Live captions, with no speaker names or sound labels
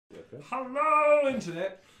Okay. Hello,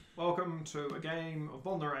 Internet! Welcome to a game of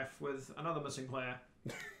Bondaraf with another missing player.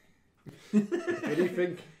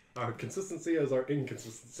 Anything? Our consistency is our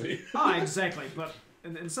inconsistency. Exactly. But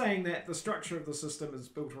in saying that, the structure of the system is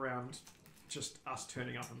built around just us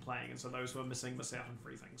turning up and playing, and so those who are missing miss out on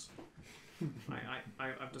free things.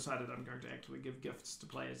 I've decided I'm going to actually give gifts to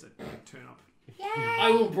players that turn up. Yay!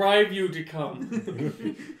 I will bribe you to come.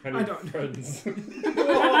 I don't. Friends.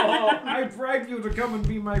 I bribe you to come and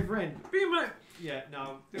be my friend. Be my... Yeah,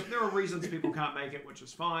 no. There are reasons people can't make it, which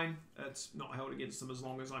is fine. It's not held against them as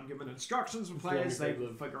long as I'm given instructions from players. They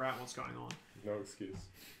figure out what's going on. No excuse.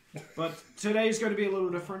 But today's going to be a little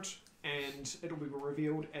different, and it'll be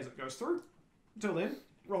revealed as it goes through. Until then,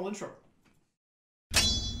 roll intro.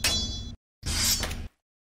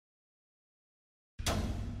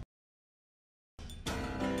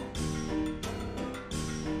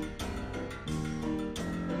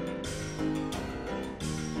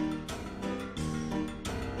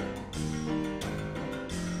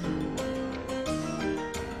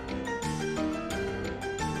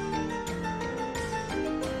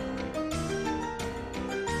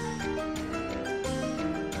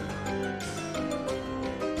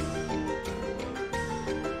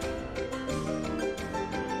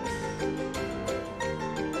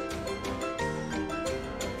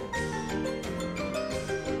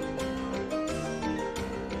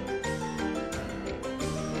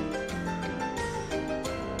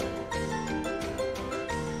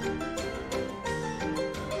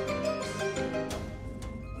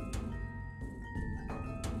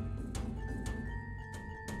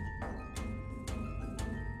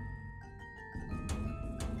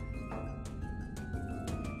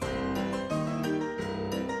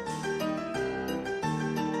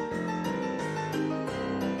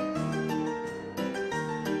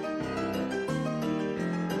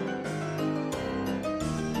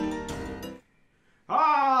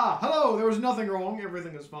 Hello, there was nothing wrong.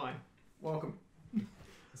 Everything is fine. Welcome.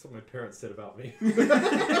 That's what my parents said about me. There's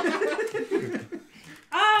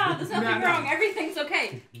nothing wrong. Everything's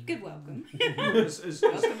okay. Good welcome. Is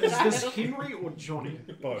this Henry or Johnny?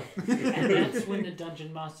 Both. And that's when the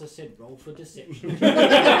dungeon master said, "Roll for deception."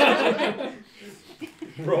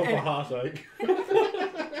 Roll for heartache.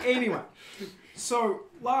 Anyway, so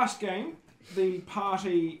last game, the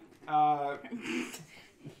party.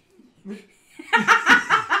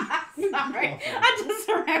 Sorry, I'm just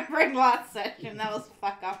remembering last session. That was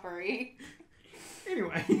fuck-uppery.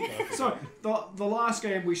 Anyway, so the last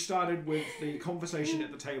game we started with the conversation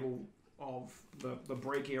at the table of the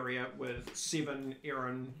break area with Seven,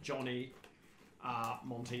 Aaron, Johnny,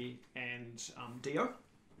 Monty, and Dio,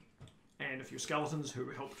 and a few skeletons who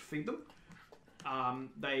helped feed them.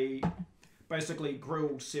 They basically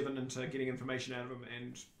grilled Seven into getting information out of him,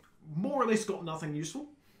 and more or less got nothing useful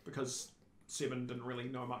because Seven didn't really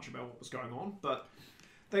know much about what was going on, but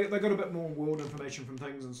they got a bit more world information from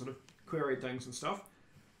things and sort of queried things and stuff.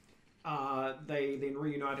 They then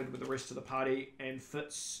reunited with the rest of the party, and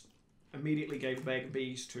Fitz immediately gave a bag of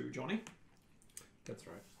bees to Johnny. That's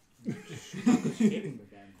right.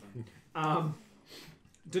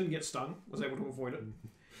 Didn't get stung, was able to avoid it.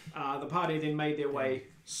 The party then made their way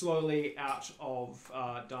slowly out of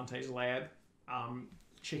Dante's lab,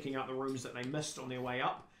 checking out the rooms that they missed on their way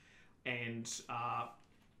up, and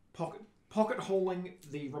pocket holing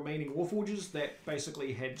the remaining Warforges that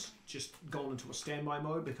basically had just gone into a standby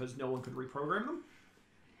mode because no one could reprogram them.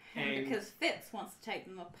 And because Fitz wants to take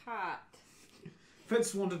them apart.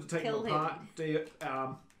 Fitz wanted to take them apart.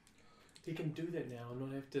 He can do that now and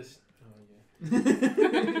not have to...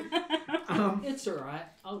 It's alright,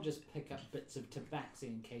 I'll just pick up bits of tabaxi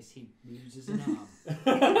in case he loses an arm.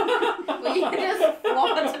 Well, you can just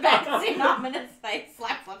flop a tabaxi arm in his face.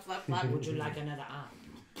 Slap, slap, slap, slap. Would you like another arm?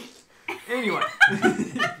 Anyway.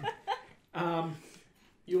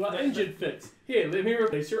 You are injured, Fitz. Here, let me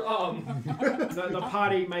replace your arm. The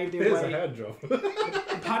party made their Here's a way... hand job.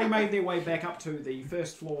 The party made their way back up to the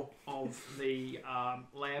first floor of the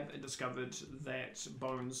lab and discovered that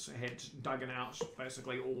Bones had duggen out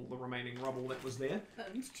basically all the remaining rubble that was there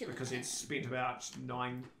because he'd spent about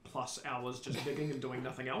 9+ hours just digging and doing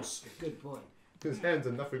nothing else. Good boy. His hands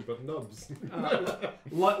are nothing but nubs.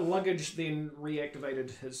 Luggage then reactivated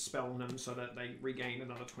his spell on him so that they regained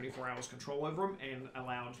another 24 hours control over him and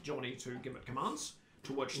allowed Johnny to give it commands,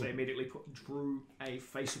 to which they immediately drew a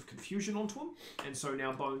face of confusion onto him, and so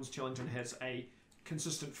now Bones Chillington has a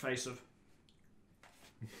consistent face of...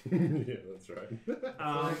 Yeah, that's right.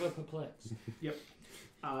 Forever perplexed. Yep.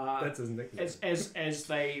 That's his nickname. As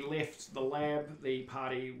they left the lab, the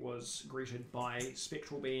party was greeted by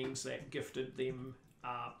spectral beings that gifted them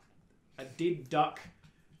a dead duck,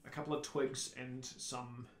 a couple of twigs and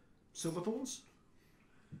some silverthorns.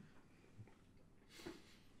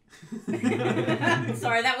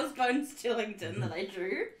 Sorry, that was Bones Chillington that I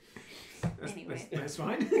drew. Anyway. That's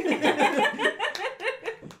fine.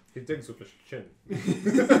 He digs with his chin.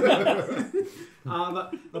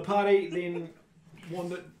 The party then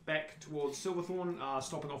wandered back towards Silverthorn,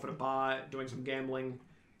 stopping off at a bar, doing some gambling,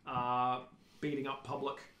 beating up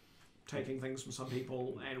public, taking things from some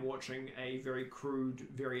people, and watching a very crude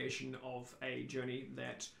variation of a journey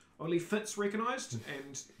that only Fitz recognised,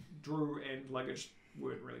 and Drew and Luggage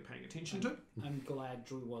weren't really paying attention to. I'm glad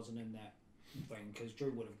Drew wasn't in that thing, because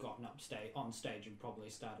Drew would have gotten on stage and probably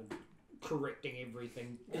started correcting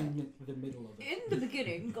everything in the middle of it. In the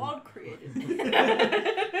beginning, God created.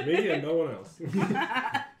 Me and no one else.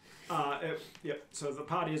 Yep. So the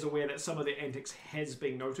party is aware that some of their antics has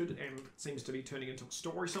been noted and seems to be turning into a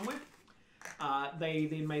story somewhere. They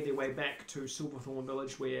then made their way back to Silverthorn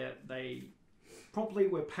Village, where they probably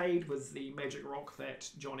were paid with the magic rock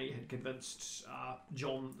that Johnny had convinced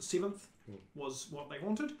John the Seventh was what they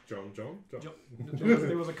wanted. John.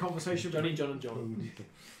 There was a conversation Johnny, between... John, and John.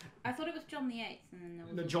 I thought it was John the 8th, and then there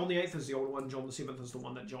was... No, John the 8th is the older one, John the 7th is the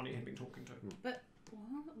one that Johnny had been talking to. But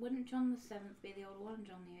wouldn't John the 7th be the older one and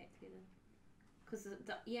John the 8th be the... Because,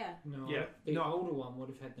 yeah. No, Yeah, the no. older one would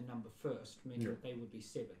have had the number first, meaning that they would be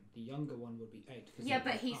 7. The younger one would be 8. Yeah,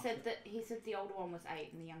 but he said the older one was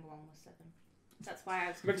 8 and the younger one was 7. That's why I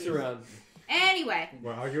was Mix confused. around. Anyway.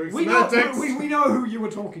 We're arguing We know, semantics. we know who you were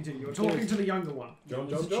talking to. You were talking to the younger one. John.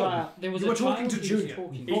 There was You a were talking child to he was Junior.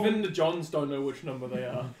 talking to. Even the Johns don't know which number they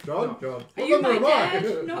are. John. Are What you my number am I?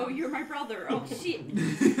 dad? No, you're my brother. Oh, shit. And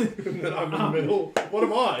then I'm in the middle. What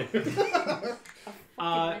am I?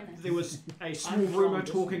 There was a small I'm rumour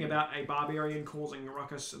Flanders. talking about a barbarian causing a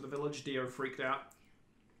ruckus in the village. Dio freaked out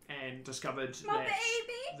and discovered My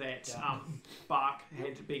that Bark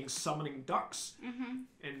had been summoning ducks,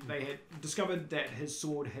 and they had discovered that his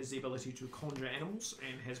sword has the ability to conjure animals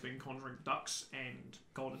and has been conjuring ducks and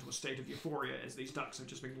gone into a state of euphoria as these ducks have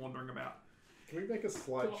just been wandering about. Can we make a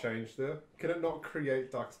slight change there? Can it not create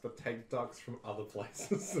ducks but take ducks from other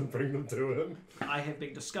places and bring them to him? I have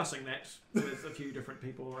been discussing that with a few different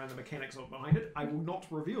people around the mechanics behind it. I will not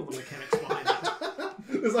reveal the mechanics behind it.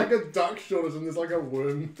 There's like a duck shortage and there's like a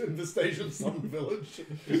worm infestation in some village.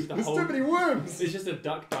 It's There's too many worms! It's just a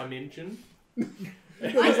duck dimension.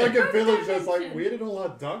 There's like a village that's like, where did all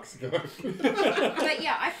our ducks go? But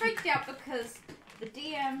yeah, I freaked out because the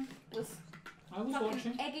DM was I was fucking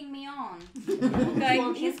watching. egging me on.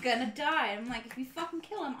 Going, he's gonna die. I'm like, if you fucking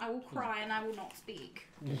kill him, I will cry and I will not speak.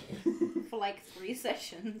 For like 3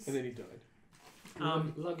 sessions. And then he died.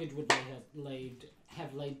 Luggage would have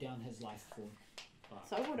laid down his life for.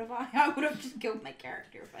 So would have I. I would have just killed my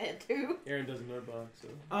character if I had to. Aaron doesn't know Bark, so...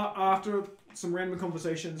 After some random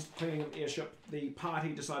conversations, cleaning up the airship, the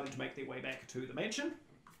party decided to make their way back to the mansion,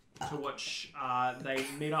 to which they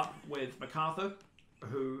met up with MacArthur,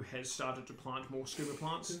 who has started to plant more scuba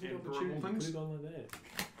plants and grow more things. Put it on like that.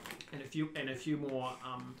 And a few more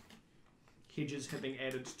hedges have been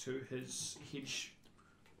added to his hedge.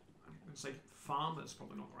 I'm going to say farm. That's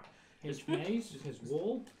probably not right. His maze, his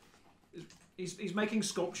wall. He's making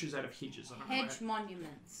sculptures out of hedges. I don't know. Hedge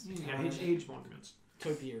monuments. Yeah, hedge monuments.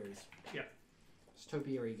 Topiaries. Yeah. It's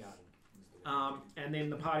topiary garden. And then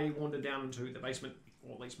the party wandered down into the basement,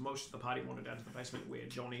 or at least most of the party wandered down to the basement where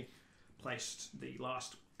Johnny placed the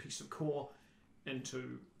last piece of core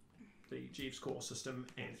into the Jeeves core system,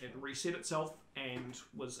 and it reset itself and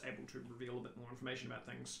was able to reveal a bit more information about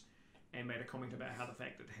things, and made a comment about how the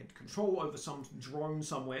fact that it had control over some drone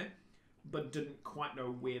somewhere, but didn't quite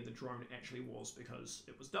know where the drone actually was because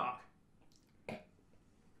it was dark.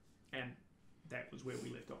 And that was where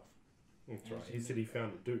we left off. That's right. He said he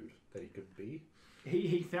found a dude that he could be.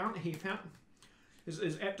 He found his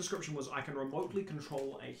app description was, I can remotely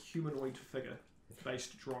control a humanoid figure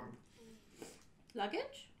based drone.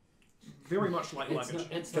 Luggage? Very much like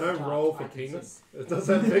Luggage. Can I roll for penis? It does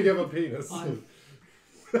that big of a penis.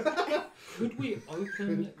 Could we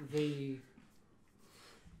open the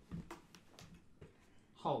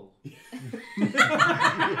hole? It's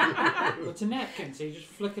a napkin, so you just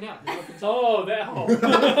flick it out. And it opens up. Oh, that hole. I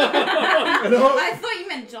thought you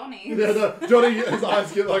meant Johnny. Yeah, no, Johnny, his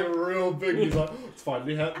eyes get like real big. He's like, it's fine.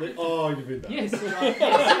 Oh, you mean that? Yes,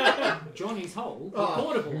 yes. Johnny's hole, the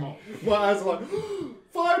portable hole. My eyes are like,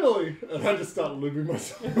 finally! And I just start looping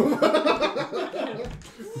myself.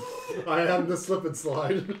 I am the slip and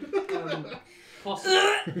slide.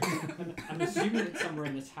 I'm assuming it's somewhere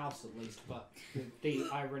in this house at least, but the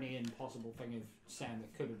irony and possible thing of Sam,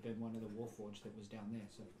 it could have been one of the Warforged that was down there,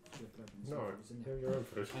 so flip it open and see No, what was in you there. have your own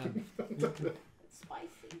footage.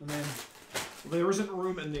 Spicy. And then There isn't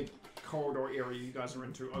room in the corridor area you guys are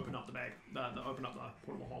in to open up the bag. Open up the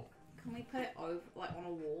portable hole. Can we put it over, like on a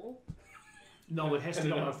wall? No, it has to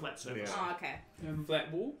be on a flat surface. Yeah. Oh, okay.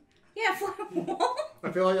 Flat wall. Yeah, flat wall.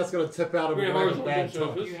 I feel like that's going to tip out of Yeah, a horizontal bad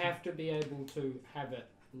surface. touch. you have to be able to have it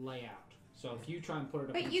lay out. So if you try and put it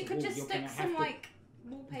up But against you the could wall, just you're stick gonna some have to, like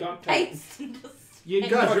wallpaper Duct tape. paste and just. You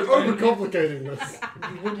Guys, you're overcomplicating this.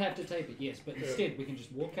 You would have to tape it, yes, but instead we can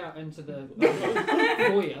just walk out into the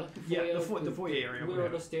foyer. Yeah, the foyer area. Where all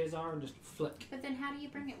the stairs are, and just flick. But then how do you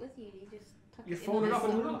bring it with you? Do you just tuck You it fold in it up on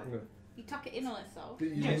and itself? put it You tuck it in on itself. You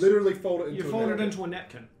Yes. literally fold it into You a fold it napkin. into a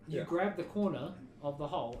napkin. You Yeah. grab the corner of the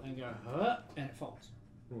hole and go, and it folds.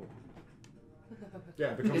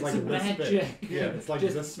 Yeah, it becomes It's like this magic. big. Yeah, it's like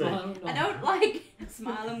Just this big. smile I on. don't like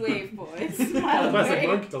smile and wave, boys. Smile and Classic wave.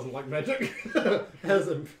 monk doesn't like magic. Has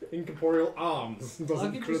incorporeal arms. I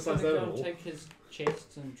Doesn't could just criticize go that at and all. take his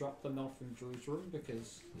chests and drop them off in Drew's room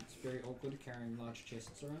because it's very awkward carrying large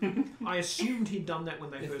chests around. I assumed he'd done that when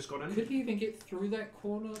they first got in. Could he even get through that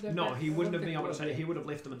corner? That No, back? he I wouldn't don't have been think able to would, take. yeah. He would have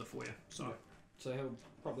left them in the foyer. So So he'll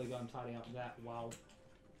probably go and tidy up that while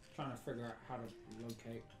trying to figure out how to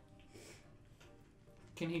locate.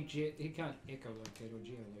 Can he? He can't echolocate or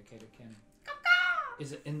geolocate it, can he?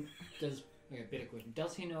 Is it in? Does okay? Better question.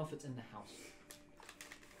 Does he know if it's in the house?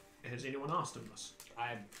 has anyone asked him this?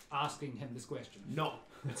 I'm asking him this question. No,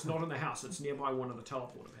 it's not in the house. It's nearby one of the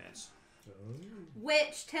teleporter pads.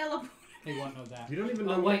 Which teleport? He won't know that. You don't even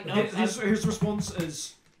know. Oh wait, no. His response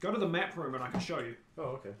is, "Go to the map room and I can show you." Oh,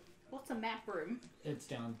 okay. What's a map room? It's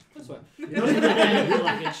down this way. You're not even-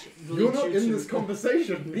 Luggage You're leads not you in to- this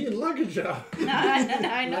conversation. Me and Luggage are. No,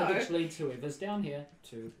 I know. Luggage leads whoever's down here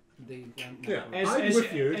to the Yeah. As, I'm as,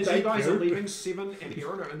 with you, as you thank guys you. are leaving, Seven and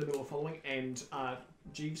Aaron are in the middle of following, and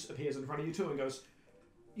Jeeves appears in front of you too and goes,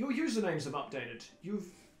 "Your usernames have updated.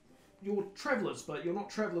 You're travelers, but you're not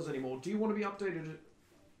travelers anymore. Do you want to be updated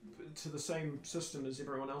to the same system as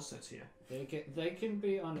everyone else that's here?" They can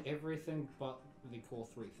be on everything but the core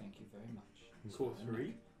 3. Thank you very much. Core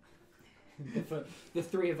 3? The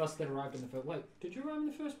 3 of us that arrived in the first. Wait, did you arrive in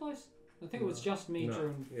the first place? I think it was just me, No. Drew,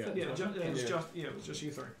 and Yeah. Fitz, Yeah, wasn't it? it was just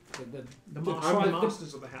you three. The The I'm the-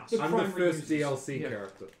 masters of the house. the I'm the primary first users. DLC Yeah.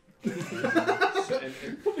 character.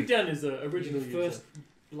 Put me down as an original the user. first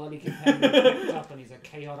bloody companion picked up, and he's a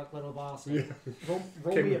chaotic little bastard. Yeah.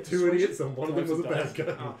 Roll Came me a with two persuasion. idiots and one of them was a bad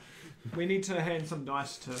guy. Oh. We need to hand some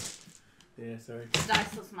dice to. Yeah, sorry.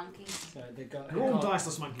 Diceless monkey. So they got We're all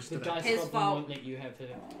diceless monkeys the today. dice His goblin fault. won't let you have her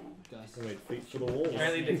dice. I made feet for the wall.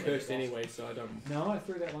 Apparently they're cursed anyway, so I don't. No, I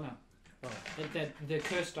threw that one out. Oh. The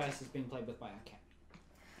cursed dice has been played with by our cat.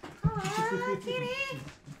 Ah, kitty.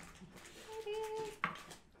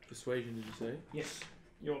 Persuasion, did you say? Yes.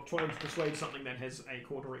 You're trying to persuade something that has a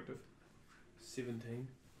core directive. 17.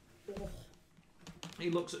 He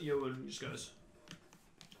looks at you and just goes,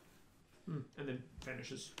 and then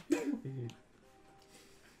vanishes.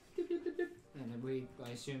 And then we, I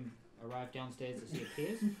assume, arrive downstairs as he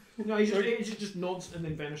appears. No, he just nods and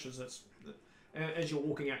then vanishes. That's as you're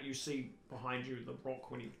walking out, you see behind you the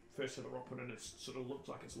rock. When you first have the rock put in, it sort of looks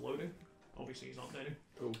like it's loading. Obviously, he's updating.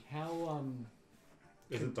 How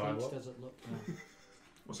Is it complete dialogue? does it look? No.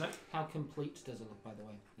 What's that? How complete does it look? By the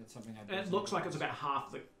way, that's something I've. It looks like it's about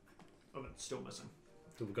half of it still missing.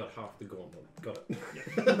 So we got half the gauntlet. Got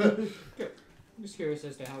it. Yeah. I'm just curious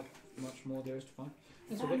as to how much more there is to find.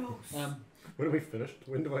 That's okay. When are we finished?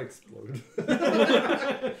 When do I explode?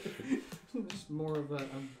 It's more of a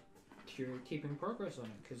keeping progress on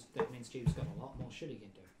it because that means Jeeves got a lot more shit he can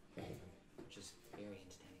do, which is very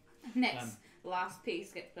entertaining. Next, last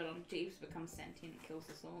piece gets put on. Jeeves becomes sentient and kills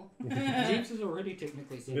us all. Jeeves is already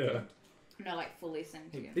technically sentient. Yeah. No, like fully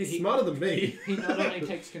sentient. He's smarter than me. He not only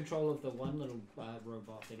takes control of the one little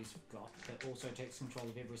robot that he's got, but also takes control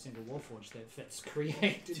of every single Warforged that Fitz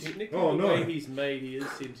created. Technically, Oh, the no. way he's made, he is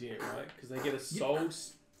sentient, right? Because they get a soul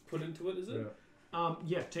put into it, is it?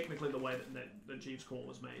 Yeah, technically the way that Jeeves' call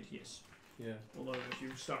was made, yes. Yeah. Although if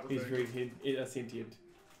you start He's referring very sentient.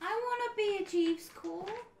 I want to be a Jeeves core.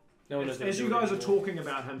 No one knows how to as do you it guys are anymore. talking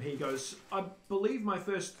about him, he goes, "I believe my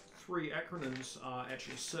first 3 acronyms are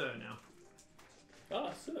actually SIR now. Ah,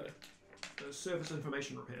 so. Service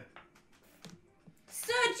Information Repair."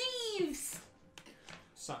 Sir Jeeves!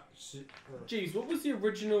 Jeez, what was the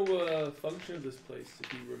original function of this place,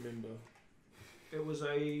 if you remember? It was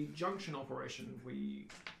a junction operation.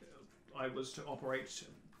 I was to operate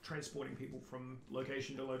transporting people from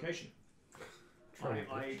location to location.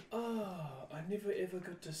 I never ever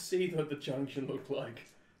got to see what the junction looked like.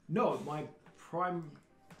 No, my prime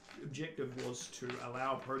objective was to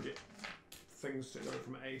allow project things to go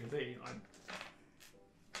from A to B.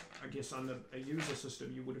 I guess under a user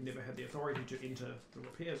system, you would have never had the authority to enter the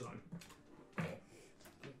repair zone.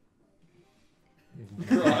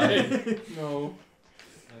 Right. No.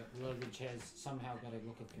 Luggage has somehow got a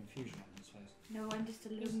look of confusion on his face. No, I'm just a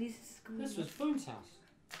lonely school. This was Boone's house.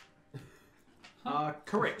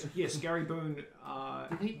 Correct. Yes, Gary Boone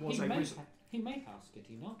was a resident. He made house, did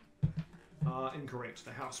he not? Incorrect.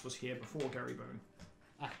 The house was here before Gary Boone.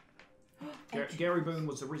 Ah. Gary Boone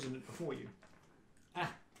was the resident before you.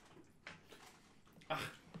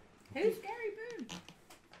 Who's Gary Boone?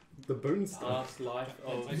 The Boone stuff. Past life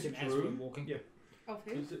of As we're Drew. walking. Yeah. Of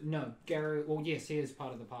who? Is it? No, Gary. Well, yes, he is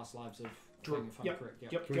part of the past lives of Drew. if I'm Yep. correct.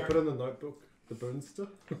 Yep. Yep. Can we Gary- put in the notebook the Boone stuff?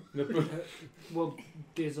 Well,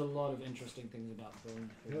 there's a lot of interesting things about Boone.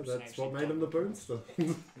 Yeah, that's what made him the Boonster.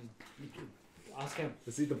 Ask him.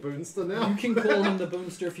 Is he the Boonster You now? can call him the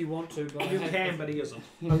Boonster if you want to, but You can, but he isn't.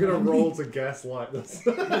 I'm gonna roll to gaslight this.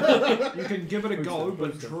 You can give it a go, Boonster,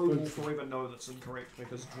 but Boonster, Drew will Boonster. forever know that's incorrect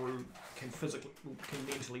because Drew can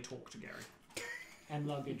mentally talk to Gary. and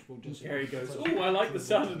Luggage will just. Gary goes, oh, I like the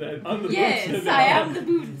sound of that. I'm the Yes, Boonster I now." am the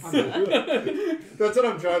Boonster. That's what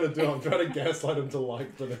I'm trying to do. I'm trying to gaslight him to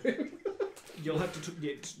like the name. You'll have to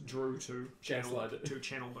get Drew to channel Gaslight it. to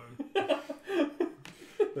channel Boone.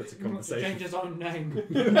 That's a He wants to conversation. change his own name.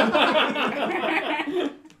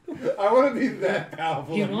 I want to be that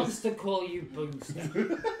powerful. He wants to call you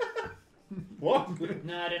Boonster. What?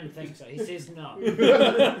 No, I didn't think so. He says no.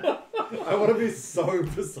 I want to be so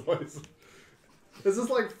persuasive. Is this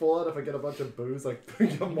like Fallout if I get a bunch of booze, like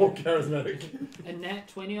become more charismatic? A nat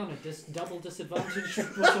 20 on a double disadvantage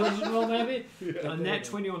persuasion roll, maybe? Yeah. A nat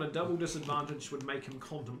 20 on a double disadvantage would make him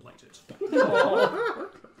contemplate it.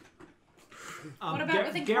 What about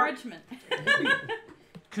with encouragement?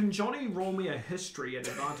 Can Johnny roll me a history at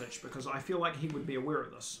advantage? Because I feel like he would be aware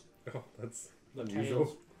of this. Oh, that's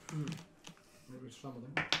unusual. Maybe some of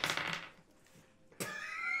them.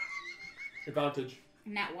 Advantage.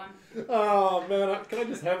 Nat 1. Oh man, can I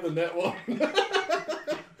just have the net one?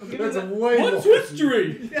 That's a way What's more.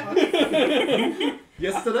 history?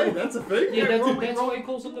 Yesterday, that's a thing. Yeah, roll that's me- why he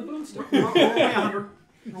calls him the Boonster. Roll me 100.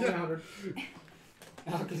 Roll me 100.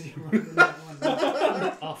 Oh, because you remember that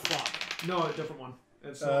one. Oh, fuck. No, a different one.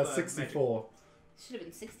 It's not the 64. Should have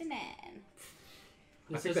been 69. I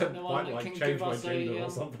This think isn't that the one might that like can change give my us gender a or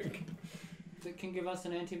something. that can give us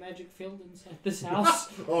an anti-magic field inside this house.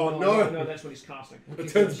 Oh no! No, that's what he's casting. It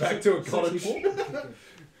turns back to a cottage. 64?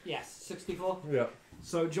 Yes, 64. Yeah.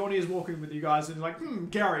 So Johnny is walking with you guys and like,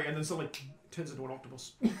 Gary, and then suddenly turns into an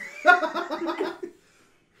octopus.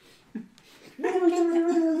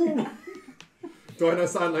 Do I know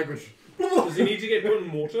sign language? Does he need to get put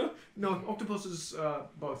in water? No, octopus is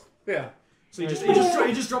both. Yeah. So he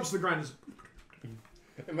just drops to the ground.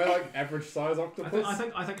 Am I like average size I octopus?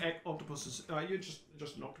 think octopus is you're just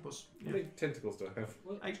an octopus. How Yeah. many tentacles do I have?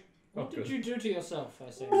 What Oh, did good. you do to yourself? I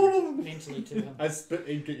say mentally to him. I spit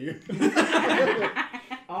ink at you.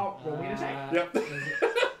 Oh, roll me an attack. Yep.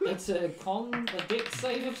 It's a dex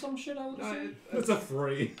save of some shit, I would No, assume. It's a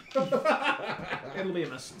 3. It'll be a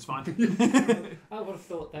miss. It's fine. I would have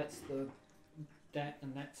thought that's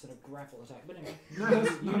that sort of grapple attack. But anyway, No,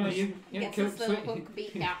 you know, you Gets killed his little sweet. hook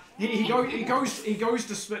beat down. he goes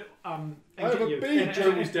to spit and I have get a you. bee, And,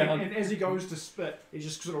 Joe was down. and as he goes to spit, he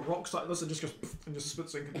just sort of rocks like this and just goes and just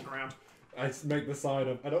spits ink at the ground. I make the sign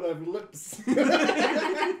of I don't have lips.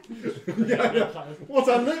 yeah. What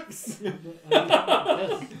are lips?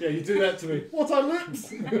 Yeah, you do that to me. What are lips?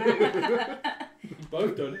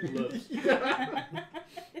 Both don't have lips.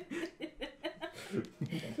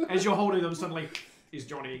 As you're holding them, suddenly he's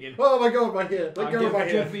Johnny again. Oh my god, my hair. Let go of my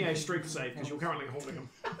Give hair. me a strength save because you're currently holding him.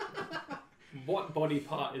 What body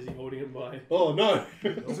part is he holding him by? Oh no.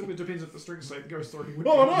 It depends if the strength save goes through.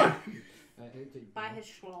 Oh no. By his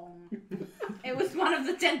schlong. It was one of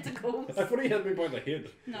the tentacles. I thought he had me by the head.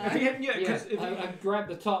 If No. he had, yeah, Yeah, because I grabbed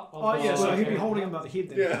the top. Of oh the yeah, so he'd be okay. holding him by the head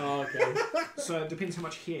then. Yeah. Oh, okay. So it depends how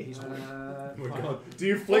much hair he's holding. Oh my god. Do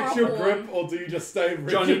you flex your grip or do you just stay rigid?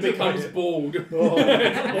 Johnny to my becomes head? bald. Oh.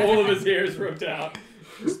 All of his hair is ripped out.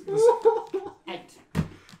 8.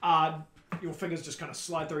 Your fingers just kind of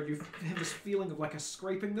slide through. You have this feeling of like a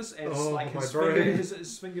scrapingness as Oh, like my his, brain.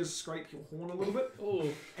 his fingers scrape your horn a little bit, Oh.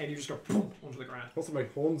 and you just go boom onto the ground. Also, my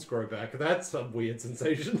horns grow back. That's a weird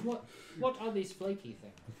sensation. What are these flaky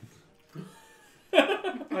things?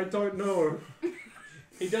 I don't know.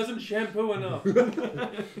 He doesn't shampoo enough.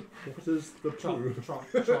 What is the Chop, poo? chop,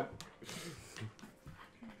 chop.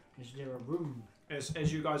 Is there a room?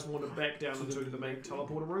 As you guys wander back down into the main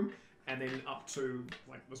teleporter room, and then up to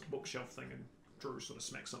like this bookshelf thing, and Drew sort of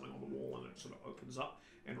smacks something on the wall, and it sort of opens up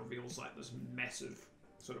and reveals like this massive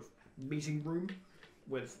sort of meeting room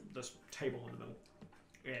with this table in the middle,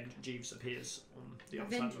 and Jeeves appears on the other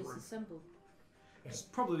side of the Avengers room. assemble. It's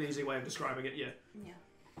probably the easy way of describing it, yeah. Yeah.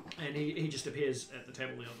 And he just appears at the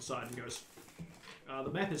table on the other side and goes,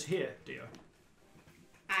 the map is here, Dio.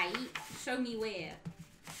 Aye, show me where.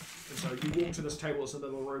 And so you walk to this table that's in the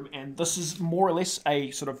middle of the room, and this is more or less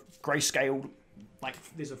a sort of grayscaled, like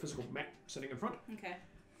there's a physical map sitting in front. Okay.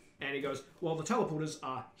 And he goes, well, the teleporters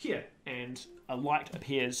are here, and a light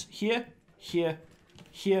appears here, here,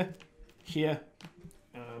 here, here.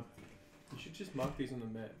 You should just mark these on the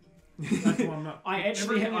map. That's one up. I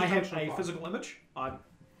actually Everything I is have touched on a fire. physical image.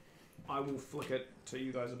 I will flick it to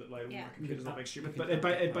you guys a bit later when Yeah. my computer's not being stupid. You But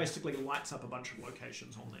can it basically lights up a bunch of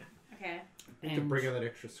locations on there. Okay. I need to bring in that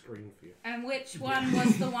extra screen for you. And which one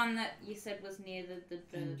was the one that you said was near the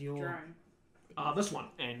And your- drone? This one,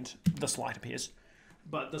 and this light appears.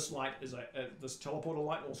 But this light is this teleporter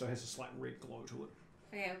light also has a slight red glow to it.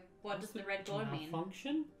 Okay, what does the red glow mean?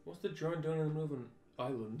 Malfunction? What's the drone doing in the middle of an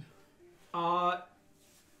island?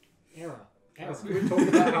 Error. Can we talk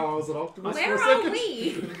about how I was an Optimus Where for a second? are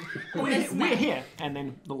we? We're here, and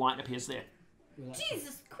then the light appears there. You're like,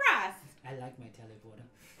 Jesus Christ! I like my teleporter.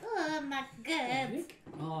 Oh my god.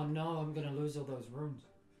 Oh no, I'm gonna lose all those runes.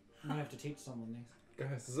 I'm gonna have to teach someone these.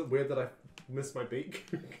 Guys, is it weird that I missed my beak?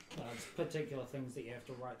 It's particular things that you have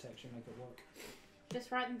to write to actually make it work.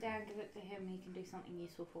 Just write them down, give it to him, he can do something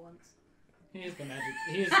useful for once. Here's the magic.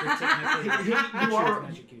 Here's the technical. You are-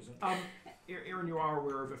 magic user. Aaron, you are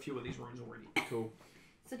aware of a few of these runes already. Cool.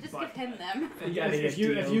 So just But- give him them. Yeah,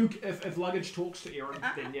 if Luggage talks to Aaron,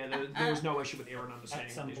 then yeah, there is no issue with Aaron At understanding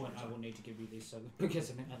some what these point, runes I are. will need to give you these, so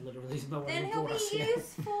because I mean, I literally there's no one Then who he'll brought us be here.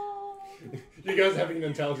 useful. You guys having an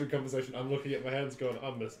intelligent conversation. I'm looking at my hands going,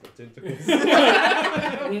 I miss my tentacles.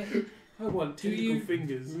 Yeah, I want Do tentacle you-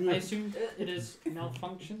 fingers. I assume it is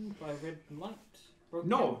malfunctioned by red light. broken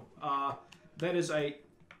No, that is a...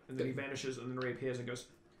 And then he vanishes and then reappears and goes,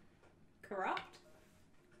 Corrupt?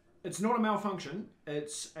 it's not a malfunction,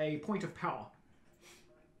 it's a point of power.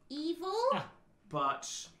 Evil?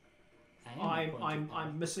 But down. I am a point of power.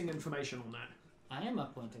 I'm missing information on that. I am a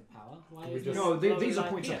point of power. Why Can we is just- this No, glowing these are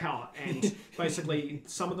light points here? of power, and basically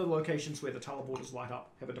some of the locations where the teleporters light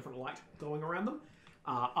up have a different light glowing around them.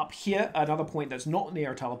 Up here, another point that's not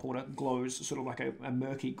near a teleporter glows sort of like a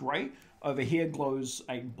murky grey. Over here glows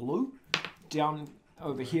a blue. Down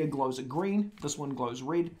over here glows a green. This one glows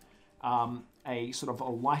red. A sort of a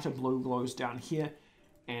lighter blue glows down here,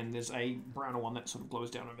 and there's a browner one that sort of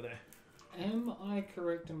glows down over there. Am I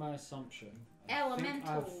correct in my assumption? I think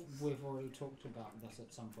Elementals. we've already talked about this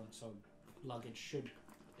at some point, so Luggage should,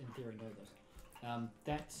 in theory, know this.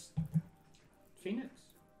 That's Phoenix.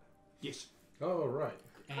 Yes. Oh, right.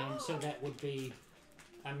 And so that would be...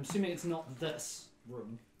 I'm assuming it's not this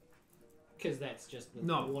room, because that's just the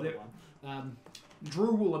No, water that- one.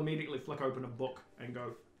 Drew will immediately flick open a book and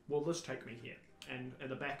go, will this take me here? And at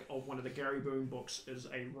the back of one of the Gary Boone books is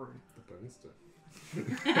a room. The burnster.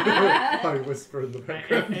 I whisper in the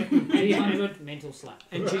background. 800 mental slap.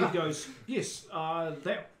 And Jeeve goes, yes,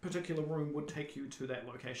 that particular room would take you to that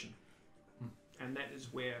location. And that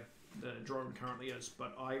is where the drone currently is.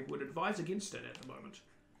 But I would advise against it at the moment.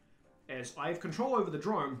 As I have control over the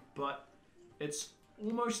drone, but it's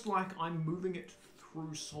almost like I'm moving it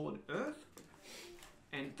through solid earth.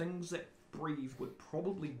 And things that breathe would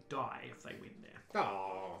probably die if they went there.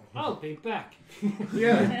 Oh. I'll be back.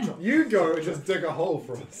 Yeah, you go and just dig a hole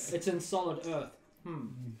for us. It's in solid earth.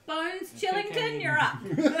 Bones think I Chillington, need- you're up.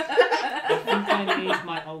 I think I need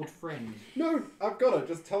my old friend. No, I've got it.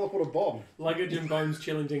 Just teleport a bomb. Luggage and Bones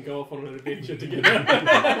Chillington go off on an adventure together.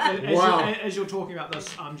 As you're talking about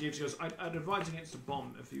this, Jeeves goes, I'd advise against a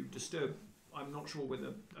bomb if you disturb. I'm not sure whether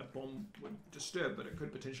a bomb would disturb, but it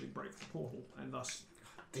could potentially break the portal and thus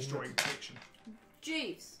destroying connection.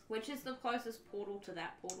 Jeeves, which is the closest portal to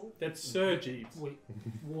that portal? That's Sir Jeeves. We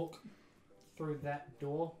walk through that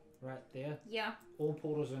door right there. Yeah. All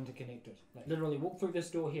portals are interconnected. Like literally, walk through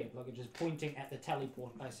this door here. Luggage is pointing at the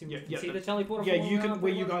teleport. I assume Yeah, you can yeah, see the that's- teleporter. Yeah, from you can. around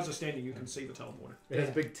Where the you corner? guys are standing, you can see the teleporter. It has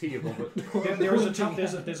a big T above it. There is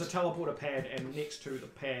there's a teleporter pad, and next to the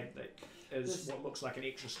pad that is what looks like an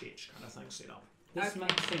extra sketch kind of thing set up. This Okay.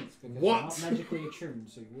 makes sense because What? I'm not magically attuned,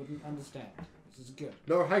 so you wouldn't understand. This is good.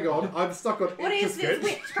 No, hang on. I'm stuck on What is this Etch-a-Sketch.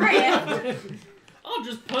 witchcraft? I'll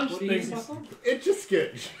just punch What are you things. stuck on?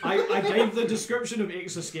 Etch-a-Sketch. I gave the description of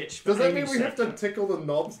extra sketch. Does that mean we have to tickle the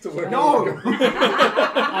knobs to work? No!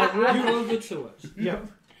 I walk over to it. Yep.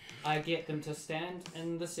 I get them to stand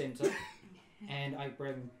in the center, and I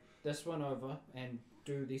bring this one over and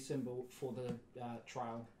do the symbol for the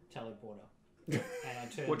trial teleporter. And I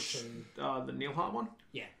turn Which to the Neil Hart one?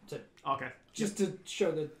 yeah, to Okay. just to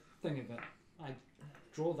show the thing of it. I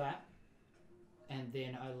draw that, and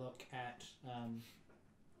then I look at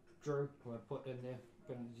Drew, who I put in there.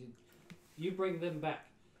 You bring them back.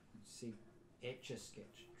 See, etch a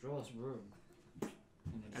sketch, draw us room,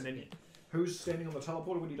 And then who's standing on the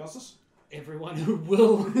teleporter when he does this? everyone who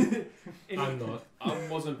will. I'm not. I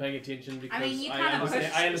wasn't paying attention because I mean, you I kind of understand,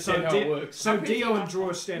 push- I understand how it works. So I'm pretty Dio and much- Drew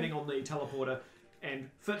are standing on the teleporter, and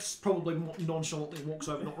Fitz probably nonchalantly walks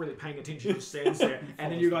over, not really paying attention, just stands there. And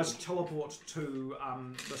then you guys teleport to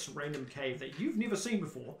this random cave that you've never seen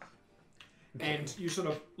before. And you sort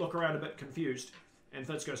of look around a bit confused. And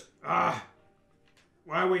Fitz goes, why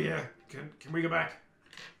are we here? Can we go back?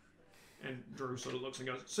 And Drew sort of looks and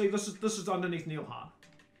goes, see, this is underneath Neilhart.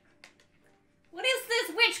 What is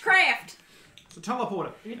this witchcraft? It's a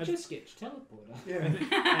teleporter. Etch a sketch, teleporter. Yeah.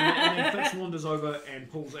 And then Fitz wanders over and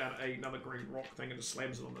pulls out another green rock thing and just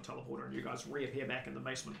slams it on the teleporter, and you guys reappear back in the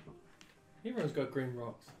basement. Everyone's got green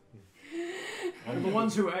rocks. And the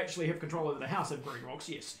ones who actually have control over the house have green rocks,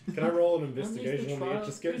 yes. Can I roll an And these investigation on the etch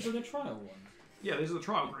a sketch? These are the trial ones. Yeah, these are the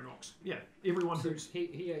trial green rocks. Yeah, everyone So who's...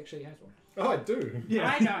 he actually has one. Oh, I do. Yeah.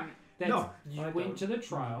 I don't. That's, No, you I went don't. to the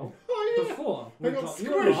trial Oh, yeah. before. I We got got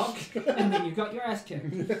your rock, squished. and then you got your ass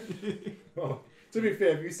kicked. Oh, to be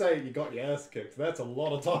fair, if you say you got your ass kicked, that's a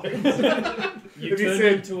lot of times. You if you turned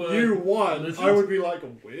said into a you won, lizard? I would be like,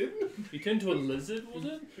 win? You turned to a lizard, was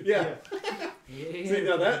it? Yeah. Yeah, See,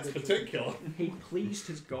 now that's particular. He pleased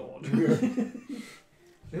his god.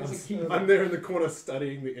 I'm there in the corner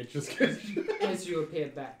studying the etch a sketch. As you appear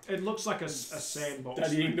back. It looks like a sandbox.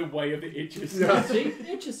 Studying the way of the edges. Yeah. See,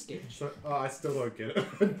 etch a sketch. So, I still don't get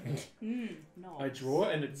it. No. I draw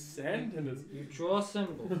and it's sand and it's... You draw a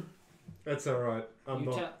symbol. That's alright. I'm You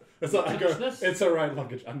not. ta- It's like I touch go, this? it's alright,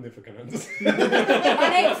 Luggage. I'm never gonna understand. My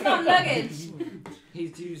name's not Luggage.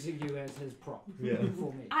 He's using you as his prop. Yeah.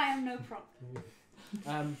 For me. I am no prop.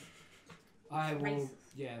 I will. Racist.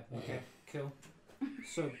 Yeah. Okay. Cool.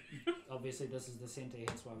 So obviously this is the center,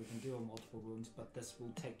 hence why we can do multiple runes. But this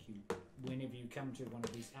will take you whenever you come to one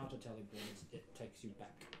of these outer teleporters. It takes you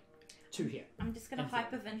back to here. I'm just gonna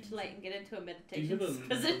hyperventilate and get into a Do meditation you have a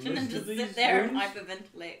position and list of just sit these there and runes?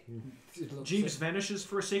 hyperventilate. It looks Jeeves vanishes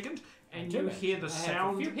for a second, and you hear the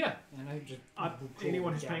sound. Yeah. And I just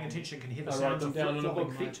Anyone who's paying attention can hear the I sound write them of down in a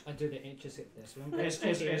flip-flopping book. feet. I do the etch a set this one.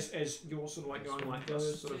 As you're sort of like going like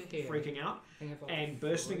this, sort of freaking out, and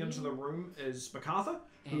bursting into the room is MacArthur,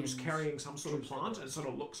 who's carrying some sort of plant, and sort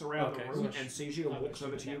of looks around Okay. the room and sees you and walks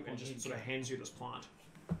over to you and just sort of hands you this plant.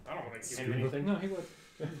 I don't want to And give you anything. No, he would.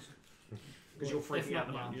 Because you're If freaking not out at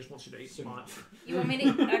the moment, now. he just wants you to eat the Soon. plant. You want me to?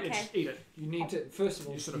 Yeah, Okay. just eat it. You need to first of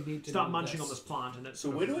all You sort of need to start do munching on this plant, and it's So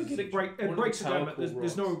sort where of, do I get it one of breaks the it down, but powerful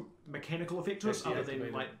there's no rocks? mechanical effect to it That's other than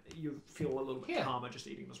deactivated. like you feel a little bit Yeah. calmer just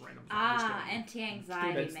eating this random thing. Ah,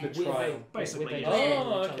 anti-anxiety That's the medicine. trial. Basically,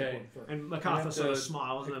 Oh, okay. And You MacArthur have sort of to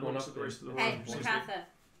smiles and pick then one looks up at the rest of the then. room. Hey, and says, MacArthur.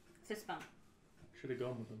 Fist bump. Should have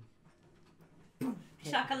gone with him.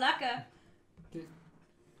 Shakalaka. Did-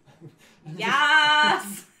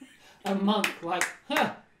 Yes! A monk, like, huh?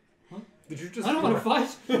 Did you just I don't want to fight.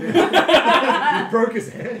 You broke his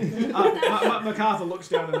hand. MacArthur looks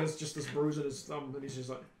down and there's just this bruise at his thumb, and he's just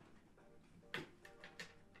like,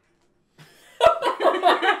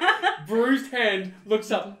 Bruised hand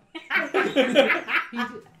looks up.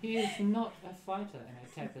 He is not a fighter, and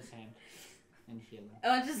I tap his hand and heal him.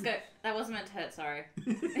 Oh, I just go. That wasn't meant to hurt. Sorry.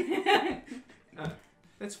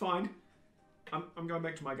 that's fine. I'm going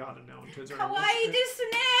back to my garden now. And turns around. Kawaii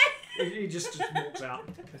desu He just walks out.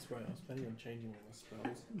 That's right, I was planning on changing all my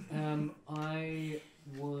spells. I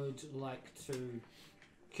would like to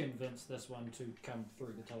convince this one to come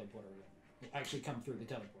through the teleporter. Actually, come through the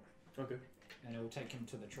teleporter, Okay. and it will take him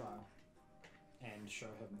to the trial and show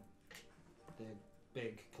him the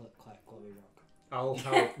big click clack glowy rock. I'll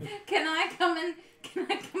help. Can I come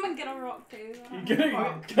and get a rock too? You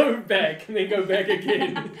go back and then go back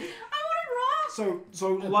again. I want a rock. So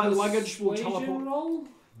A luggage will persuasion teleport. roll,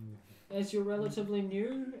 as you're relatively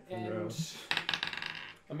new, and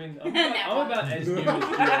I mean, I'm about as new as you are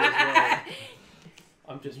as well.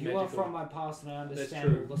 I'm just you magical. are from my past, and I understand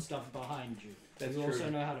true. all the stuff behind you. That's you also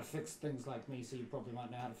true. know how to fix things like me, so you probably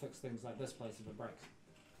might know how to fix things like this place if it breaks.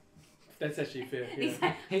 That's actually fair. Yeah. He's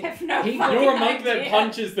like, He- I have no he- fucking You're a monk that idea.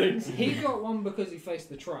 punches things. He got one because he faced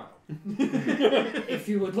the trial. If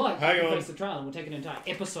you would like, Hang you on. face the trial, and we'll take an entire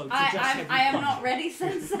episode to just have you I am punch. not ready,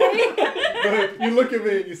 Sensei. No, you look at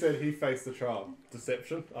me and you said he faced the trial.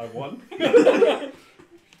 Deception. I won.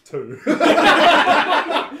 2.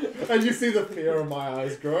 And you see the fear in my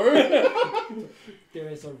eyes grow. There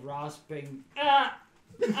is a rasping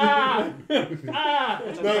Ah! Ah!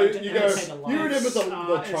 No, you go. You remember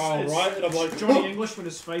the trial, it's right? And I'm like, Johnny English when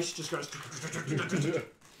his face just goes.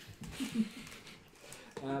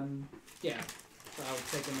 Yeah. So I'll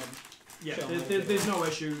take him in. Yeah, Sure, there's no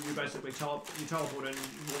issue. You basically teleport in,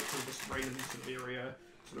 you walk through this random sort of area,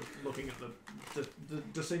 sort of looking at the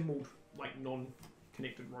dissembled, like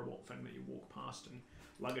non-connected robot thing that you walk past, and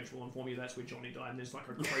Luggage will inform you that's where Johnny died, and there's like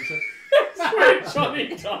a crater. That's where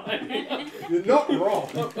Johnny died. you're not wrong.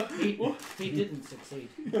 He didn't succeed.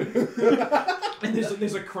 And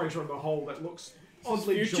there's a crater in the hole that looks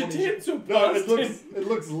oddly Future Johnny. tense or No, past it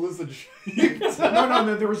looks lizard shaped.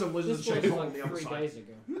 No, there is a lizard This shaped was hole on like the other 3 side. days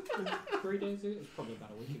ago. 3 days ago? It was probably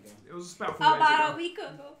about a week ago. It was about 4 days About ago. a week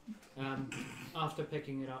ago. After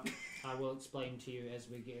picking it up, I will explain to you as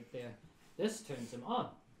we get there. This turns him on.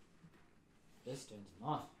 This turns him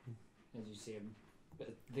off. As you see him,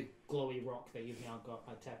 the glowy rock that you've now got,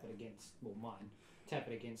 I tap it against, well mine, tap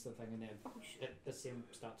it against the thing and then it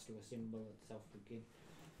starts to assemble itself again.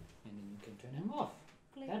 And then you can turn him off.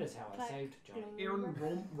 That is how I saved Johnny.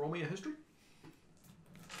 Aaron, roll me a history.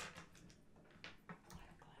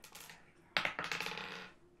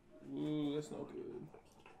 Ooh, that's not good.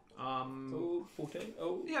 Oh, 14?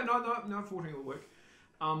 Oh. Yeah, no, 14 will work.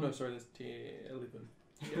 No, sorry, that's 10, 11.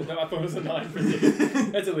 Yeah, no, I thought it was a 9 for you.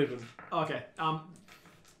 That's 11. Okay.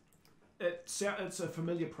 It's a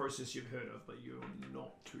familiar process you've heard of, but you're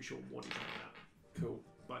not too sure what you're talking about. Cool.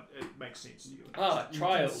 But it makes sense to you. Ah, You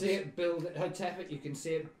trials. can see it build. I tap it. You can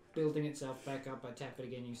see it building itself back up. I tap it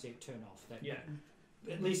again. You see it turn off. That, Yeah.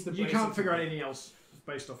 At least the You basic- can't figure out anything else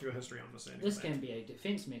based off your history understanding. This of that. can be a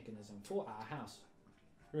defense mechanism for our house.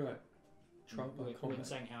 Right. Trial by When combat.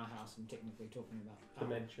 saying our house, I'm technically talking about our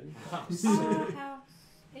Dimension. house. Our house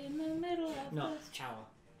in the middle of Not the our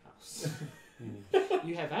house.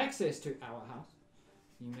 You have access to our house.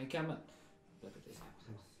 You may come in, but it is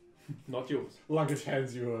our house. Not yours. Luggage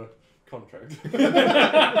hands you a contract.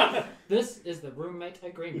 This is the roommate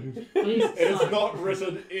agreement. Please It is sign. not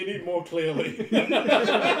written any more clearly.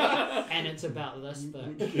 And it's about this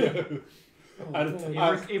thick. Yeah. Oh, And no.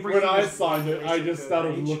 Everything when I is signed it, I basic just per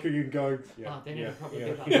started page. looking and going, yeah, Oh, then yeah, it'll probably yeah.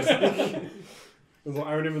 be about It this. was like,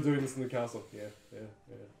 I remember doing this in the castle.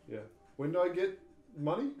 Yeah. When do I get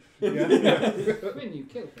money? Yeah. When you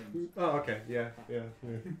kill things. Oh, okay. Yeah.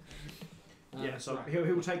 Yeah, so right.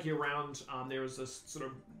 he'll take you around. There is this sort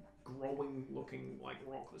of growing looking like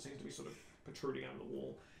rock that seems to be sort of protruding out of the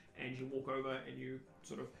wall, and you walk over and you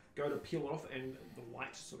sort of go to peel it off, and the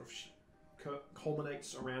light sort of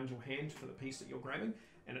culminates around your hand for the piece that you're grabbing,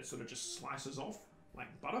 and it sort of just slices off like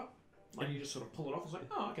butter. Like you just sort of pull it off. It's like,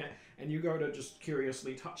 oh, okay. And you go to just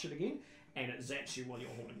curiously touch it again, and it zaps you while you're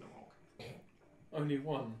holding the rock. Only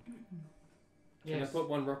one. Can I Yes. put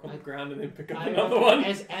one rock on the ground and then pick up I- another one?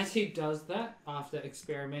 As he does that, after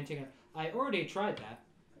experimenting, I already tried that,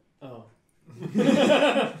 Oh.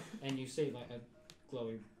 and you see like a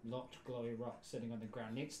locked glowy rock sitting on the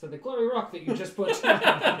ground next to the glowy rock that you just put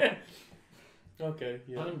down. Okay,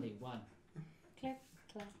 yeah. Only one. Click,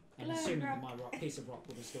 clack. And Glowy assuming rock. that my piece of rock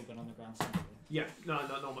would have still been on the ground somewhere. Yeah, no,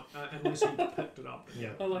 unless he picked it up. Yeah.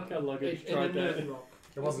 I like how Luggage In tried the that. nerd rock.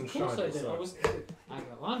 It wasn't Of course shiny, I did. so- I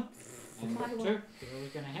got one. I My got one. two. You're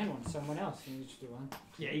always going to hand one to someone else. You just do one.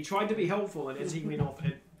 Yeah, he tried to be helpful, and as he went off,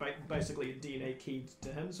 it basically a DNA keyed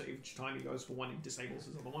to him. So each time he goes for one, he disables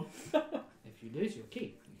his other one. If you lose your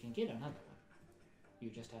key, you can get another one. You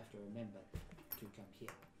just have to remember to come here.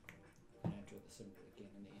 And I draw the symbol again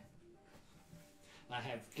in the air. I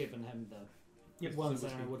have given him the Yep, ones so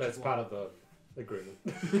that I would That's have part won. of the agreement.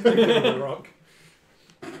 The rock.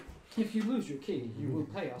 If you lose your key, you will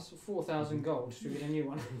pay us 4,000 gold to get a new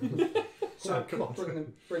one. So come on.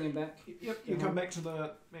 Bring him back. Yep, you come back to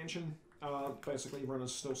the mansion. Basically, everyone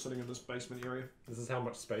is still sitting in this basement area. This is how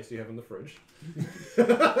much space you have in the fridge.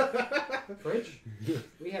 Fridge?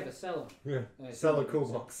 We have a cellar. Yeah. Uh, Cellar cool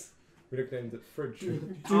box. We nicknamed it fridge.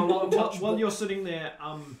 While you're sitting there,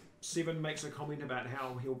 Seven makes a comment about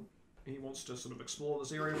how he wants to sort of explore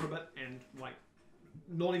this area for a bit, and like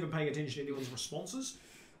not even paying attention to anyone's responses.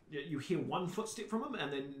 You hear one footstep from him,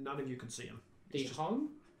 and then none of you can see him. The It's just, home?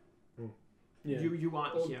 Yeah. you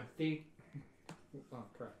aren't Or here. the... Oh,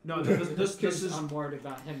 crap. No, this Because is I'm worried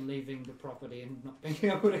about him leaving the property and not being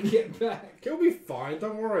able to get back. He'll be fine,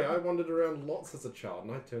 don't worry. I wandered around lots as a child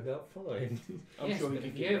and I turned out fine. I'm yes, sure he but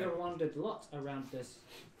can if you get ever back. wandered lots around this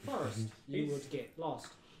forest, you would get lost.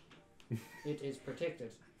 It is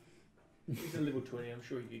protected. He's a level 20, I'm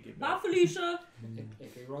sure he could get Bye, back. Felicia.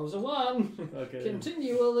 If he rolls a 1, Okay.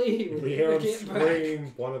 continually, he will We hear never him get back.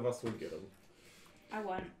 scream, one of us will get him. I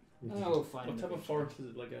won't. I will find What him type of eventually. forest is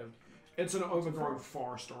it? Like a... It's an overgrown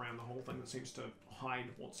forest around the whole thing that seems to hide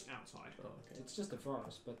what's outside. Oh, okay. It's just a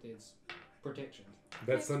forest, but there's protection.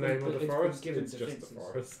 That's the name of the It's been forest? given It's just defences. the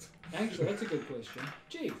forest. Actually, that's a good question.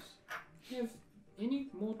 Jeeves, have any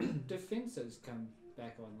more defences come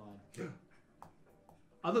back online?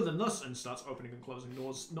 Other than this, and starts opening and closing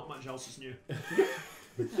doors, not much else is new.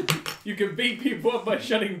 You can beat people up by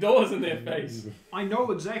shutting doors in their face. I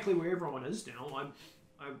know exactly where everyone is now.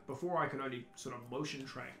 Before I could only sort of motion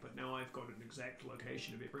track, but now I've got an exact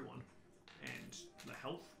location of everyone and the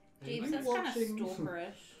health. Jeeves, Are you that's kind of watching-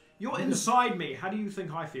 stalkerish. You're inside me. How do you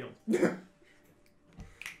think I feel?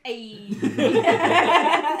 Ayy.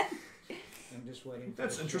 I'm just waiting. For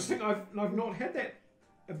That's the- interesting. I've not had that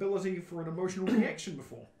ability for an emotional reaction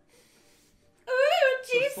before. Ooh,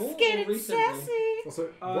 Jeeves Before is or getting recently? sassy.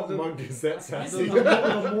 Also, Uh, what the- monk is that The, sassy?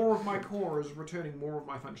 the more of my core is returning more of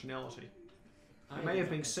my functionality. I may have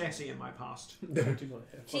been don't- sassy in my past. I do not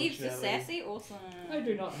have Jeeves is functionality. sassy. Awesome. I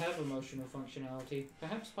do not have emotional functionality.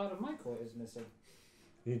 Perhaps part of my core is missing.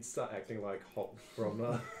 You'd start acting like Hop from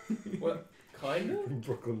What? Kind of?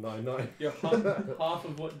 Brooklyn Nine-Nine. You're half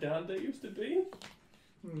of what Down Day used to be?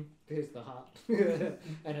 There's the heart.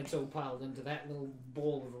 And it's all piled into that little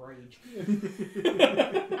ball of rage.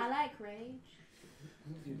 I like rage.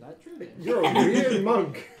 You like Drew then? You're a weird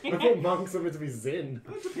monk. I thought monks are meant to be zen.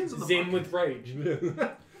 It depends on the Zen monk. with rage.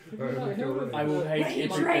 I will hate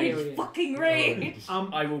Rage, every rage, Barbarian. fucking rage.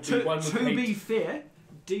 I will be To, one with to hate. be fair,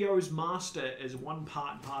 Dio's master is one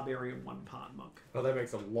part barbarian, one part monk. Oh, that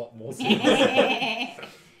makes a lot more sense.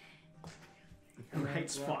 Who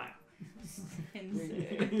hates Right. fire.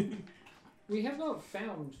 Insane. We have not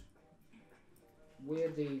found where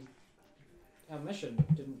our mission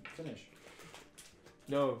didn't finish.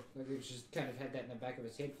 No. Like we've just kind of had that in the back of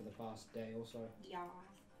his head for the past day or so. Yeah.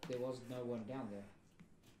 There was no one down there.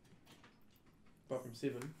 Apart from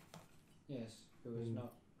Seven. Yes, who is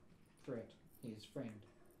not threat. He is friend.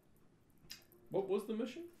 What was the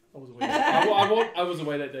mission? I was away. I was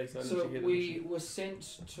away that day, so I didn't So actually hear the we mission. were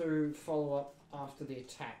sent to follow up after the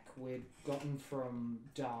attack. We'd gotten from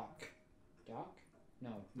Dark. Dark?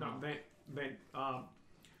 No. No, Mike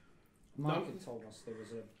no. had told us there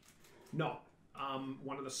was a. No.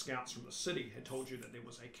 One of the scouts from the city had told you that there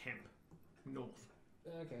was a camp north,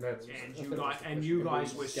 Okay. That's- and I you thought it guys was the and question. you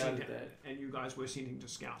guys we were sent scouted that. and you guys were sending to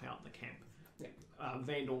scout out the camp. Yeah.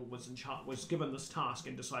 Vandal was in charge, was given this task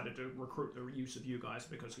and decided to recruit the use of you guys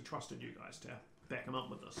because he trusted you guys to back him up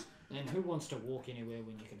with this. And who wants to walk anywhere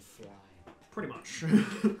when you can fly? Pretty much.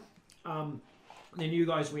 Then you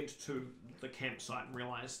guys went to the campsite and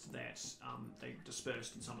realised that they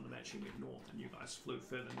dispersed and some of them actually went north, and you guys flew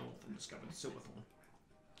further north and discovered Silverthorn.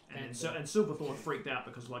 And Silverthorn freaked out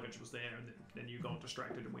because Luggage was there, and then you got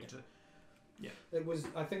distracted and went to. It was.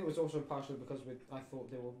 I think it was also partially because I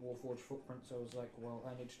thought there were Warforged footprints. So I was like, well,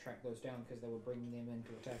 I need to track those down because they were bringing them in to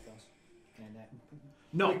attack us, and that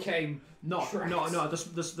No, became no. tracks.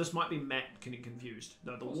 This might be Matt getting confused.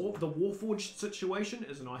 No, the Warforged situation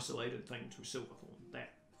is an isolated thing to Silverthorn. That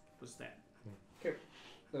was that.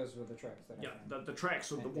 Those were the tracks that I Yeah, found. the tracks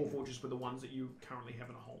of the And then- Warforges were the ones that you currently have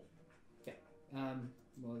in a hole,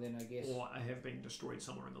 Well, then I guess or have been destroyed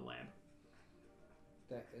somewhere in the lab.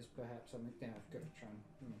 that is perhaps something. Now I've got to try and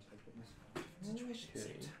put this situation Okay.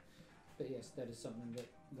 set. But yes, that is something that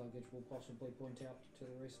Luggage will possibly point out to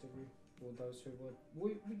the rest of you, or those who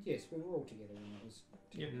were. Yes, we were all together when it was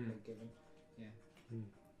Yeah. technically given. Yeah. Mm.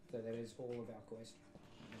 So that is all of our quest.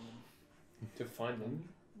 To find them.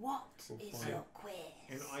 What We'll is find your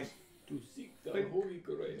And quest? I, To seek the Think- Holy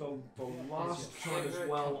Grail. the last time as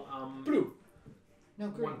well, Blue. No,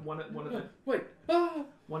 green. one of the Wait. Ah!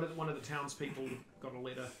 one of the townspeople got a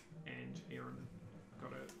letter, and Aaron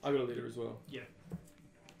got a I got a letter as well. Yeah.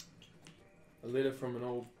 A letter from an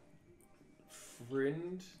old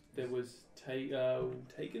friend that was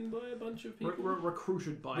taken by a bunch of people.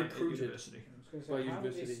 recruited by Recruited. a university. I was going to By say, how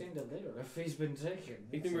did he university. send a letter if he's been taken?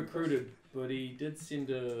 He's That's been impressive. recruited, but he did send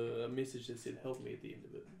a message that said "Help me" at the end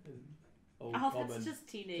of it. In old Oh, common. that's just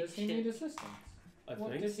teenage Does he need shit. assistance? I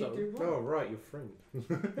What think does so. he do Oh, wrong? right, your friend.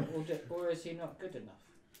 Or is he not good enough?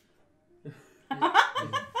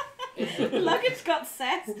 Luggage got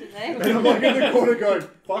sassed today. And I'm like in the corner going,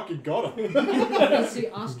 fucking got him. Is he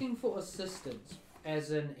asking for assistance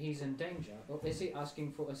as in he's in danger? Or is he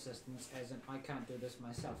asking for assistance as in I can't do this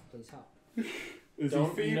myself, please help? Is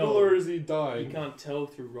Don't he feeble know. or is he You dying? can't tell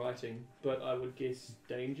through writing, but I would guess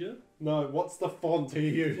danger. No, what's the font he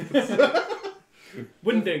used?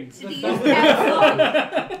 Windings. Did he use caps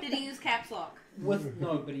lock? Did he use caps lock?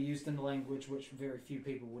 No, but he used in a language which very few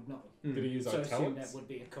people would know. Did he use So our I assume talents? that would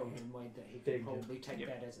be a code and way that he could Danger. probably take Yep.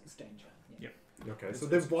 that as its danger. Yeah. Yep. Okay, so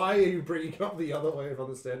then why are you bringing up the other way of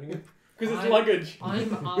understanding it? Because it's luggage.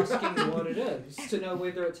 I'm asking what it is to know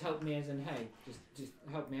whether it's help me as in hey, just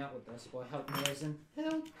help me out with this, or help me as in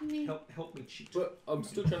help me. Help me cheat. But I'm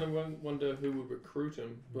still trying to wonder who would recruit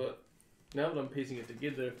him. But now that I'm piecing it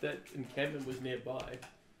together, if that encampment was nearby,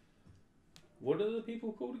 what are the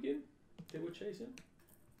people called again that were chasing?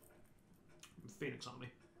 Phoenix Army.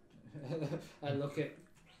 I look at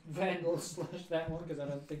Vandal / that one because I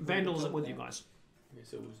don't think Vandals are with you guys. Yeah,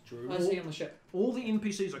 so it was Drew. I see on the ship All the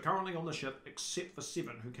NPCs are currently on the ship except for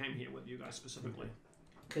Seven, who came here with you guys specifically.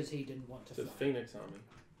 because he didn't want to The fly. Phoenix Army.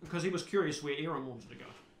 Because he was curious where Aaron wanted to go.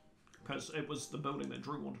 Because it was the building that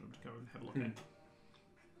Drew wanted him to go and have a look at.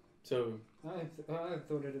 So I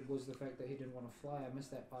thought it was the fact that he didn't want to fly. I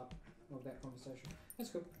missed that part of that conversation. That's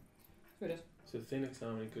cool. That's what it is. So the Phoenix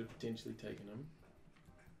Army could have potentially taken him.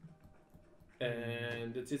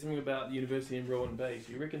 And it said something about the university in Rowan Bay.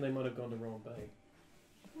 So you reckon they might have gone to Rowan Bay?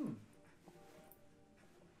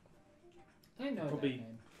 I know Probably- that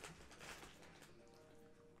name.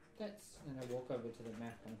 That's and I walk over to the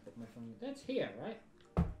map and put my finger. That's here, right?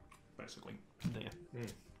 Basically. There.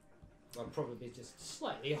 I'll probably be just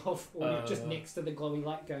slightly off, or just next to the glowy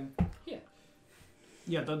light, going here.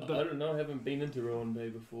 Yeah, I don't know. I haven't been into Rowan Bay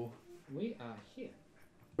before. We are here.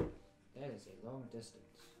 That is a long distance,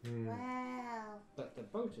 Wow. but the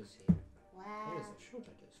boat is here. That Wow. is a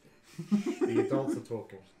shorter distance. The adults are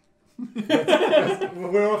talking.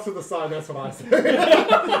 We're off to the side, that's what I say.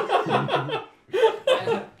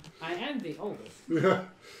 I am the oldest. Yeah.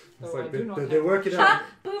 It's So I like do not they're have- working Ha!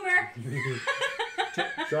 out. Boomer!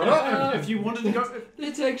 Shut up! If you wanted to go...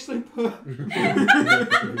 Let's actually put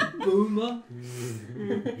Boomer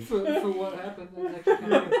for what happened. That's actually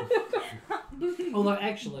kind of although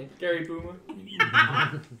actually, Gary Boomer.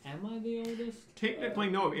 am I the oldest? Technically,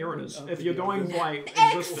 no, Aaron is. If you're yeah. going by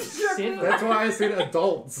existence. 7. That's why I said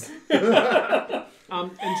adults.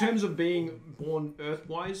 In terms of being born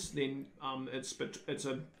Earthwise, then it's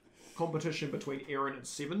a competition between Aaron and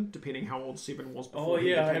Seven, depending how old Seven was before. Oh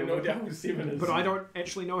he yeah, I became have no a- doubt who Seven is. But I don't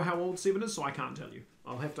actually know how old Seven is, so I can't tell you.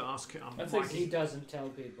 I'll have to ask I'd say Mikey. He doesn't tell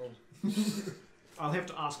people. I'll have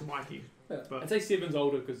to ask Mikey. I'd But say Seven's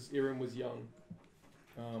older because Aaron was young.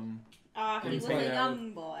 Ah, he And was hang a out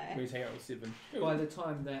young boy. when he was hanging out with Seven. By the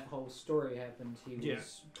time that whole story happened, he was Yeah.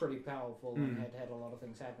 pretty powerful and had a lot of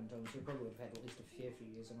things happen to him. So he probably would have had at least a fair few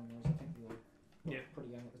years on him. I think we were pretty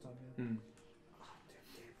young at the time. Yeah. Hmm. Oh,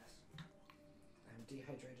 damn this! I'm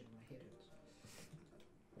dehydrated. My head hurts.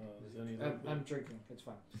 There's only a little bit. I'm drinking. It's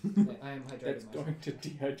fine. I am hydrated. That's myself. going to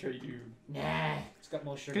dehydrate you. Nah, it's got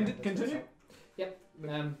more sugar. in it, Continue. that's all. Yep.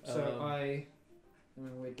 So I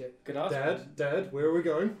mean, we did Could ask Dad, where are we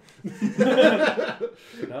going?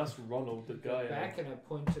 Could ask Ronald, the go guy. back and I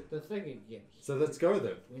pointed the thing again. So let's go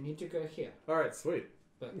then. We need to go here, Alright, sweet.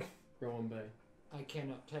 but Rowan Bay. I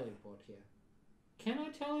cannot teleport here. Can I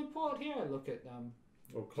teleport here? I look at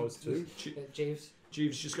Or close to. Jeeves.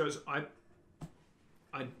 Jeeves just goes, I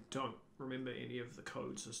don't remember any of the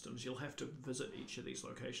code systems. You'll have to visit each of these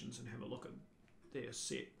locations and have a look at their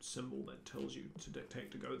set symbol that tells you to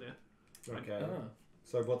dictate to go there. Okay. Ah,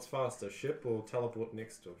 So what's faster, ship or teleport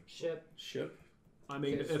next to it? Ship. ship. I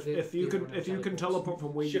mean, Because if you everyone can teleports. teleport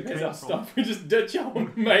from where Ship you is came our from, stuff. We just ditch our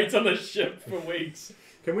mates on the ship for weeks.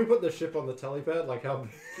 Can we put the ship on the telipad? Like how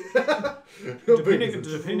big is it?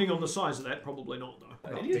 depending on the size of that, probably not though.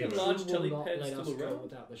 Are Oh, any of damn the it. large He will not telepads let us still go around?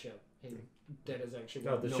 without the ship. That is actually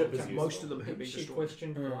No, the No, ship is most useful. of them have been She destroyed.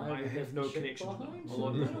 questioned why I we have no the ship connection to them. behind. A lot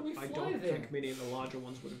of Why them, don't we I fly don't there? think many of the larger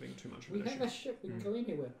ones would have been too much of We an have issue. a ship. We can go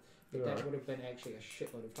anywhere. But Right. that would have been actually a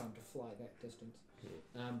shitload of time to fly that distance.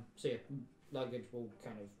 So yeah, Luggage will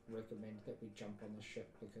kind of recommend that we jump on the ship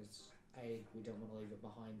because A, we don't want to leave it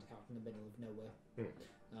behind out in the middle of nowhere,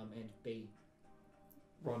 and B,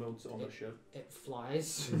 Ronald's on the ship. it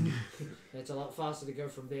flies. It's a lot faster to go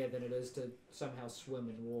from there than it is to somehow swim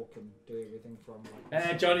and walk and do everything from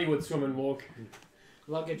like. Johnny would swim and walk.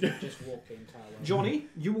 Luggage would just walk the entire way. Johnny,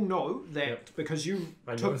 you will know that Yep. because you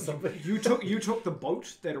I know took something. you took the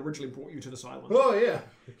boat that originally brought you to this island. Oh yeah.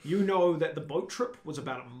 You know that the boat trip was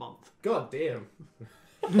about a month. God damn.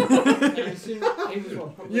 And as soon as he was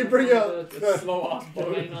what, probably You on bring out the Slow ass the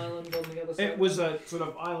boat. main island on the other side. It was a sort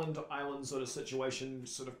of island to island sort of situation,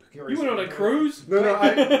 sort of precarious. You went on a cruise? No,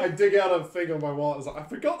 I dig out a thing on my wallet. I was like, I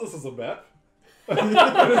forgot this is a map. And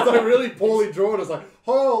it's like really poorly drawn. It's like,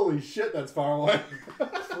 holy shit, that's far away.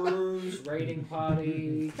 cruise, raiding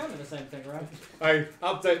party, kind of the same thing, right? I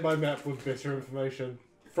update my map with better information,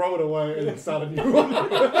 throw it away, and then start a new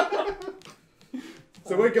one.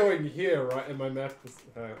 So we're going here, right? And my map is...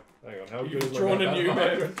 hang on, how good You've is my drawn map? a new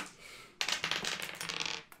map.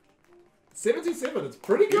 77. It's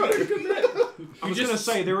pretty good. I was going to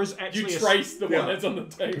say there is You actually trace the one that's on the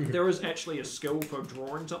table. there is actually a skill for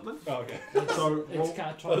drawing something. Oh, okay. So It's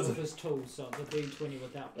cartographer's tools, so it's a D20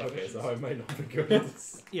 without Okay, provisions. so I may not be good at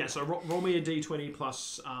this. yeah, so roll me a d20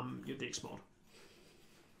 plus your dex mod.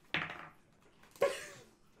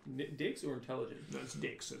 Dex or intelligence? No, it's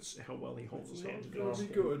dex. It's how well he holds his hand. It's be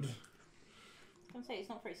good. I was going to say, he's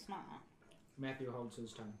not very smart. Matthew holds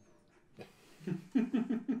his tongue.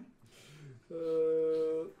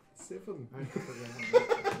 7. I have to figure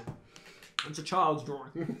out how to It's a child's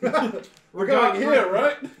drawing. We're going here,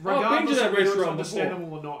 right? Regardless that of whether it's restaurant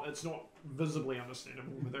understandable or not, it's not visibly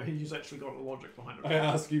understandable whether he's actually got a logic behind I it.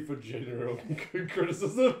 ask you for general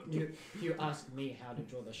criticism. You asked me how to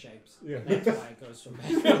draw the shapes. Yeah. That's why it goes from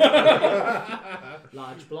there.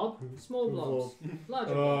 Large blob, small blobs,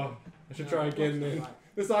 larger blob. I should try again then. Right.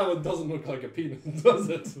 This island doesn't look like a penis, does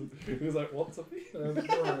it? He was like, what's a penis?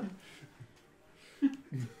 Right.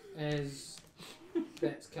 As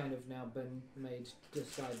that's kind of now been made,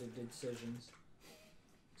 decided decisions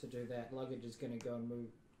to do that, Luggage is going to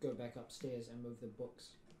go back upstairs and move the books,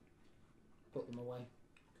 put them away,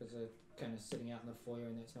 because they're kind of sitting out in the foyer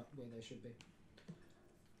and that's not where they should be.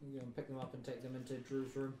 We're going to pick them up and take them into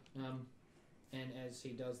Drew's room. And as he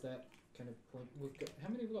does that, kind of point, how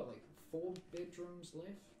many have we got? Like 4 bedrooms left?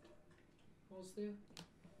 Was there?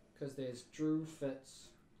 Because there's Drew, Fitz,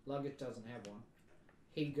 Luggage doesn't have one.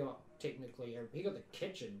 He got he got the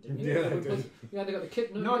kitchen, didn't he? Yeah, I did. Yeah, they got the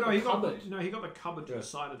kitchen. No, he got cupboard. he got the cupboard to Yeah. the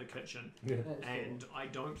side of the kitchen, Yeah. That's and I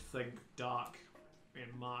don't think Dark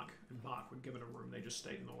and Mark were given a room. They just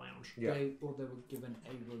stayed in the lounge. Yeah. They were given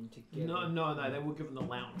a room together. No, they were given the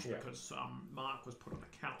lounge Yeah. because Mark was put on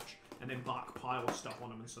the couch, and then Bark piled stuff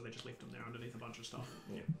on him, and so they just left him there underneath a bunch of stuff.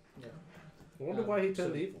 Yeah. I wonder why he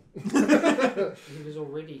turned So- evil. He was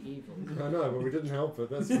already evil. I know, but we didn't help it.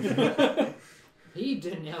 That's for sure. He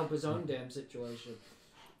didn't help his own damn situation,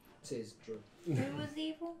 says Drew. Who was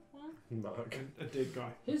evil? What? Mark. A dead guy.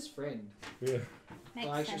 His friend. Yeah. Makes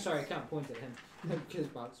Well, actually, sense. sorry, I can't point at him because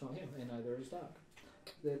Bark's not him, and neither is Dark.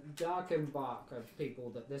 The Dark and Bark are people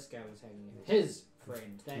that this guy was hanging with. His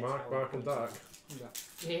friend. That's Mark, how Bark, he and points Dark. at him.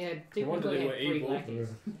 Yeah. He had No wonder they technically were had 3 evil. lackeys.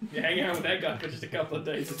 You're hanging out with that guy for just a couple of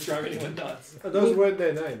days. It's driving anyone nuts. And those weren't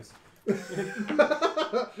their names.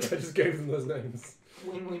 I just gave them those names.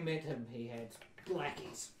 When we met him, he had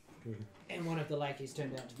lackeys. And one of the lackeys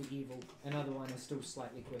turned out to be evil. Another one is still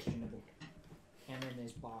slightly questionable. And then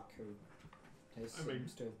there's Bark, who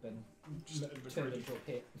seems to have been Just turned into a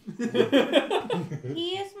pet.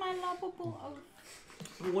 He is my lovable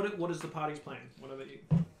oaf. What is the party's plan? What are they?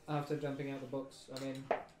 After jumping out the books, I mean,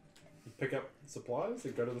 Pick up supplies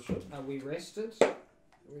and go to the ship. are we rested?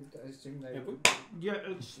 I assume they Have we? Yeah,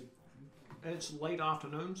 it's late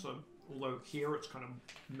afternoon, so although here it's kind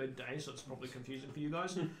of midday, so it's probably confusing for you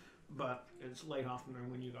guys. But it's late afternoon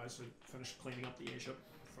when you guys have finished cleaning up the airship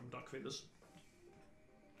from duck feathers.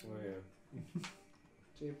 Oh, yeah.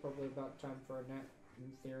 So you're probably about time for a nap,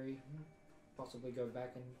 in theory. Possibly go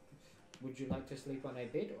back and... Would you like to sleep on a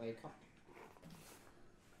bed or a cot?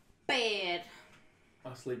 Bed.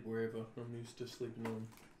 I sleep wherever. I'm used to sleeping on.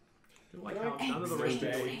 Like how none of the rest of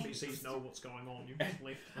your Excellent. NPCs know what's going on. You just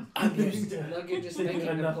left. I'm used to. Luggage is Sleeping making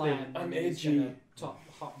on a nothing. plan. I'm and he's edgy. gonna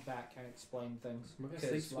hop back and explain things. My guy Because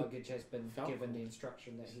sleeps with Luggage has been Falcon. given the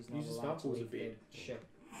instruction that he's not Uses allowed to Falcon as a leave the bed. ship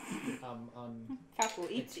Falco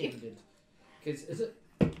eats you. unattended. Because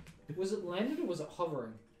was it landed or was it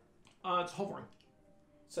hovering? It's hovering.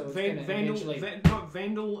 So it's Vandal, gonna Vandal, eventually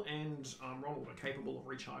Vandal and Ronald are capable of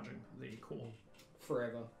recharging the core.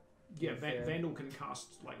 forever. Yeah, Fair. Vandal can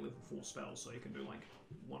cast like level 4 spells, so he can do like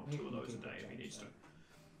 1 or 2 of those a day if he needs to.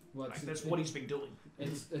 Well, Like, that's what he's been doing.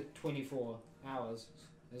 It's 24 hours.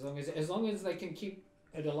 As long as they can keep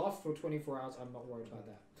it aloft for 24 hours, I'm not worried about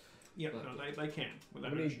that. Yeah, But- no, they can How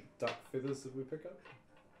without many issue. duck feathers did we pick up?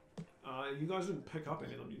 You guys didn't pick up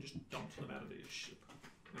any of them; you just dumped them out of the ship.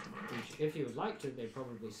 If you would like to, they're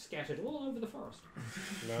probably scattered all over the forest.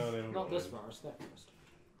 No, they don't. Not this forest, that forest.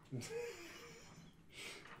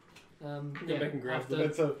 Go back and grab them.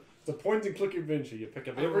 It's a point and click adventure. You pick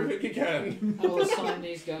up everything you can. I'll assign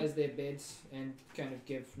these guys their beds and kind of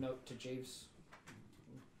give note to Jeeves.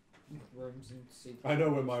 Rooms and see. I know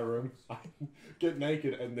where my room. I get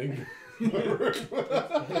naked and then go to my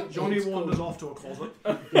room. Johnny It's wanders called off to a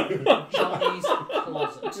closet. Johnny's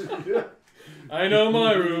closet. I know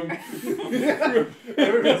my room.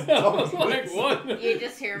 Everyone's dumb. Like what? You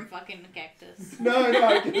just hear him fucking the cactus. No,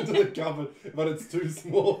 I get into the cupboard, but it's too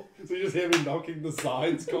small, so you just hear me knocking the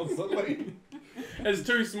sides constantly. It's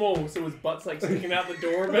too small, so his butt's like sticking out the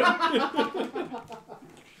door a bit.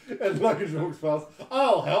 And Luggage walks past.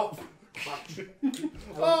 I'll help.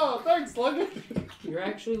 Oh, thanks, Luggage. You're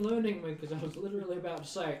actually learning me because I was literally about to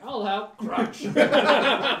say, I'll help. Crunch.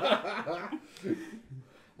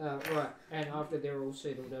 Right, and after they're all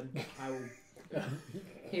settled in, I will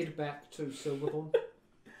head back to Silverthorn.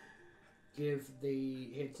 Give the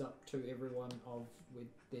heads up to everyone of when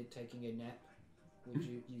they're taking a nap. Would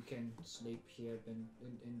you can sleep here and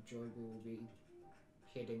enjoy. We will be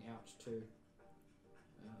heading out to.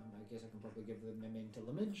 I guess I can probably give them a mental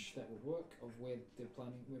image that would work of where we're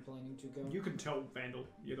planning to go. You can tell Vandal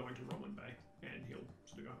you're going to Roman Bay, and he'll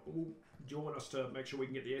sort of go, "Oh, do you want us to make sure we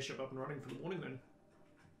can get the airship up and running for the morning then?"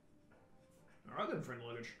 All right then, friend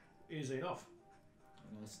Luggage. Easy enough.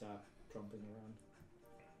 And I start tromping around,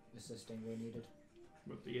 assisting where needed.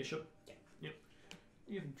 With the airship. Yep.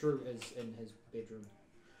 Drew is in his bedroom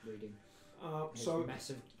reading. His So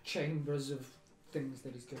massive chambers of things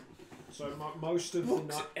that he's got. So most of the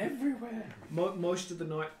Books night, everywhere. most of the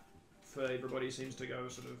night for everybody seems to go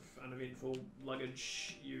sort of uneventful.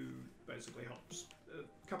 Luggage, you basically help.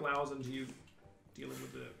 A couple hours into you dealing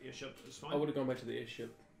with the airship is fine. I would have gone back to the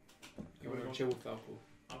airship. I would have chill with Falco.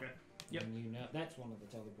 Okay. Yep. And you know that's one of the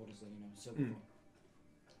teleporters that Silverthorn.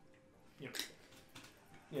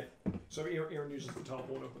 So Aaron uses the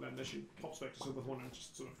teleporter, but then she pops back to Silverthorn and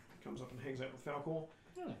just sort of comes up and hangs out with Falcor.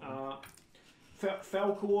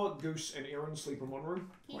 Falcor, Goose, and Aaron sleep in one room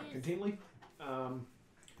quite contently.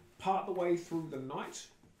 Part the way through the night,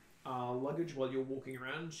 Luggage, while you're walking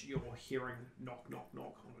around, you're hearing knock, knock,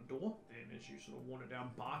 knock on a door. And as you sort of wander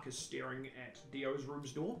down, Bark is staring at Dio's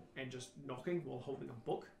room's door and just knocking while holding a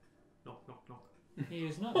book. Knock, knock, knock. He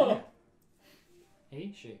is not here.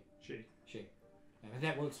 He? She. She.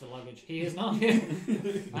 That works for Luggage. He is not here.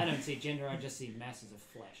 I don't see gender, I just see masses of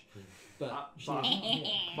flesh. But she is not here.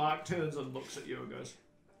 Bark turns and looks at you and goes,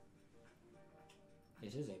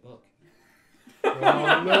 It is a book.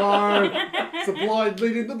 Oh no! It's the blind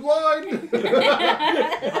leading the blind!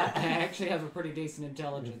 I actually have a pretty decent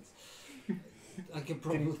intelligence. I could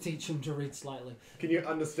probably teach him to read slightly. Can you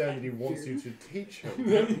understand that he wants you to teach him?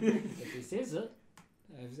 If he says it,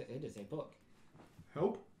 it is a book.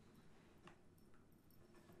 help?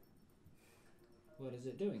 What is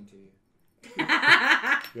it doing to you?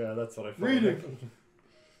 Yeah, that's what I thought. Read it.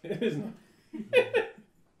 It is not.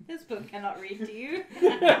 This book cannot read to you.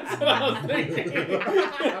 That's what I was thinking.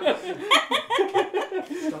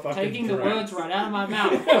 Stop Fucking taking the Drax. words right out of my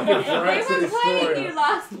mouth. We Drax the were playing Destroyer. you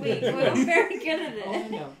last week. We were very good at Oh, I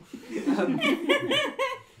it. know.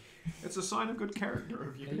 It's a sign of good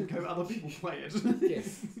character if you can have other people play it.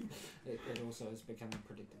 Yes. It also is becoming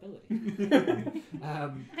predictability. I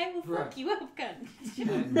will Right. fuck you up, gun.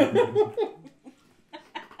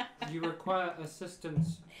 You require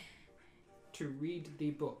assistance to read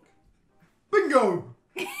the book. Bingo!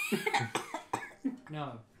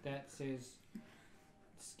 No, that says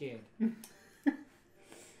scared.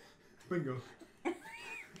 Bingo. No,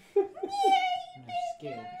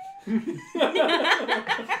 scared.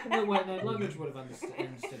 No, wait, no, Luggage would have understood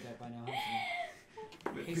that by now,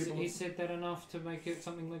 hasn't he? He said that enough to make it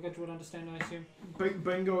something Luggage would understand, I assume?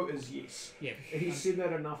 Bingo is yes. Yeah. He said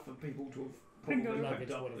that enough for people to have probably Luggage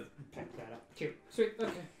picked up would that. have picked that up. Cute. Sweet,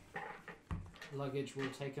 okay. Luggage will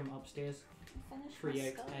take him upstairs, Finish my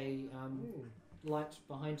create skull. a light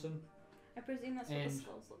behind him, I presume that's what and the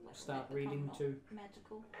skulls look like. start They become reading not to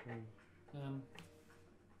magical.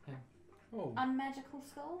 Oh. Unmagical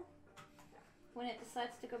skull? When it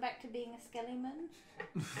decides to go back to being a skellyman?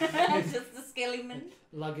 Just a skellyman?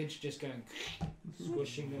 Luggage just going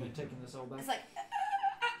squishing them and taking the soul back. It's like,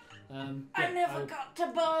 Yeah, I never I'll- got to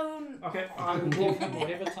bone! Okay, I will give him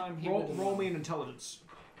whatever time he would roll me an intelligence.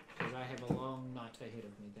 because I have a long night ahead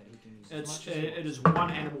of me that he can use as It's much as he it wants. is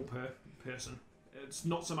one animal per person. It's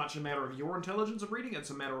not so much a matter of your intelligence of reading; it's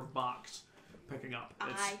a matter of Bark's picking up.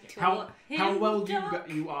 It's I how taught how him well duck.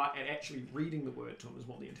 you are at actually reading the word to him is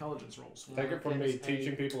what the intelligence rolls for. Take it from That me, is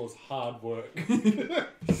teaching people is hard work.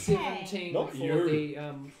 17 Not for you. the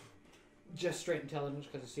just straight intelligence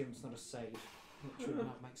because I assume it's not a save. Which would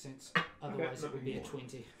not make sense. Otherwise, it would be a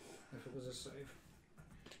 20 if it was a save.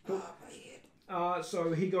 Cool.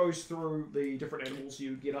 So he goes through the different animals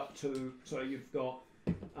you get up to. So you've got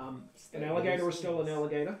an alligator is still an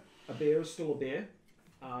alligator. A bear is still a bear.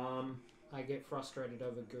 I get frustrated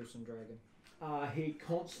over goose and dragon. He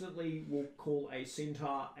constantly will call a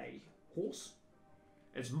centaur a horse,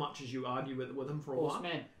 as much as you argue with him for a while.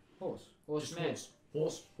 Horseman. Horse. Just Horseman.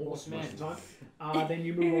 Horse Horseman. most of the time. Then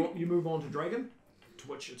you move on to dragon, to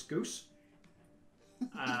which it's goose.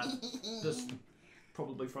 This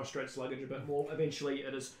probably frustrates Luggage a bit more. Eventually,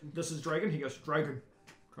 this is dragon. He goes dragon.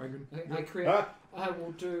 I create. I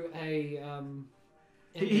will do a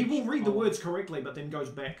He will read the of- words correctly, but then goes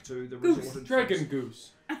back to the Goose. resorted Dragon phrase.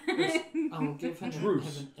 goose. I will give him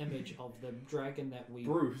Bruce. an image of the dragon that we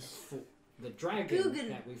Bruce. fought. The dragon Guggen.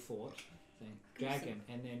 that we fought. Dragon,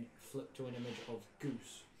 and then flip to an image of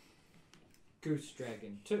goose. Goose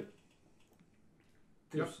dragon 2.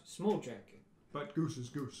 Goose Yep. small dragon. But goose is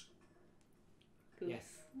goose. Yes.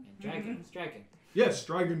 And dragon is dragon. Yes,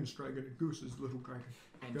 dragon's dragon, and goose is little dragon.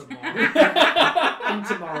 And Yep. tomorrow, and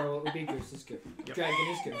tomorrow it will be goose is good. Yep. Dragon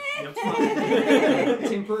is good. Yep.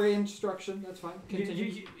 Temporary instruction, that's fine.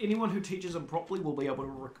 Continue. Anyone who teaches them properly will be able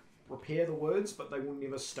to repair the words, but they will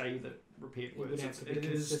never stay the repaired It would words. have to be It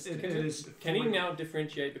is. consistent. It is. Can he now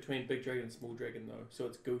differentiate between big dragon and small dragon though? So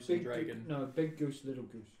it's goose and dragon. No, big goose, little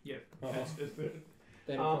goose. Yeah. Uh-huh.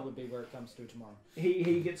 That'll probably be where it comes to tomorrow.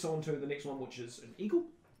 He gets on to the next one, which is an eagle,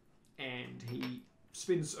 and he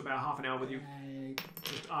spends about half an hour with you,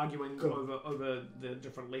 just arguing over the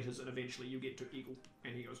different letters, and eventually you get to eagle,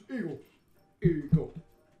 and he goes eagle, eagle,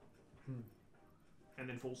 and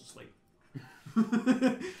then falls asleep.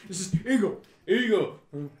 This is eagle, Eagle.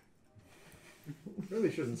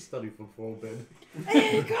 Really shouldn't study before bed.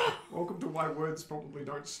 Welcome to why words probably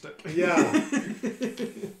don't stick. Yeah.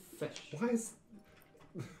 Fish.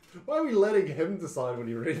 Why are we letting him decide what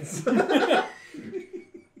he reads?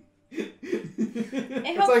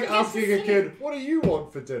 It's like asking a kid, what do you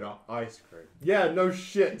want for dinner? Ice cream. Yeah, no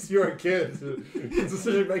shit. You're a kid.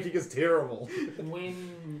 Decision making is terrible.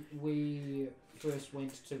 When we first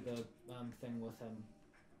went to the thing with him,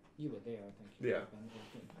 you were there, I think. Yeah.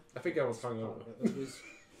 I think I was hungover. It was.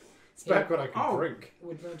 It's back when I could drink.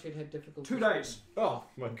 Would Rotate had difficulty? 2 days. Oh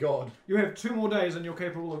my god. You have 2 more days, and you're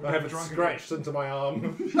capable of I have being it drunk. scratched into my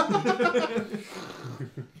arm.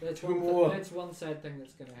 That's Two more. that's one sad thing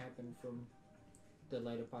that's going to happen from the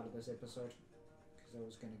later part of this episode, because I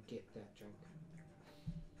was going to get that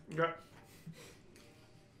joke. Okay.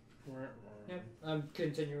 Yep, I'm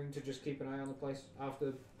continuing to just keep an eye on the place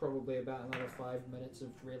after probably about another 5 minutes of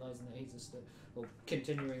realising that he's asleep. Well,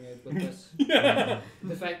 continuing with this.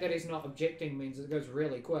 The fact that he's not objecting means it goes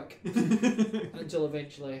really quick. Until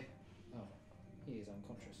eventually, oh, he is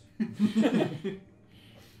unconscious.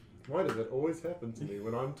 Why does it always happen to me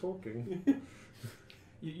when I'm talking?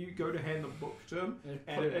 You go to hand the book to him, And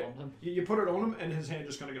and put it on him. you put it on him, and his hand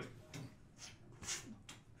just kind of goes.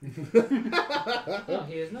 No,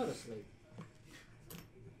 he is not asleep.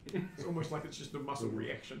 It's almost like it's just a muscle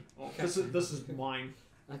reaction. Oh, this is mine.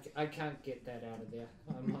 I can't get that out of there.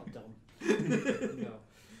 I'm not dumb. No.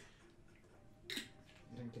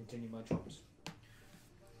 Then continue my chops.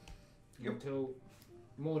 Yep. Until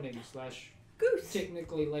morning / Goose.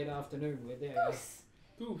 technically late afternoon. We're there. Goose.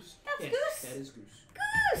 Goose. That's Yes, goose. that is goose.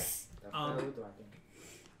 Goose. The feral dragon.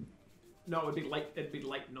 No, it'd be late. It'd be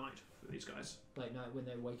late night for these guys. Late night when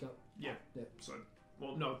they wake up. Yeah. Yeah. So,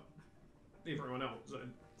 well, no, everyone else. So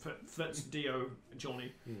Fitz, Dio,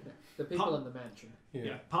 Johnny. The people in the mansion.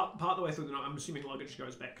 Yeah. Part the way through the night, I'm assuming luggage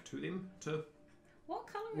goes back to them to What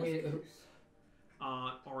colour Where- is goose?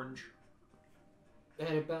 orange.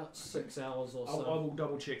 At about 6 hours or I so. will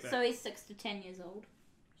double check that. So he's 6 to 10 years old.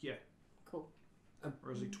 Yeah. Cool.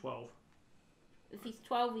 Or is he 12? If he's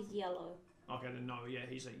 12, he's yellow. Okay, then no. Yeah,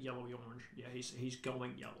 he's a yellowy orange. Yeah, he's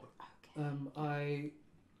going yellow. Okay.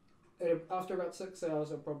 After about 6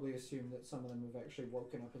 hours, I'll probably assume that some of them have actually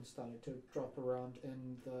woken up and started to drop around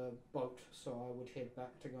in the boat, so I would head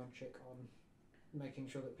back to go and check on making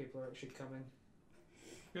sure that people are actually coming.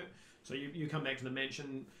 Good. So you come back to the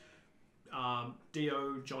mansion.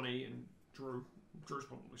 Dio, Johnny, and Drew. Drew's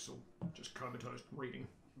probably still just comatose reading.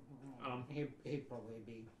 He'd probably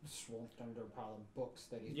be swamped under a pile of books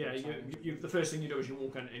that he's Yeah, been trying to you the first thing you do is you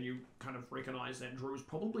walk in and you kind of recognise that Drew's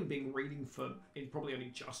probably been reading he's probably only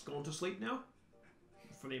just gone to sleep now,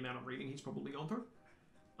 for the amount of reading he's probably gone through.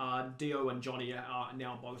 Dio and Johnny are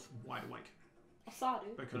now both wide awake.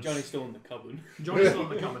 Asadu. Because Johnny's still in the cupboard. Johnny's still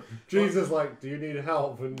in the cupboard. Jesus, like, do you need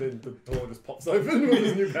help? And then the door just pops open with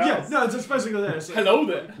his new house. Yeah, no, it's just basically that. It's Hello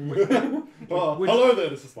there. Oh, hello there,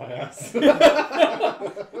 this is my house.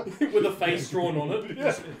 With a face drawn on it.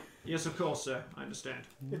 Yes, of course, sir. I understand.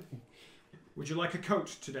 Would you like a coat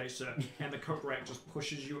today, sir? And the coat rack just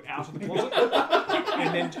pushes you out of the closet,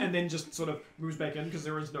 and then just sort of moves back in because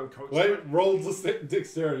there is no coat. Wait, rolls a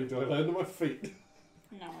dexterity. Do I land on my feet?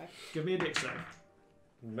 No. Give me a dex save.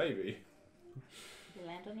 Maybe. You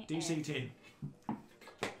land on your DC air.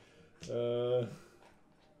 10.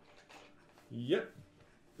 Yep.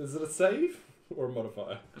 Is it a save or a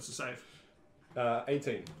modifier? That's a save.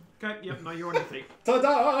 18. Okay, yep, no, you're on your feet.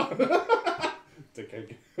 Ta-da!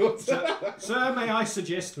 Dickhead. Sir, may I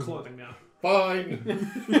suggest clothing now? Fine.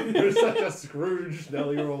 You're such a Scrooge. Now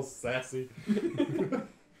you're all sassy.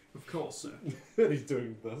 Of course, sir. And he's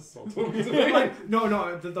doing this. While talking to me. Like,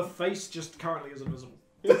 no, the face just currently is invisible.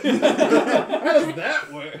 How does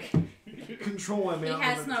that work? Control He amount.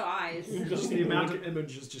 has no eyes. Just the amount of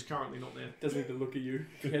image is just currently not there. Doesn't even look at you.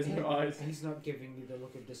 He has no eyes. He's not giving you the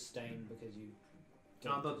look of disdain because you.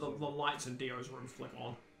 The lights in Dio's room flick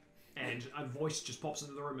on, and a voice just pops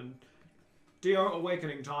into the room and Dio,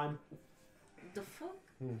 awakening time. The fuck?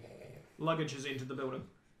 Luggage has entered the building.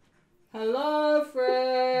 Hello,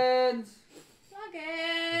 friends.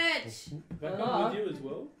 Luggage! That Hello? come with you as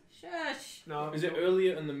well? Shush. No, Is it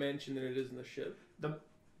earlier in the mansion than it is in the ship?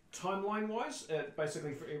 timeline wise?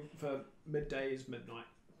 Basically for midday is midnight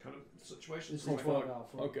kind of situation. This is Oh, fuck fuck.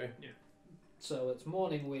 off. Okay. So it's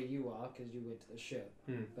morning where you are because you went to the ship,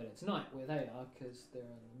 Hmm. but it's night where they are because they're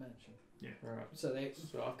in the mansion. Alright. So they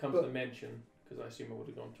So I've come to the mansion because I assume I would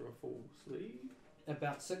have gone through a full sleep.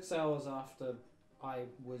 about 6 hours after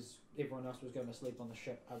everyone else was going to sleep on the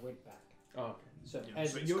ship, I went back. Oh, okay. So Yeah,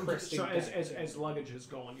 as so it's you- cresting so as, back, as luggage has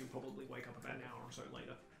gone, you probably wake up about an hour or so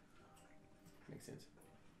later. Makes sense.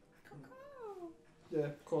 yeah,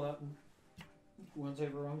 call out and once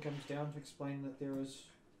everyone comes down to explain that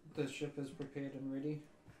the ship is prepared and ready.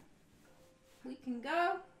 We can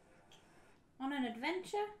go on an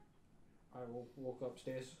adventure. I will walk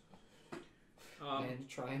upstairs Um, and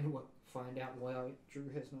try and find out why Drew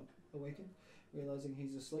has not awakened, realizing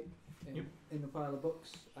he's asleep Yep. in a pile of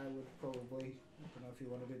books. I would probably, I don't know if you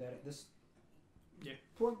want to do that at this Yeah.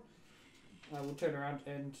 point. I will turn around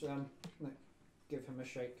and give him a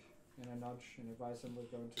shake and a nudge and advise him we're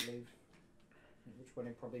going to leave. At which point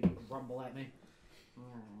he'd probably rumble at me.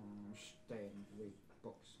 Stay and read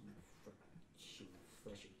books.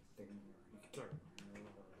 Fleshy thing.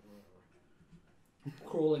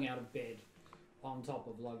 Crawling out of bed on top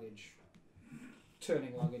of luggage,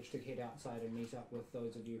 turning luggage to head outside and meet up with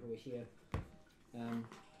those of you who are here.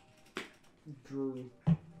 Drew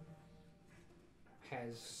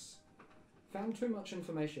has found too much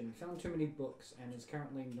information, found too many books, and is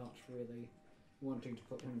currently not really wanting to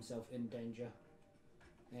put himself in danger.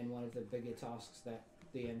 And one of the bigger tasks that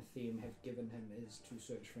the theme have given him is to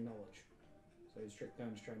search for knowledge. So he's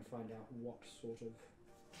going to try and find out what sort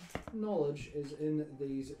of knowledge is in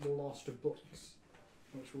these lost books,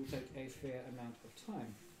 which will take a fair amount of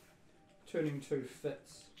time. Turning to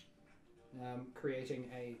Fitz, creating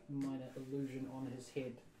a minor illusion on his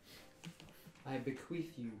head. I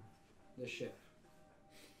bequeath you the ship.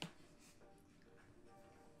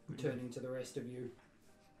 Turning to the rest of you,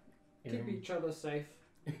 keep each other safe.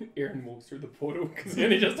 Aaron walks through the portal because he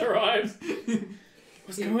only just arrives.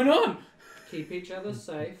 What's going on? Keep each other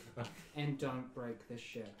safe and don't break the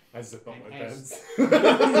ship. I zip up my And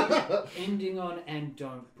pants. Ending on and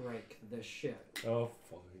don't break the ship. Oh,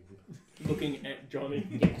 fine. Looking at Johnny.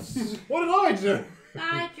 Yes. What did I do?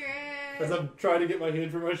 Bye, As Drew. I'm trying to get my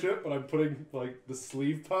head from my ship, but I'm putting like the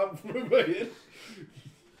sleeve part from my head.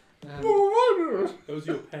 Those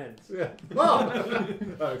are your pants. Yeah. Oh,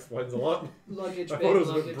 that explains a lot. Luggage, I being thought it was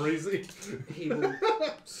a luggage, bit breezy. he will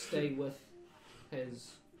stay with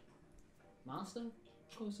his master,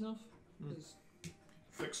 close enough, his,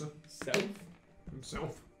 Fixer Self.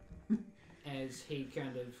 himself. as he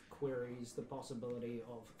kind of queries the possibility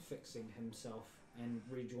of fixing himself and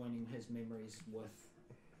rejoining his memories with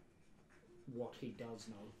what he does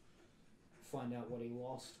know. Find out what he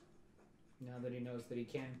lost, now that he knows that he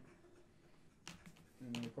can.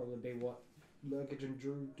 And that'll probably be what Luggage and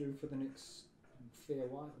Drew do for the next fair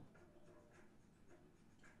while.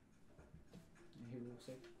 And he will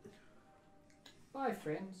say, "Bye,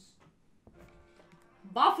 friends.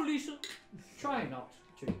 Bye, Felicia. Try not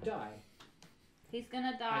to die. He's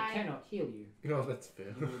gonna die. I cannot heal you. No, that's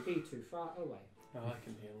fair. You will be too far away." Oh, I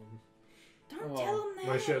can heal him. Don't Oh, tell him that.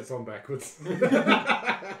 My shirt's on backwards.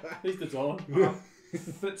 At least it's on.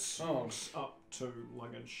 Fitz walks up to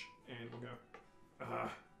luggage and will go,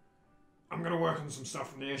 I'm going to work on some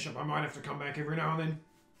stuff from the airship. I might have to come back every now and then.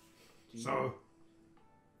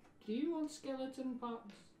 Do you want skeleton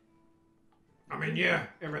parts? I mean, yeah,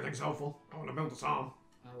 everything's helpful. I want to build this arm.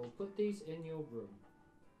 I will put these in your room.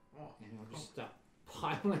 Oh, And I'll just start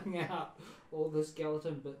piling out all the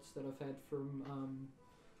skeleton bits that I've had from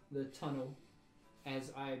the tunnel.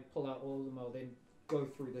 As I pull out all of them, I'll then go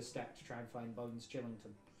through the stack to try and find Bones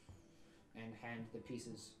Chillington and hand the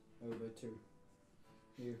pieces over to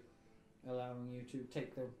you, allowing you to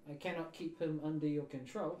take them. I cannot keep him under your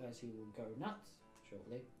control as he will go nuts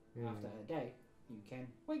shortly. After a day, you can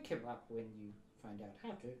wake him up when you find out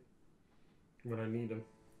how to. When I need him.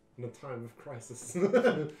 In a time of crisis,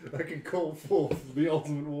 I can call forth the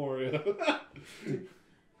ultimate warrior.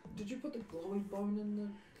 Did you put the glowy bone in the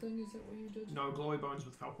thing? Is that what you did? No glowy bones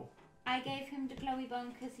with Falcor. I gave him the glowy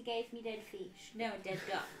bone because he gave me dead fish. No, dead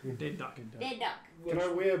duck. Dead duck. Dead duck. Can I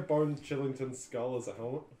wear Bone Chillington's skull as a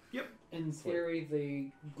helmet? In theory,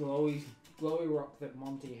 the glowy rock that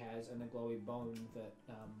Monty has and the glowy bone that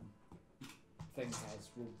thing has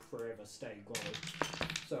will forever stay glowy.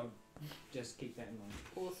 So just keep that in mind.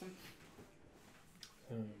 Awesome.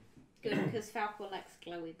 Good, because Falcor likes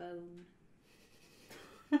glowy bone.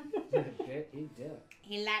 I bet he did.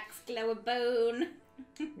 He likes glowy bone.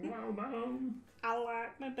 Wow, man. I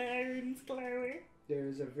like my bones glowy. There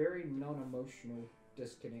is a very non-emotional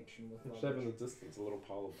disconnection with Just have in Luggage. the distance a little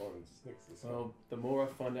pile of bones next to the skull. Well, the more I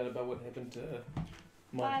find out about what happened to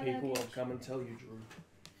my Bye, people, I'll Luggage. come and tell you, Drew.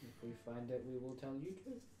 If we find it, we will tell you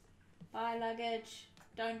too. Bye, Luggage.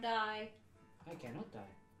 Don't die. I cannot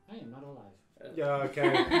die. I am not alive. Yeah,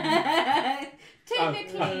 okay.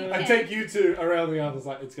 Technically, you I can. take you two around the others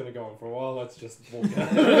like, it's going to go on for a while, let's just walk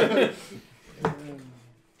out.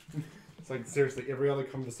 It's like, seriously, every other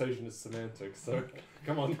conversation is semantic, so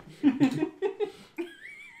come on.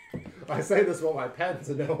 I say this while my pants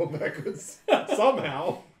are now on backwards.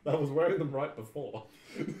 Somehow, I was wearing them right before.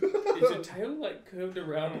 Is your tail like curved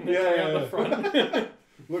around and Yeah, around the front?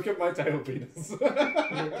 Look at my tail penis. Look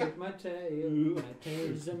at my tail. My tail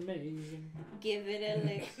is amazing. Give it a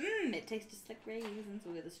lick. It tastes just like raisins.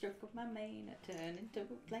 With a stroke of my mane, I turn into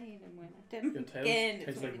a plane. And when I turn Your tail again, tastes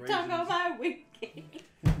it's like like tongue raisins. on my wing.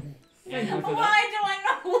 Thank you for that. Why do I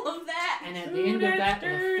know all of that? And at the end of that, in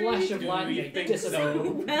a flash of Do light, you they think disappear.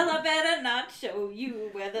 so? Well, I better not show you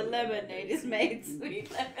where the lemonade is made.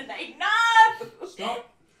 Sweet lemonade. No! Stop.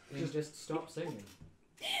 Just stop singing.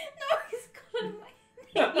 No, he's got it in my God.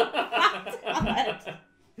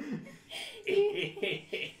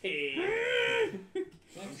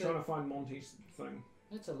 I'm trying to find Monty's thing.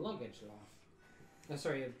 That's a Luggage laugh.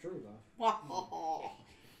 Sorry, a Drew laugh.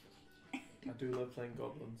 I do love playing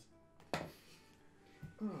goblins.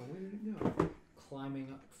 Oh, where did it go? Climbing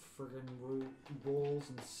up friggin' walls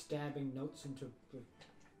and stabbing notes into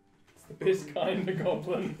It's the best kind of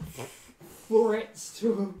goblin. threats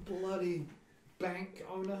to a bloody bank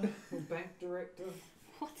owner or bank director.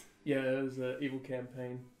 What? Yeah, it was an evil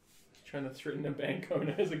campaign. Trying to threaten a bank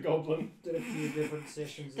owner as a goblin. Did a few different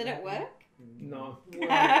sessions. Did of it that. work? No.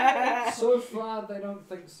 Well, so far they don't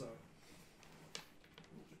think so.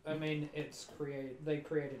 I mean, they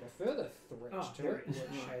created a further threat to it, which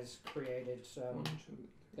has created.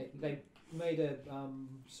 They made a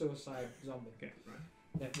suicide zombie Okay, right.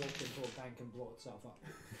 that walked into a bank and blew itself up.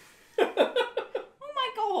 Oh my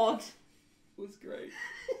God. It was great.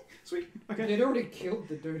 Sweet. Okay. They'd already killed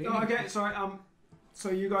the dude. Oh, okay, so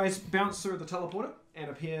you guys bounce through the teleporter and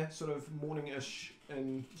appear sort of morning-ish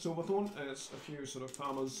in Silverthorn. There's a few sort of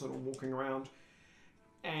farmers sort of walking around,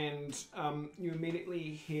 and you immediately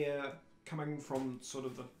hear coming from sort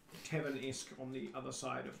of the tavern-esque on the other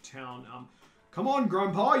side of town, "Come on,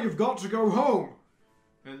 Grandpa, you've got to go home."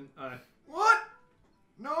 And what?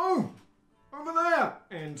 No, over there.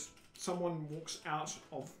 And someone walks out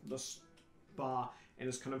of this bar and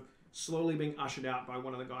is kind of slowly being ushered out by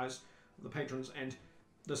one of the guys, the patrons, and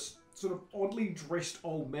this sort of oddly dressed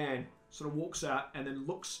old man sort of walks out and then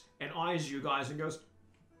looks and eyes you guys and goes,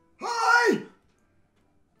 "Hi!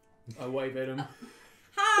 I wave at him.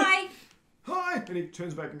 Hi. Hi!" And he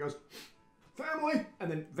turns back and goes, "Family!"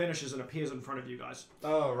 And then vanishes and appears in front of you guys.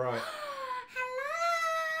 Oh, right.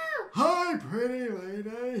 Hello. "Hi, pretty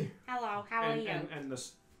lady!" Hello, how are you? And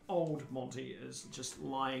this old Monty is just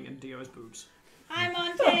lying in Dio's boobs. Hi,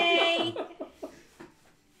 Monty.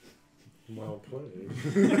 Well played.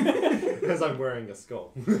 Because I'm wearing a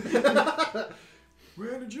skull.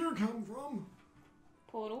 "Where did you come from?"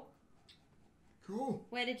 Portal. "Cool.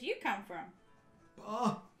 Where did you come from?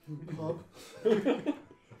 Bar. Pub."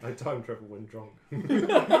 I time travel when drunk.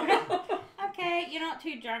 Okay, you're not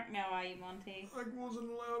too drunk now, are you, Monty? "I wasn't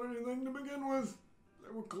allowed anything to begin with.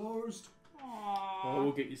 They were closed. Oh, Aww.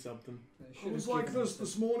 we'll get you something. I was like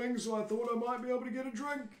this morning, so I thought I might be able to get a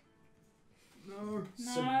drink. No."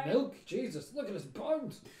 Some No. milk? Jesus, look at his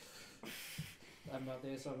bones! I'm not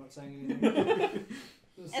there, so I'm not saying anything.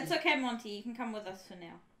 It's okay, Monty. You can come with us for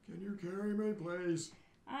now. "Can you carry me, please?"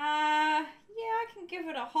 Yeah, I can give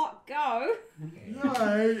it a hot go.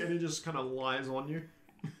 "Yay!" And he just kind of lies on you.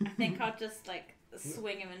 I think I'll just, like,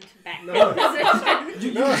 swing him into back No. position.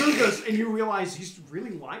 You do this, and you realise he's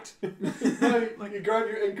really light. No, like you grab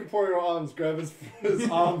your incorporeal arms, grab his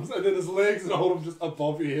arms, and then his legs, and hold him just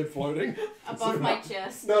above your head floating. Above my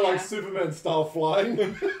chest. No, yeah. like Superman style flying.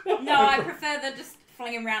 No, I prefer the just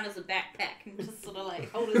fling him around as a backpack and just sort of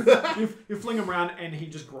like hold his. You fling him around and he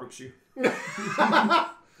just gropes you.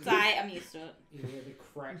 I'm used to it. You hear the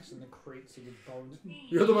cracks and the creaks of his bones.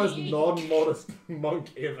 You're the most non-modest monk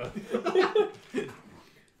ever.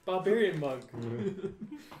 Barbarian monk.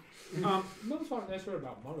 Not quite necessarily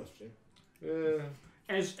about modesty. Yeah.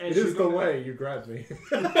 As It you is the go- way you grabbed me.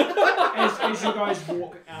 as you guys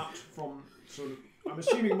walk out from sort of, I'm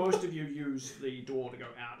assuming most of you use the door to go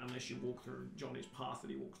out unless you walk through Johnny's path that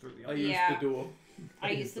he walks through the I other. used Yeah. the door.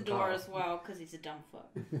 I use the door as well because he's a dumb fuck.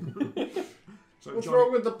 So What's Johnny,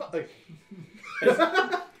 wrong with the...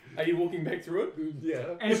 Are you walking back through it?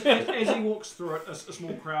 Yeah. as he walks through it, a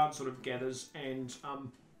small crowd sort of gathers, and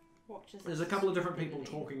Watches there's a couple of different people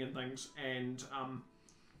talking and things, and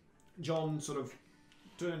John sort of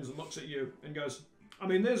turns and looks at you and goes, I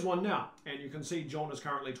mean, there's one now, and you can see John is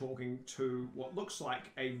currently talking to what looks like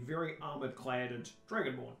a very armoured-cladded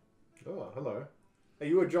Dragonborn. Oh, hello. Are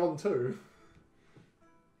you a John too?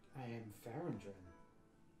 I am Farrington.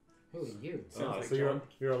 Who are you? Sounds like so John.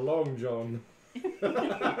 you're a long John.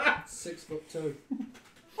 6'2".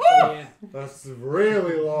 Yeah. That's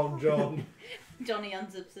really long John. Johnny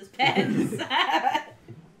unzips his pants.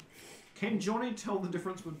 Can Johnny tell the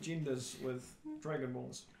difference with genders with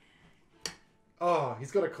Dragonborns? Oh,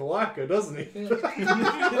 he's got a cloaca, doesn't he?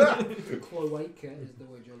 Cloaca is the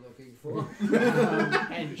word you're looking for.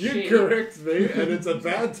 And You she, correct me, and it's a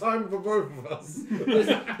bad time for both of us.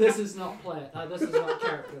 this is not play. This is not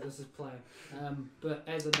character. This is play. But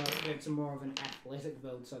as a note, it's more of an athletic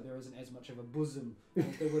build, so there isn't as much of a bosom as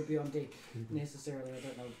there would be on D. Necessarily, I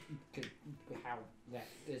don't know how that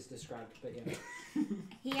is described, but yeah.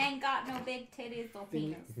 He ain't got no big titties or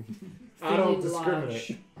penis. I don't Fairly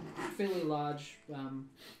discriminate. Fairly large.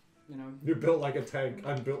 You know. You're built like a tank.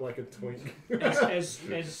 I'm built like a twink. As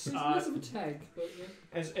It's less of a tag, but yeah.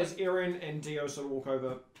 as Erin and Dio sort of walk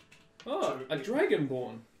over, Oh, a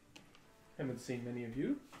Dragonborn. Haven't seen many of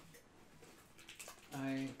you.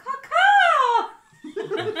 Caw-caw!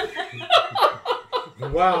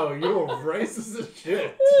 Wow, you're racist as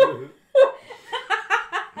shit.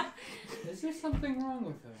 Is there something wrong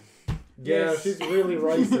with her? Yeah, Yes. she's really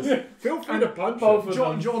racist. Feel free to punch Both her. of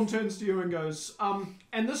John, them. John turns to you and goes,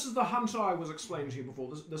 and this is the hunter I was explaining to you before.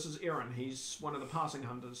 This is Erin. He's one of the passing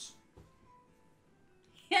hunters.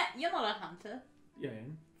 Yeah, you're not a hunter. Yeah, I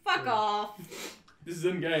am. Fuck off. This is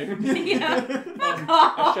in game. Yeah, fuck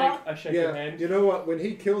off. I shake your Yeah, hand. you know what? When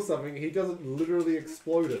he kills something, he doesn't literally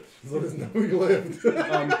explode it. So there's nothing left.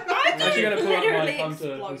 I'm actually going to pull out my Literally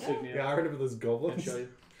hunter explode. insignia Yeah, I remember those and goblins. show you.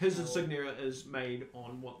 His insignia is made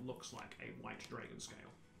on what looks like a white dragon scale.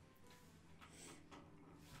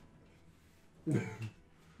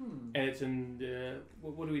 And it's in the...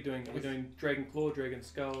 What are we doing? Are we doing Dragon Claw, Dragon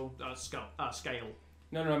Skull? Scale.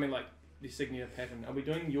 No, I mean like the insignia pattern. Are we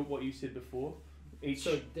doing what you said before? Each...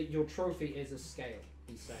 So your trophy is a scale.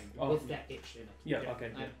 He's saying Oh. with that itch in it. Yeah, Yeah. okay.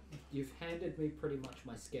 Yeah. You've handed me pretty much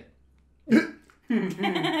my skin.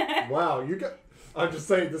 Wow, you got... I'm just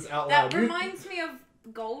saying this out That loud. You- reminds me of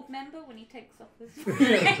Gold member when he takes off his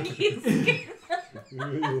skin.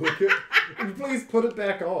 Look at... Please put it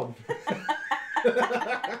back on.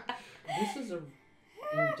 This is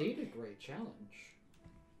indeed a great challenge,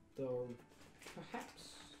 though perhaps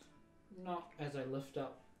not as I lift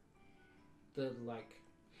up the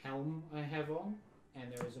helm I have on,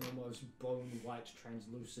 and there is an almost bone white,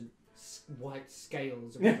 translucent white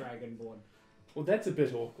scales of a dragonborn. Well, that's a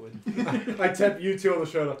bit awkward. I tap you two on the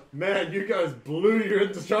shoulder. Man, you guys blew your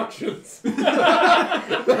instructions. And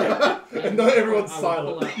now everyone's I will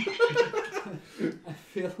silent. pull out- I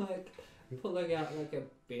feel like pulling out like a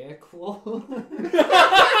bear claw.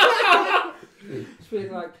 Just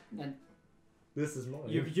being like, and This is mine.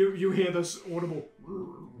 You hear this audible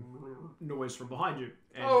noise from behind you,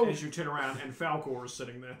 and Oh. as you turn around, and Falcor is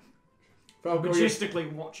sitting there, Falco, majestically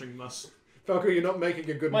watching this. Falco, you're not making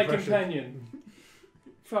a good My impression. companion.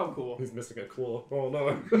 Falcor. He's missing a claw. Oh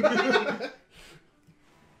no.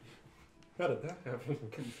 How did that happen?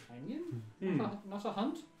 companion? Hmm. Not a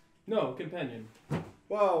hunt? No, companion.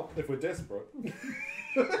 Well, if we're desperate.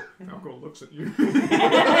 Falcor looks at you, What?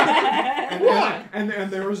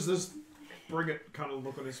 and there is this bring it kind of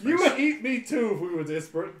look on his face. You would eat me too if we were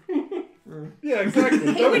desperate. Yeah,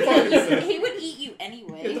 exactly. he, Don't would fucking eat, sass. he would eat you Yeah,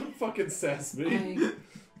 anyway. don't fucking sass me.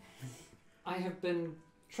 I have been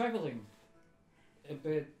travelling a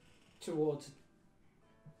bit towards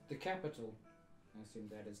the capital. I assume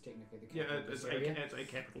that is technically the Yeah, capital of it's this area. a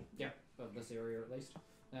capital. Yeah, of this area at least.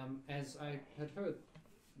 As I had heard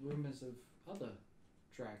rumours of other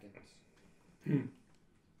dragons.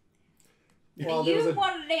 Well, there you was a...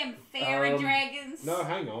 one of them fairy Um, dragons. No,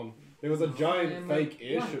 hang on. There was a giant am fake a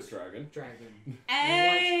airship white dragon. Dragon.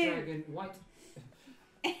 Hey! White dragon. White.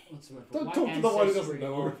 What's the word for Don't white talk to the one who doesn't ancestry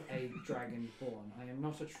know. of a dragon born. I am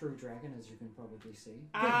not a true dragon, as you can probably see.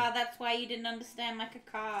 Ah, that's why you didn't understand my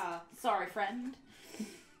caca. Sorry, friend.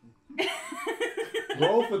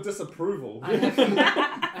 Roll for disapproval. I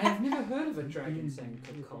have never heard of a dragon saying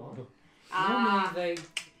caw. Ah. Normally they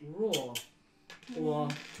roar, or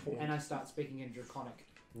and I start speaking in Draconic.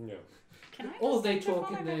 Yeah. Can I Or just they say talk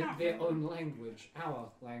Draconic in or their, not? their own language, our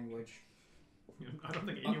language. I don't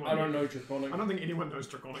think anyone. I don't know Draconic. I don't think anyone knows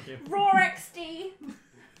Draconic here. Roar XD.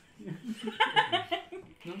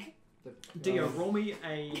 No? Dio, roll me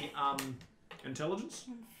a intelligence.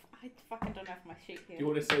 I fucking don't have my sheet here. Do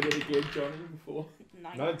you want to say that again, Johnny, before?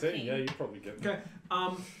 19, yeah, you probably get it. Okay.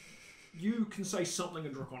 You can say something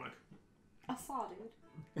in Draconic. I saw,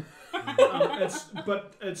 dude.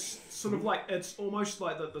 It's sort of like it's almost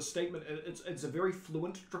like the statement. It's a very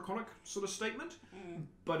fluent Draconic sort of statement,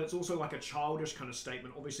 but it's also like a childish kind of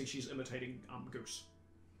statement. Obviously, she's imitating Goose,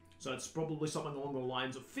 so it's probably something along the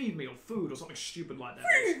lines of "feed me" or "food" or something stupid like that.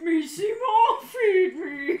 Feed me, Seymour, feed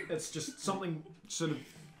me. It's just something sort of.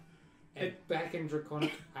 And back in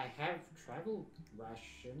Draconic, I have travel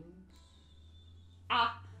rations.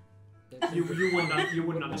 Ah. You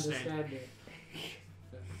wouldn't understand. it.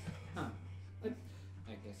 Huh. I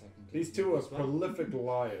guess I can. These two are prolific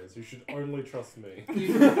liars. You should only trust me. Did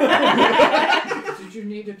you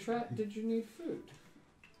need Did you need food?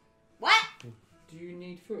 What? Do you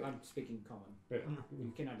need food? I'm speaking common. Yeah.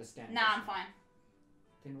 You can understand. Nah, this. I'm fine.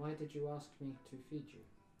 Then why did you ask me to feed you?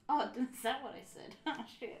 Oh, is that what I said? Oh,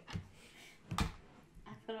 shit.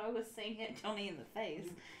 I thought I was saying it Johnny in the face.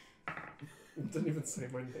 Didn't even say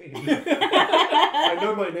my name. I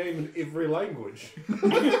know my name in every language.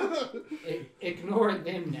 Ignore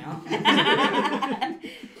them now.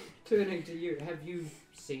 Turning to you, have you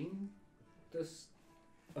seen this?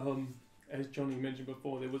 As Johnny mentioned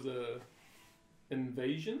before, there was a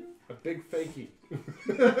invasion. A big fakie.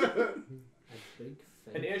 A big fake.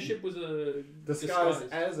 An airship was a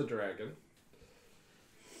Disguised as a dragon.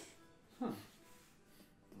 Huh.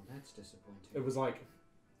 Well, that's disappointing. It was like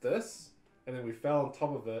this, and then we fell on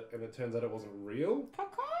top of it, and it turns out it wasn't real.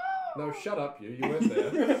 No, shut up, you weren't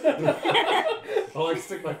there. I like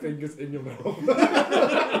stick my fingers in your mouth.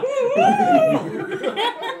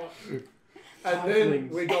 And then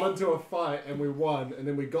we got into a fight, and we won, and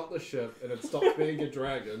then we got the ship, and it stopped being a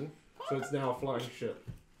dragon, so it's now a flying ship.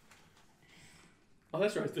 Oh,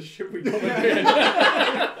 that's right, it's the ship we got again. Man,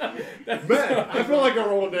 I feel like I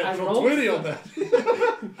rolled a natural 20 on that.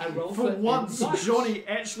 I rolled For once, insight. Johnny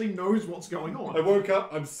actually knows what's going on. I woke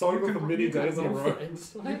up, I'm sober for many you can days in a Roll row. for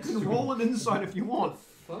insight. You can roll an insight if you want.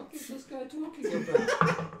 What the fuck is this guy talking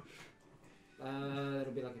about?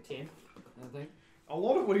 It'll be like a 10, I think. A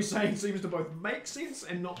lot of what he's saying seems to both make sense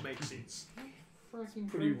and not make sense.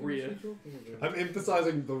 Pretty rare. I'm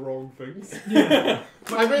emphasizing the wrong things. Yeah.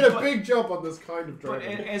 I made a big jump on this kind of But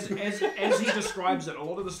dragon. as he describes it, a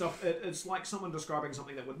lot of the stuff, it's like someone describing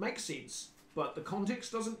something that would make sense, but the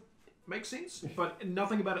context doesn't make sense, but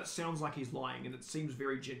nothing about it sounds like he's lying, and it seems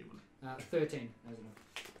very genuine. 13, isn't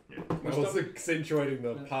it? I was accentuating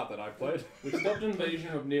the part that I played. We stopped an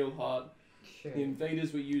invasion of Neil Hart. Okay. The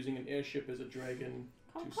invaders were using an airship as a dragon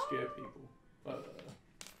to scare people. Well,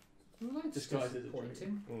 that's Disguised as a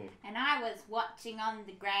disappointing. And I was watching on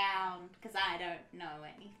the ground because I don't know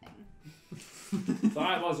anything. So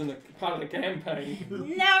I wasn't a part of the campaign.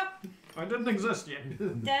 Nope. I didn't exist yet.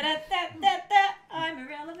 I'm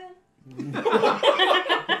irrelevant.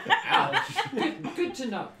 Ouch. Good to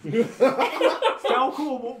know.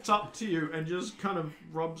 Falcor walks up to you and just kind of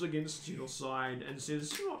rubs against your side and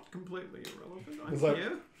says, "You're not completely irrelevant, I'm It's like-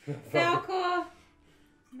 here." Falcor.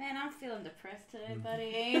 Man, I'm feeling depressed today, buddy.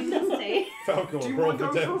 Aim to see. Falcon, Do you roll want to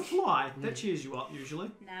for go for a damage. fly? That cheers you up, usually.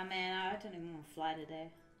 Nah, man, I don't even want to fly today.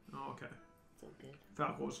 Oh, okay. It's all good.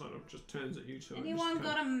 Falcor sort of just turns at you two. and Anyone just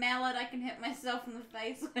got a mallet I can hit myself in the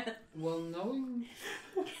face with? Well, knowing...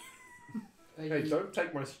 Hey, don't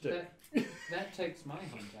take my stick. That takes my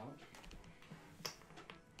hunt out.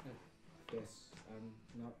 I guess I'm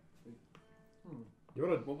not... You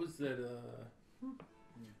wanna... What was that?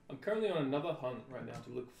 I'm currently on another hunt right now to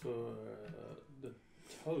look for the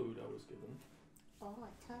toad I was given. Oh,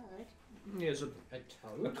 a toad. Yeah, it's a A A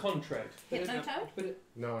toad? contract. Hypnotoad? But it,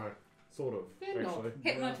 No, sort of, They're not.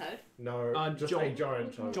 actually. Hypnotoad. No, just a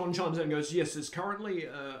giant toad. John chimes in and goes, "Yes, there's currently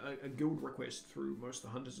a guild request through most of the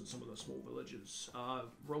hunters in some of the small villages.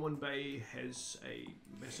 Rowan Bay has a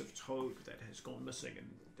massive toad that has gone missing, and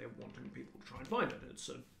they're wanting people to try and find it. It's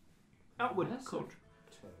an outward Massive cult.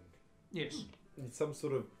 toad. Yes. It's some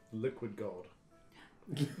sort of liquid god.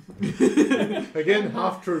 Again,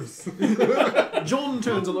 half truths. John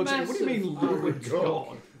turns and looks at you. What do you mean, Massive. liquid Oh my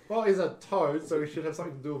god? Well, he's a toad, so he should have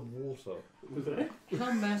something to do with water.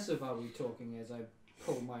 How massive are we talking as I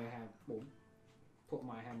pull my hammer? Well, put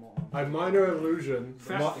my hammer on. A minor illusion.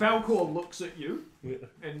 Falcor looks at you Yeah.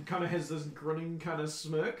 and kind of has this grinning kind of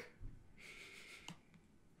smirk.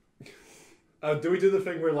 Do we do the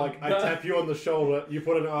thing where, like, I tap you on the shoulder, you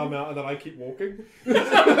put an arm out, and then I keep walking?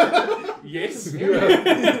 Yes.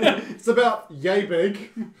 Yeah. It's about yay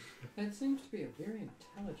big. That seems to be a very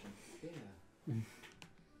intelligent bear.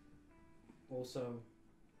 Also,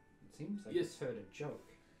 it seems like Yes. it's heard a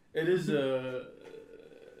joke. It is a.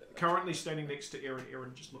 Currently standing next to Aaron.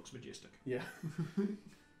 Aaron just looks majestic. Yeah.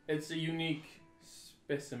 It's a unique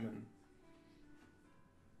specimen.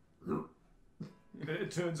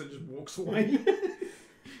 It turns and just walks away.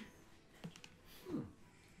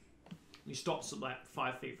 He stops at like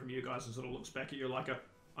 5 feet from you guys and sort of looks back at you like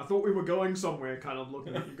I thought we were going somewhere, kind of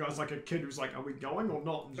looking at you guys like a kid who's like, are we going or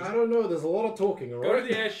not? And just, I don't know, there's a lot of talking, Go alright? to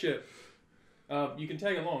the airship. You can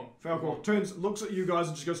tag along. Falcor turns, looks at you guys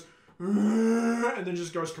and just goes, and then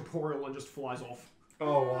just goes corporeal and just flies off.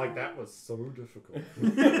 Oh, like, that was so difficult.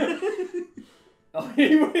 Oh,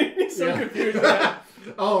 he's so confused.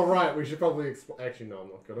 Oh, right, we should probably actually, no, I'm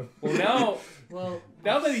not gonna. Well, now. Well,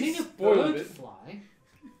 Now I've that he's seen a spoiled bird it. fly.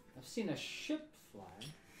 I've seen a ship fly.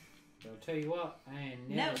 But I'll tell you what, I ain't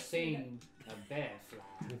never Never seen seen a bear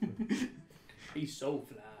fly. He's so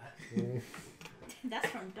fly. That's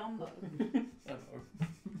from Dumbo.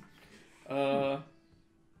 I know.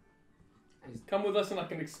 Come with us and I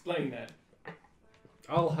can explain that.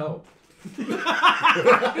 I'll help.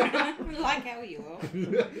 Like how you are.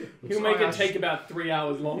 He'll make it take about 3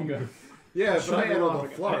 hours longer. Yeah, Should but I be add all laughing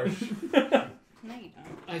the at flourish. No, you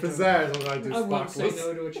don't. I don't- Pizzazz when I do I won't say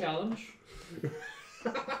sparklers. no to a challenge.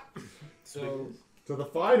 So, To the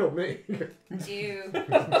fight or me? Ew.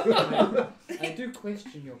 I do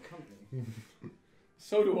question your company.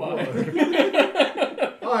 So do I.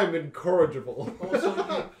 I'm incorrigible.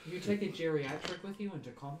 Also, you take a geriatric with you into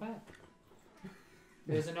combat?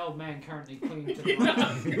 There's an old man currently clinging to the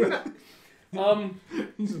mountain.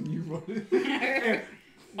 He's a new one.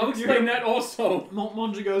 I'll explain that also.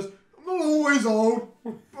 Monty goes, I'm always old,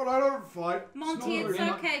 but I don't fight. Monty, it's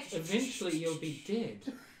not okay. Eventually you'll be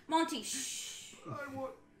dead. Monty, shh. I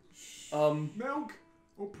want milk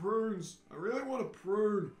or prunes. I really want a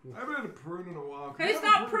prune. I haven't had a prune in a while. Can I Who's have a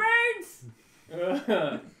got prune?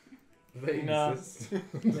 prunes? They Nah. exist.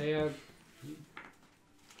 They are...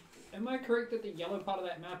 Am I correct that the yellow part of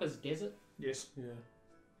that map is desert? Yes. Yeah.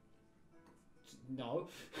 No.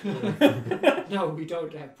 No, we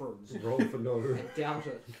don't have prunes. Roll for no. I doubt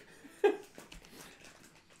it.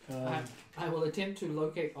 I will attempt to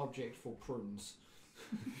locate object for prunes.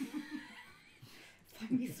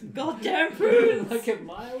 Find me some goddamn prunes. Like a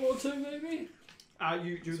mile or two, maybe?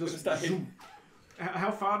 You do So this. start hitting-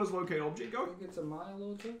 How far does locate object I go? think it's a mile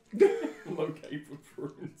or two. Locate for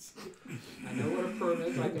prunes. I know what a prune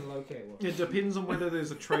is, I can locate one. It depends on whether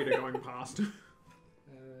there's a trader going past. We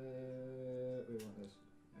want this.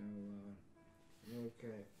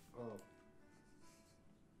 Okay. Oh.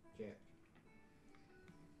 Yeah.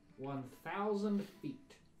 1,000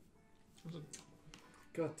 feet.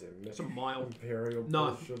 God damn it. It's a mile. Imperial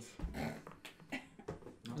No. bullshit.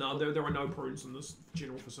 No, there are no prunes in this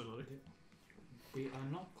general facility. We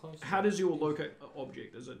are not close. How does your locate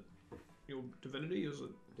object? Is it your divinity? Is it?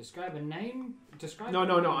 Describe a name? Describe No.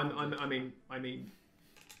 a name. I mean,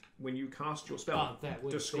 when you cast your spell, that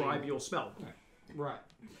would describe be... your spell. Right.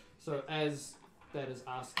 So as that is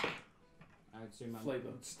asked, I assume I'm Flavor.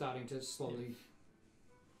 starting to slowly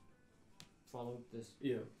follow this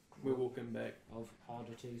Yeah, we're walking back. of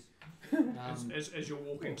oddities. As you're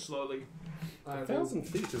walking slowly, 1,000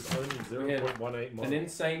 feet is only 0.18 miles. An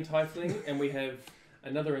insane tiefling, and we have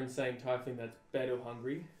another insane tiefling that's battle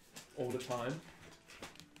hungry all the time.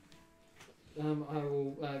 I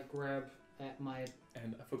will grab at my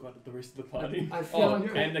And I forgot the rest of the party. I feel Oh,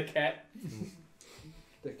 like- and the cat.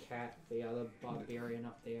 the cat, the other barbarian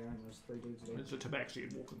up there, and those three dudes there. it's a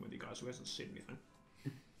tabaxi walking with you guys who hasn't said anything.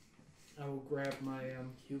 I will grab my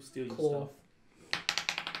He'll steal your claw,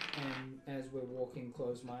 stuff. and as we're walking,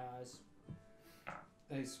 close my eyes.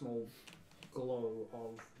 A small glow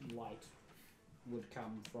of light would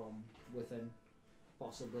come from within,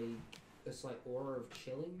 possibly a slight aura of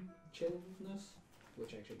chilliness,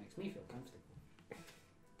 which actually makes me feel comfortable.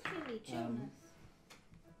 Chilly chillness.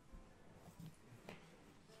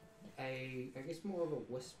 I guess more of a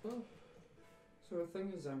whisper sort of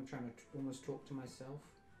thing, as I'm trying to almost talk to myself.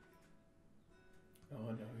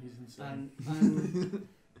 Oh no, he's insane.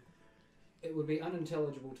 And it would be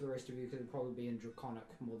unintelligible to the rest of you because it would probably be in Draconic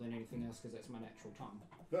more than anything else because that's my natural tongue.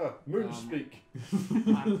 Moon speak.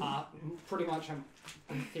 I'm pretty much, I'm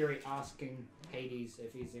in theory asking Hades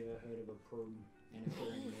if he's ever heard of a prune and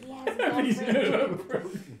if they're in nearby.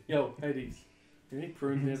 Yo, Hades. Do you need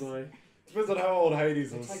prunes nearby? Depends on how old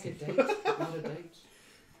Hades It's is. like a date, not a date.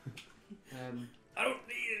 I don't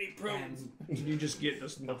need any prunes. And You just get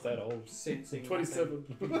this. Not that old. sensing 27.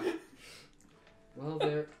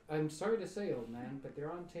 Well, I'm sorry to say, old man, but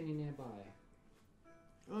there aren't any nearby.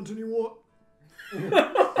 Anthony, what?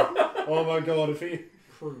 Oh my god, if he...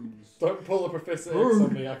 Prunes. Don't pull a Professor X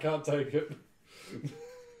on me, I can't take it.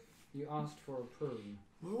 You asked for a prune.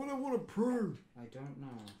 Why would I want a prune? I don't know.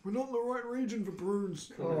 We're not in the right region for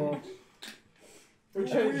prunes. Correct. We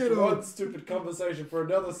changed Weirdo. one stupid conversation for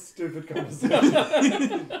another stupid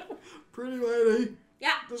conversation. Pretty lady.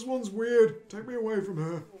 Yeah. This one's weird. Take me away from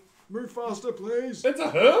her. Move faster, please. It's a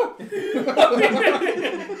her?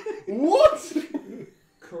 What?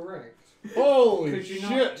 Correct. Holy Could you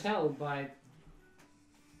not shit. tell by,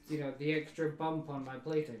 the extra bump on my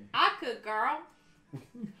plating? I could, girl.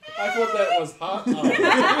 I thought that was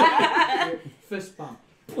hot. Fist bump.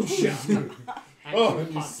 Oh, Actual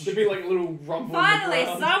punch. There'd be like a little rumble. Finally, in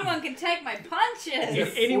the ground. someone can take my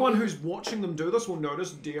punches. Anyone who's watching them do this will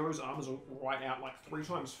notice Dio's arms are right out like 3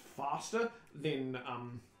 times faster than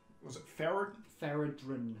was it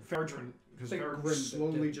Faradrin. Faradrin? Because Think Faradrin Grim,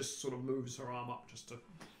 slowly but- just sort of moves her arm up just to.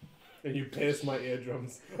 And you pierced my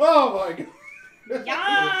eardrums. Oh my god.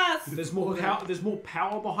 Yes. There's more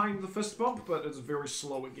power behind the fist bump, but it's very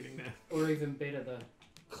slow at getting there. Or even better, the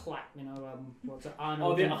clap, what's it,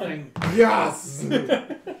 Arnold the thing. Yes! And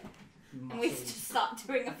we Muscles. just start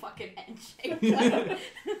doing a fucking handshake.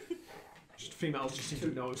 Just females just seem to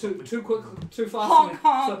know Too something. quick, too fast. Honk,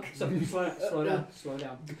 honk. Slow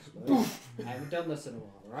down. I haven't done this in a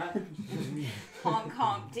while, right? Honk,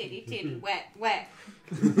 honk, titty, titty, wet, wet.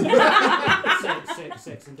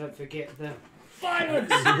 Sex, and don't forget the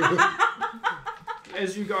Violence!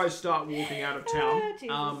 As you guys start walking out of town,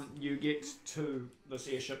 Jesus. you get to this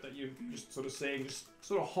airship that you're just sort of seeing, just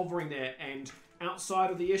sort of hovering there, and outside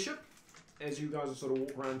of the airship, as you guys sort of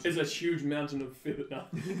walk around, There's a huge mountain of feather now.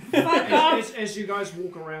 Fuck off. as you guys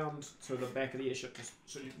walk around to the back of the airship, just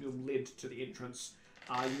so you're led to the entrance,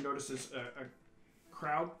 you notice there's a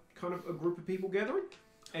crowd, kind of a group of people gathering.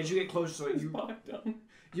 As you get closer,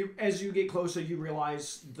 as you get closer, you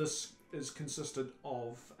realize this is consisted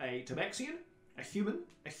of a tabaxian, a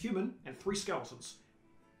human, and 3 skeletons.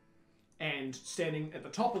 And standing at the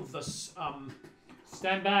top of this,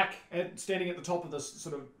 stand back. and standing at the top of this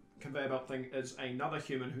sort of conveyor belt thing is another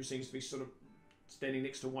human who seems to be sort of standing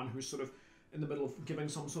next to one who's sort of in the middle of giving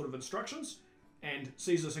some sort of instructions, and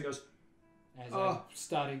sees this and goes, As I'm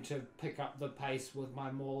starting to pick up the pace with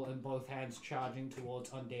my maul in both hands, charging towards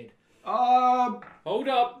undead. Hold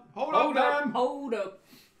up! hold up, ma'am. Hold up.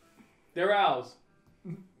 They're ours.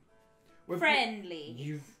 Friendly.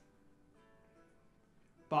 You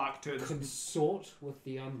Bark turns consort with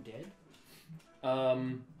the undead?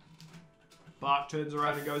 Bark turns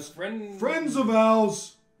around and goes, Friends friends of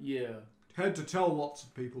ours. Yeah. Had to tell lots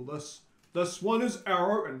of people this. This one is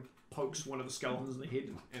Arrow, and pokes one of the skeletons in the head,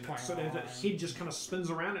 and it sort of, its head just kind of spins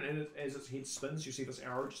around, and as its head spins, you see this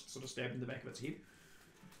arrow just sort of stabbed in the back of its head.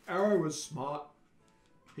 Arrow is smart.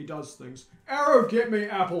 He does things. Arrow, get me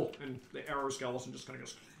apple! And the arrow skeleton just kind of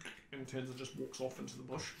goes and turns and just walks off into the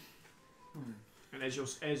bush. And as you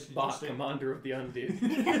Bart, stand, commander of the undead.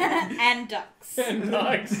 And ducks. And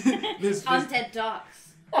dogs. there's Undead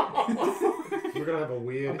ducks. We're gonna have a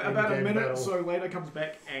weird about a in-game minute or battle. so later comes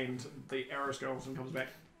back, and the arrow skeleton comes back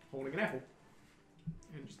holding an apple.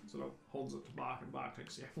 And just sort of holds it to Bark, and Bark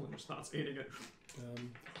takes the apple and just starts eating it.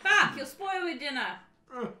 Fuck, you'll spoil your dinner.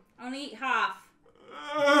 Uh, Only eat half.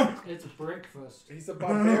 It's breakfast. He's a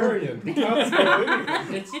barbarian. He can't spell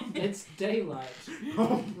anything. It's daylight.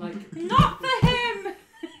 Like Not for him!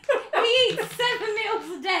 He eats 7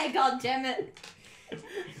 meals a day, god damn it.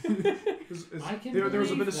 I can there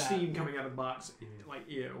was a bit believe of that. steam coming out of Bart's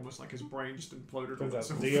ear, almost like his brain just imploded on Turns out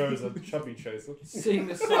itself. Dio's a chubby chaser. Seeing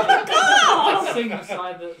the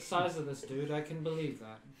size of this dude, I can believe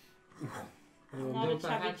that. Not Though a chubby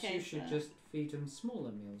perhaps you chaser. should just feed him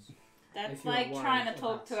smaller meals. That's If you're like worried trying to about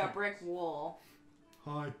talk to a sex. brick wall.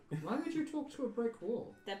 Hi. Why would you talk to a brick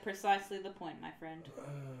wall? That's precisely the point, my friend.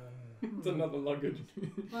 It's another luggage.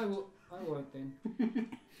 I won't then.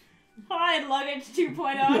 Hi, Luggage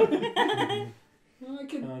 2.0. I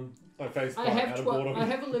can. I face I out have of boredom. I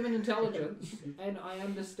have 11 intelligence, and I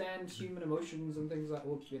understand human emotions and things like,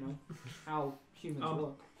 well, how humans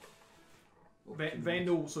work.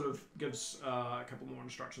 Vandal sort of gives a couple more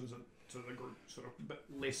instructions to the group, sort of a bit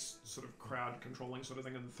less sort of crowd controlling sort of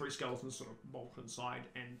thing, and the 3 skeletons sort of bolt inside,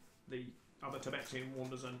 and the other Tabaxian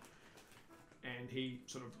wanders in, and he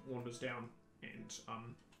sort of wanders down, and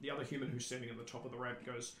the other human who's standing at the top of the ramp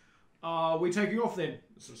goes, we taking off then?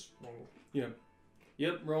 This is Ronald.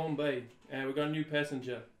 Yep, Rowan Bay. And we got a new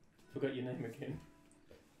passenger. Forgot your name again.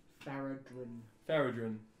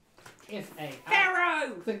 Faradrin. F-A.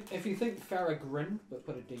 Pharaoh! If you think Faragrin, but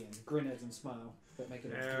put a D in. Grin as in smile, but make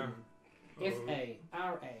it a D.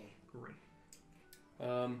 F-A-R-A.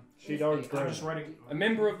 Grin. She don't I'm grin. just writing. A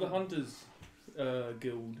member of the Hunters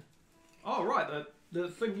Guild. Oh, right, the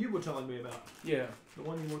thing you were telling me about. Yeah. The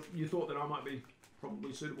one you thought that I might be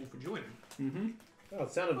probably suitable for joining. Mm-hmm. Oh,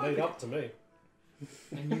 it sounded made up to me.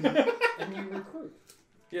 And you recruit.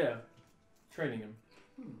 Yeah. Training him.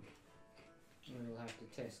 We'll have to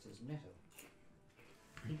test his metal.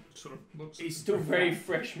 He sort of looks. He's still very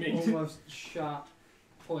fresh meat. Almost sharp,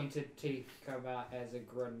 pointed teeth come out as a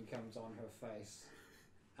grin comes on her face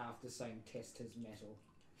after saying test his metal.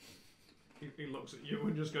 He looks at you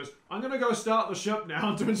and just goes, I'm going to go start the ship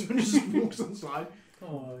now. And just walks inside.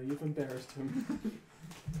 Oh, you've embarrassed him.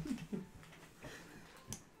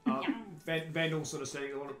 Vandal sort of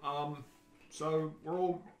saying, so we're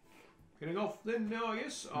all heading off then now, I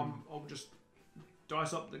guess. I'll just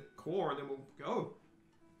dice up the core and then we'll go.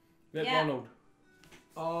 Let Yeah. Ronald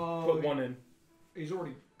Oh, put one in. he's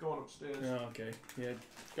already gone upstairs. Oh, okay. Yeah,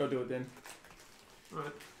 go do it then.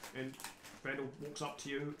 Right. And Vandal walks up to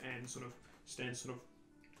you and sort of stands sort of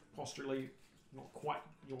posturally, not quite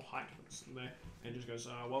your height, but sitting there, and just goes,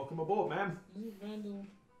 welcome aboard, ma'am. Isn't Vandal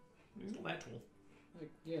He's not that tall.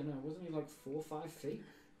 like, yeah, no, wasn't he like 4 or 5 feet?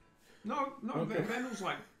 No, Okay. Vandal's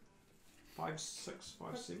like 5'6",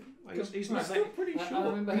 5'7". Like, he's He's not still that. pretty I short.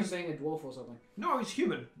 remember him being a dwarf or something. No, he's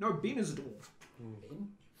human. No, Ben is a dwarf. Ben?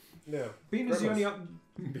 Yeah. Ben is the only Grimace.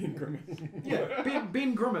 Being grimace. yeah.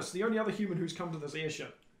 Ben Grimace, the only other human who's come to this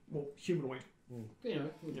airship. Well, humanoid. You know,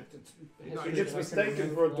 Yeah. it's- He gets it's-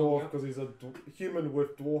 mistaken for a dwarf because he's a human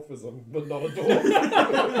with dwarfism, but not a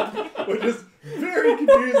dwarf. Which is very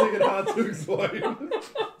confusing and hard to explain.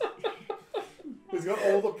 He's got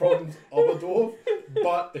all the problems of a dwarf,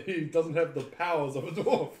 but he doesn't have the powers of a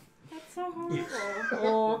dwarf. That's so horrible.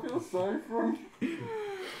 Oh, I feel sorry for him.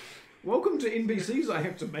 Welcome to NPCs I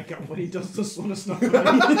have to make up when he does this sort of stuff.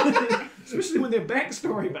 Especially when they're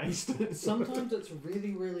backstory based. Sometimes it's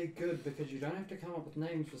really, really good because you don't have to come up with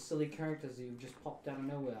names for silly characters that you've just popped out of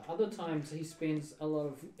nowhere. Other times he spends a lot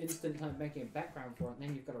of instant time making a background for it, and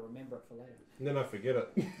then you've got to remember it for later. And then I forget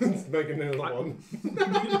it. Let's make another one.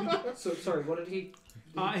 So sorry, what did he?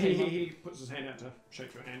 He puts his hand out to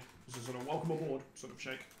shake your hand. This is sort of welcome aboard sort of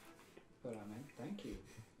shake. But I meant thank you.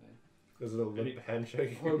 There's a little limp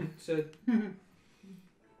handshake. Hope to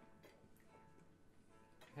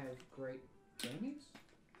have great journeys.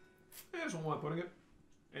 Yeah, that's one way of putting it.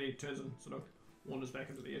 And he turns and sort of wanders back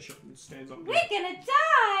into the airship and stands up. We're gonna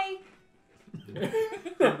die!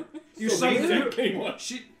 You So say exactly what?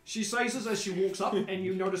 she says this as she walks up, and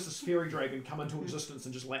you notice this fairy dragon come into existence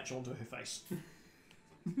and just latch onto her face.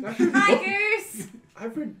 Hi, Goose!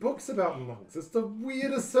 I've read books about monks. It's the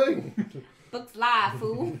weirdest thing. Books lie,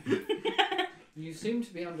 fool. You seem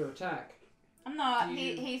to be under attack. I'm not. Do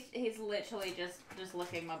you- He's literally just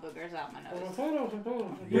licking my boogers out my nose. As,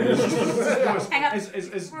 Hang on.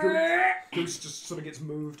 as Goose just sort of gets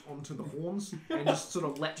moved onto the horns and just sort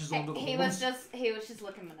of latches onto the He horns. was just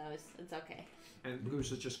licking my nose. It's okay. And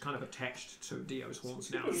Goose is just kind of attached to Dio's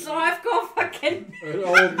horns now. So I've got fucking. An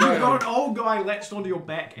old You've got man. an old guy latched onto your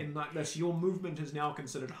back, and like this, your movement is now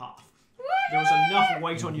considered half. There was enough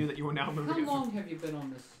weight on you that you are now moving How it. long have you been on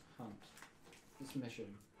this hunt? This mission?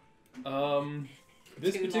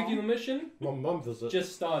 This Too particular long. mission What month is it?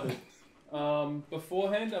 just started.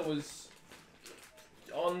 Beforehand, I was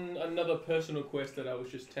on another personal quest that I was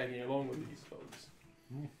just tagging along with these folks.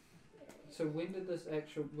 So when did this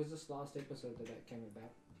was this last episode that came about?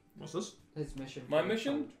 What's this? His mission. My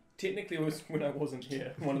mission? Technically, it was when I wasn't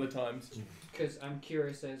here, one of the times. Because I'm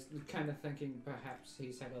curious as kind of thinking perhaps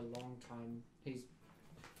he's had a long time. He's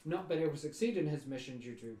not been able to succeed in his mission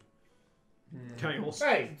due to Chaos.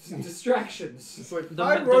 Hey! distractions. It's like, The-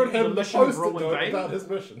 I the- wrote the him the mission of post-it Rowan note Bay about his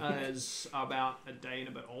mission. Is about a day and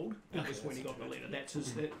a bit old. That was when he got the letter. That's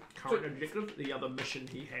his current objective. The other mission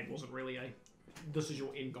he had wasn't really this is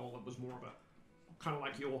your end goal. It was more of a kind of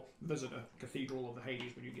like your visitor cathedral of the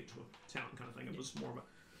Hades when you get to a town kind of thing. It was more of a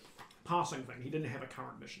passing thing. He didn't have a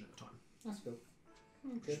current mission at the time. That's good.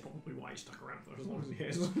 Which is probably why he stuck around for as long as he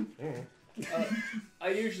has. I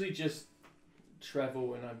usually just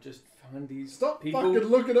travel and I just find these Stop people fucking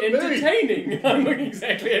looking at me! entertaining. I'm looking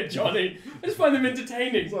exactly at Johnny. I just find them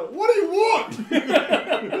entertaining. It's like, what do you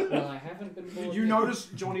want? Well, I haven't been bored. You yet. notice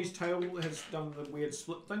Johnny's tail has done the weird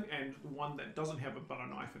split thing, and the one that doesn't have a butter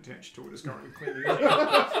knife attached to it is currently cleaning it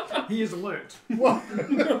out. He is alert. What? What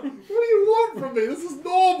do you want from me? This is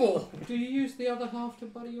normal! Do you use the other half to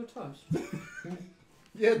butter your toast?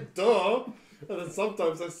 Yeah, duh! And then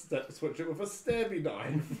sometimes I switch it with a stabby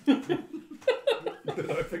knife.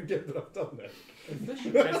 Then I forget that I've done that.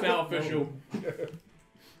 Official. That's now official.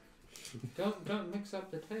 Don't mix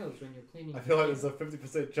up the tails when you're cleaning. I feel like there's a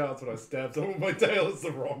 50% chance when I stab someone with my tail it's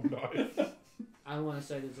the wrong knife. I want to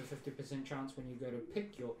say there's a 50% chance when you go to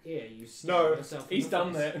pick your ear, you stab No, yourself. In He's the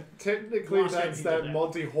done face. that. Technically, Last game that's he that did that.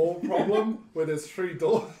 Monty Hall problem where there's 3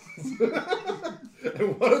 doors.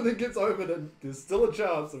 And one of them gets open and there's still a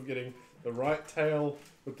chance of getting the right tail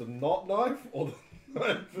with the not knife or the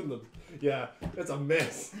knife in the... Yeah, it's a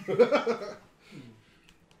mess.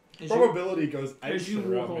 Probability goes As you ape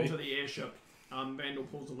walk around onto me. the airship, Vandal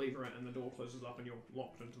pulls the lever and the door closes up and you're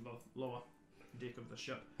locked into the lower deck of the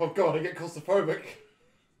ship. Oh god, I get claustrophobic.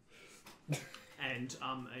 And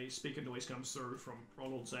a speaker noise comes through from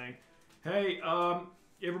Ronald saying, "Hey,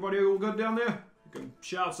 everybody all good down there? You can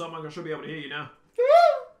shout something, I should be able to hear you now."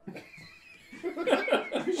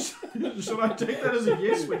 Should I take that as a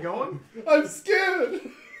yes, we're going? I'm scared!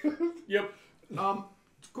 Yep.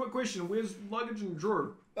 Quick question, where's Luggage and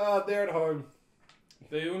Drew? They're at home.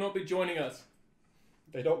 They will not be joining us.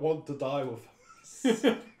 They don't want to die with us.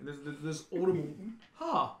 There's audible,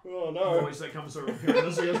 ha, Oh no. voice that comes through.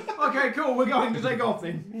 Okay, cool, we're going to take off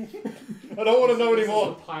then. I don't want to know This is anymore.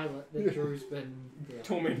 the pilot that Drew's been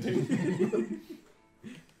Tormenting.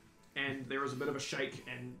 And there is a bit of a shake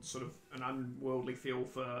and sort of an unworldly feel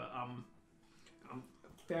for about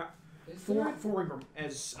Is there- four Ingram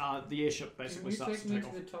as the airship Can basically you starts take to me take to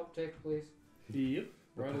off. the top deck, please? Yep.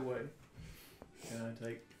 Right away. Can I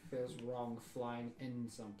take... Feels wrong flying in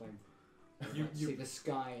something. You- I see the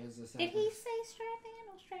sky as a Did he say strap in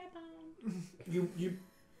or strap on?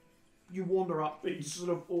 You wander up, sort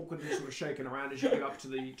of awkwardly sort of shaking around as you get up to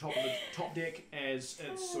the top of the top deck as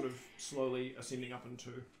it's sort of slowly ascending up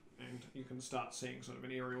into, and you can start seeing sort of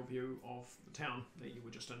an aerial view of the town that you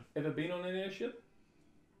were just in. Ever been on an airship?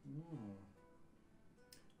 No.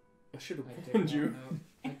 I should have I warned did you. not know.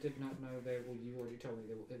 I did not know there. Well, you already told me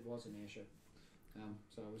there it was an airship.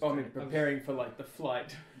 So I was. Oh, I mean, I was- preparing for like the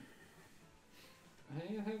flight. I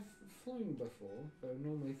have flown before, though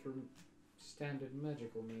normally through standard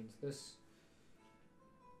magical means. This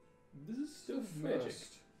This is still the magic.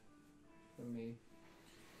 first for me.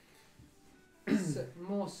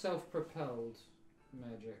 More self-propelled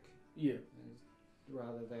magic, Yeah.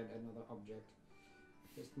 rather than another object.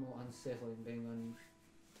 Just more unsettling being on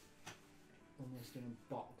almost in a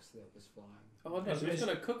box that was flying. Oh no, so he's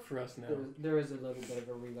gonna cook for us now. There is a little bit of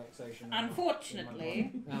a relaxation. in my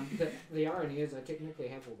Unfortunately. mind. The irony is I technically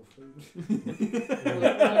have all the food.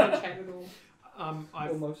 Luggage had it all,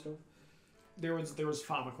 or most of. There is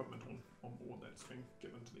farm equipment on board that's been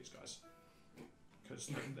given to these guys.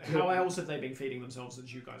 Because how else have they been feeding themselves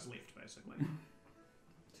since you guys left, basically?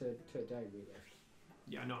 Today we left.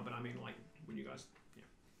 Yeah, no, but I mean, like, when you guys... Yeah.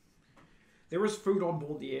 There is food on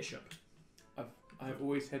board the airship. I've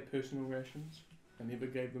always had personal rations. I never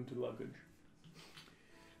gave them to Luggage.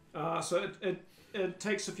 So it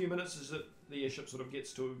takes a few minutes as the airship sort of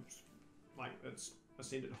gets to, like, its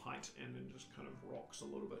ascended height and then just kind of rocks a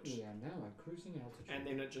little bit. We are now at cruising altitude. And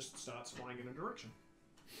then it just starts flying in a direction.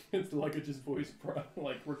 It's Luggage's voice,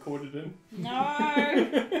 like recorded in.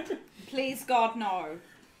 No! Please, God, no.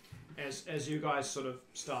 As you guys sort of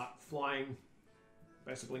start flying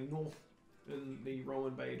basically north in the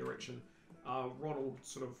Rowan Bay direction, Ronald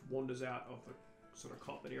sort of wanders out of the sort of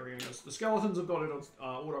cockpit area and goes, the skeletons have got it on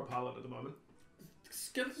autopilot at the moment.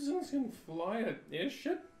 Skeletons can fly an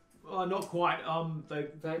airship? Not quite.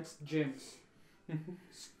 That's jinx.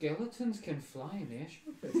 Skeletons can fly an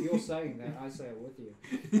airship? If you're saying that, I say it with you.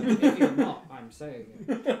 If you're not, I'm saying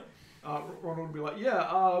it. Ronald would be like,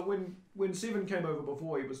 yeah, when Seven came over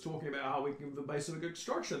before, he was talking about how we can give the basic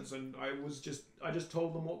instructions, and I just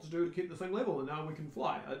told them what to do to keep the thing level, and now we can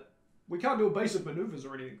fly. We can't do basic maneuvers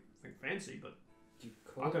or anything fancy, but Do you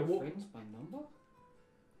call Okay, your well- friends by number?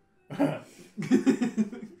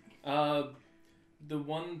 The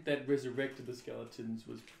one that resurrected the skeletons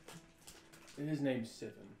was... His name's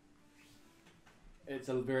Seven. It's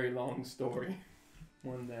a very long story.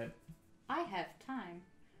 One that... I have time.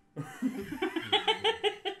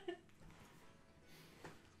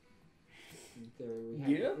 In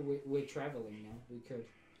theory, Yeah? we're travelling now. We could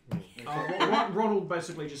Ronald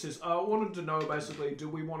basically just says, I wanted to know basically, do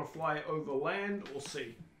we want to fly over land or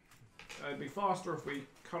sea? It'd be faster if we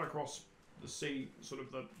cut across the sea, sort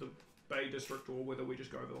of the Bay District, or whether we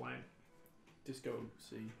just go over the land. Just go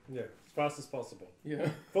see. Yeah, as fast as possible. Yeah.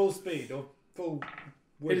 Full speed or full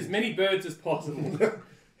Hit wind. as many birds as possible.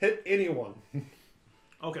 Hit anyone.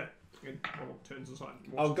 Okay. Good. Ronald turns aside.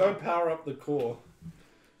 I'll go power up the core.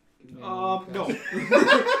 No.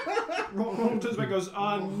 Ronald turns back and goes,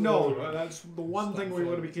 no. That's the one thing we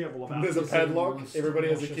want to be careful about. There's a padlock. Everybody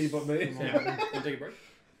has a key but me. Yeah. Wanna take a break?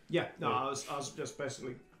 Yeah, no, I was just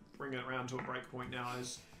basically bringing it around to a break point now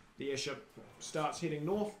as the airship starts heading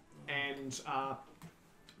north, and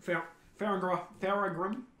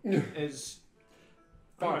Faragrim is...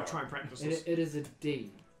 I'm going to try and practice this. It is a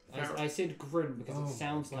D. I said grin because it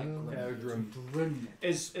sounds like grin. Grin.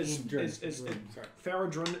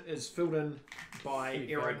 Faradrin is filled in by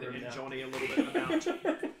Aaron and Johnny a little bit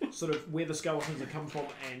about sort of where the skeletons have come from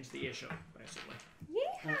and the airship, basically.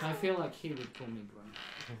 Yeah. I feel like he would call me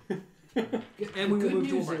grin. And we will move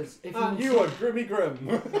to a break. If You are Grimmy Grim.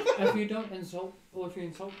 if you don't insult, or if you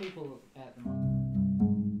insult people at the moment.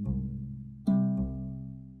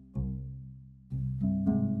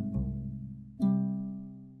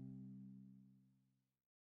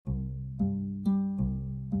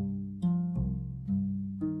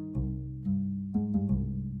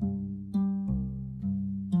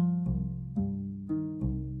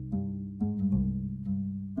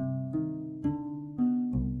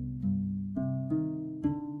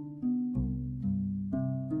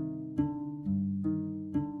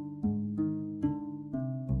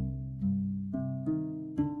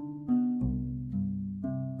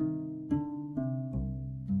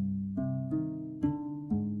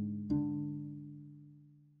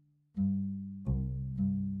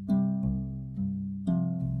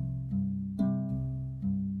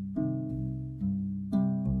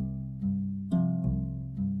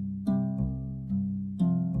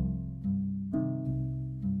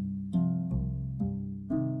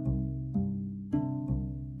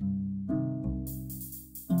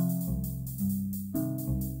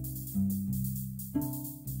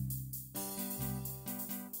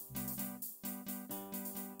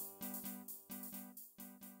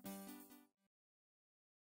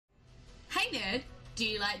 Hey nerd, do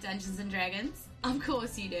you like Dungeons and Dragons? Of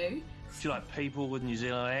course you do. Do you like people with New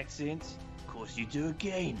Zealand accents? Of course you do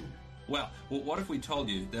again. Well, what if we told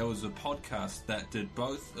you there was a podcast that did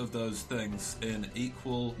both of those things in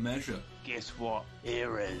equal measure? Guess what?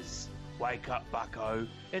 Here is. Wake up, bucko.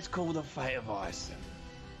 It's called The Fate of Isen.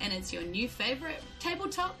 And it's your new favourite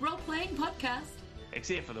tabletop role-playing podcast.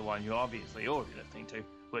 Except for the one you're obviously already listening to,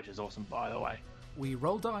 which is awesome, by the way. We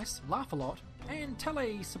roll dice, laugh a lot, and tell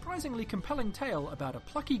a surprisingly compelling tale about a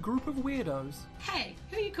plucky group of weirdos. Hey,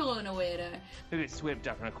 who you calling a weirdo? Who gets swept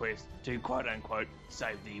up in a quest to, quote-unquote,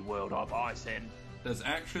 save the world of Isen. There's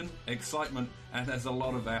action, excitement, and there's a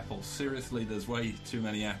lot of apples. Seriously, there's way too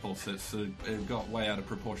many apples. It got way out of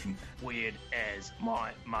proportion. Weird as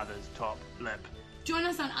my mother's top lip. Join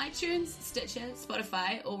us on iTunes, Stitcher,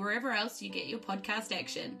 Spotify, or wherever else you get your podcast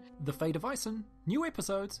action. The Fate of Isen, new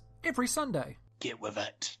episodes every Sunday. Get with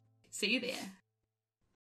it. See you there.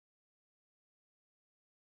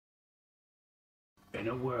 In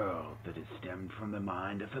a world that is stemmed from the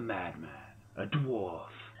mind of a madman, a dwarf,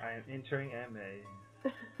 I am entering a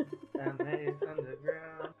maze. A maze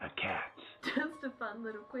underground. a cat, Just a fun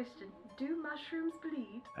little question. Do mushrooms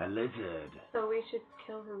bleed? a lizard, So we should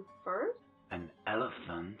kill him first? an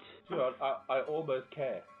elephant, Sure, I almost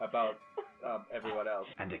care about everyone else.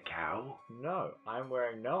 and a cow? No, I'm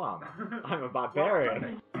wearing no armor. I'm a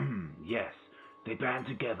barbarian. Yes, they band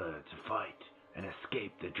together to fight and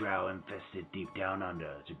escape the drow infested deep down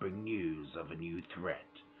under to bring news of a new threat.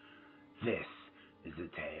 This is the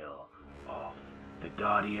tale of the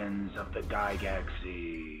Guardians of the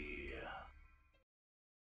Gigaxy.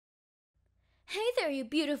 Hey there, you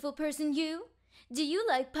beautiful person, you. Do you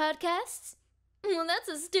like podcasts? Well, that's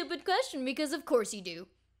a stupid question because of course you do.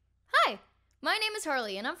 Hi, my name is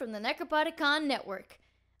Harley and I'm from the Necropodicon Network.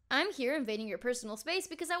 I'm here invading your personal space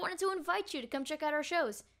because I wanted to invite you to come check out our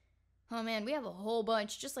shows. Oh man, we have a whole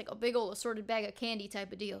bunch, just like a big old assorted bag of candy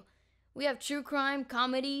type of deal. We have true crime,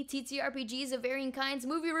 comedy, TTRPGs of varying kinds,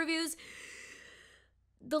 movie reviews.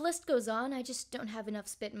 The list goes on, I just don't have enough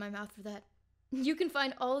spit in my mouth for that. You can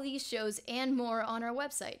find all these shows and more on our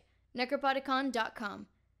website, necropodicon.com.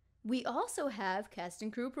 We also have cast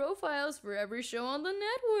and crew profiles for every show on the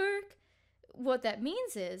network. What that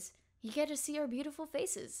means is, you get to see our beautiful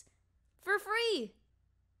faces. For free!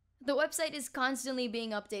 The website is constantly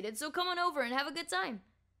being updated, so come on over and have a good time.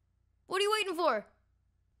 What are you waiting for?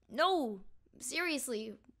 No,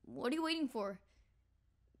 seriously, what are you waiting for?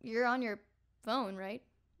 You're on your phone, right?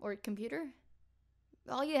 Or computer?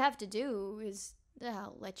 All you have to do is...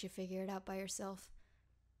 I'll let you figure it out by yourself.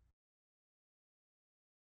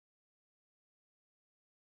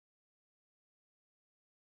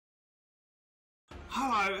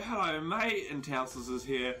 Hello, mate, and Towsels is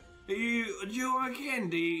here. Do you want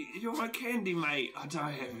candy? Do you want candy, mate? I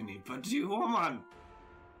don't have any, but do you want one?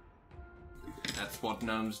 That's what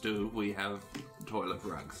gnomes do. We have toilet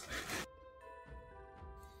rugs.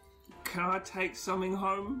 Can I take something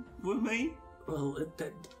home with me? Well,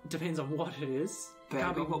 that depends on what it is.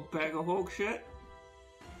 Bag of hawk shit?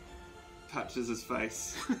 Touches his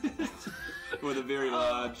face with a very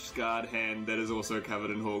large scarred hand that is also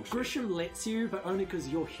covered in hawk shit. Grisham lets you, but only because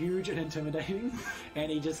you're huge and intimidating, and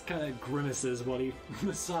he just kind of grimaces while he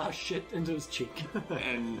massages shit into his cheek.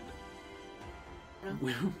 And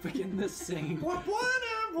we'll begin this scene.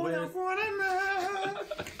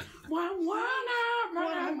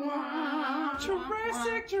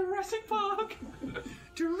 Jurassic Park.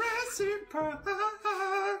 Jurassic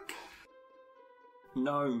Park.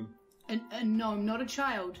 Gnome. A gnome, not a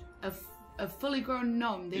child. A fully grown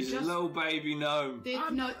gnome. They're He's just a little baby gnome.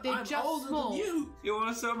 they're just older small. than you. You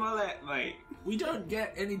want to suck my lap, mate? We don't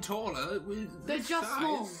get any taller. They're just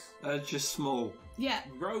small. They're just small. Yeah.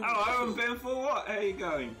 Oh, I'm Ben for what? How are you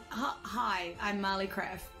going? Hi, I'm Molly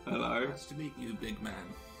Craft. Hello. Nice to meet you, big man.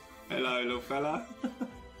 Hello, little fella.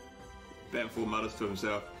 Benford mutters to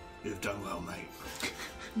himself, "You've done well, mate."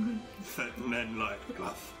 And then, like,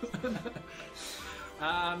 bluff.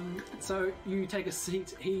 So you take a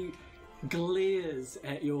seat. He glares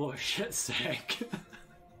at your shit sack.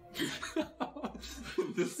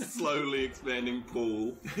 This slowly expanding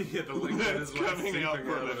pool. Yeah, the liquid is like coming out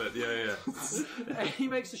seeping out of it. Yeah. And he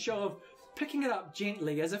makes a show of picking it up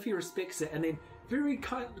gently as if he respects it, and then very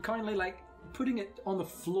kindly, like, putting it on the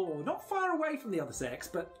floor, not far away from the other sacks,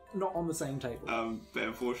 but not on the same table.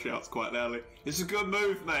 Benford shouts quite loudly, "It's a good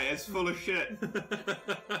move, mate. It's full of shit."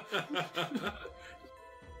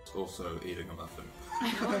 Also eating a muffin.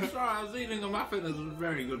 I'm sorry, I was eating a muffin. It was a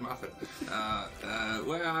very good muffin.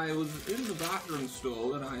 Where I was in the bathroom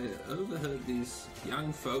stall and I overheard these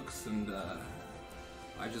young folks, and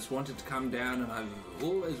I just wanted to come down, and I've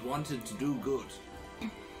always wanted to do good.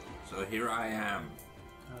 So here I am.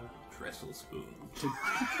 Trestle spoon.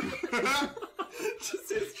 Just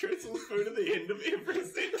says trestle spoon at the end of every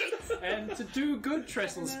sentence. And to do good,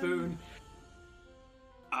 Trestle Spoon.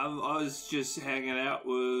 I was just hanging out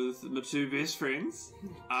with my two best friends,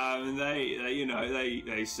 and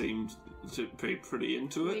they seemed to be pretty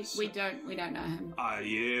into it. We don't know him.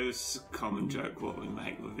 Yeah, it's a common joke what we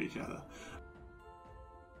make with each other.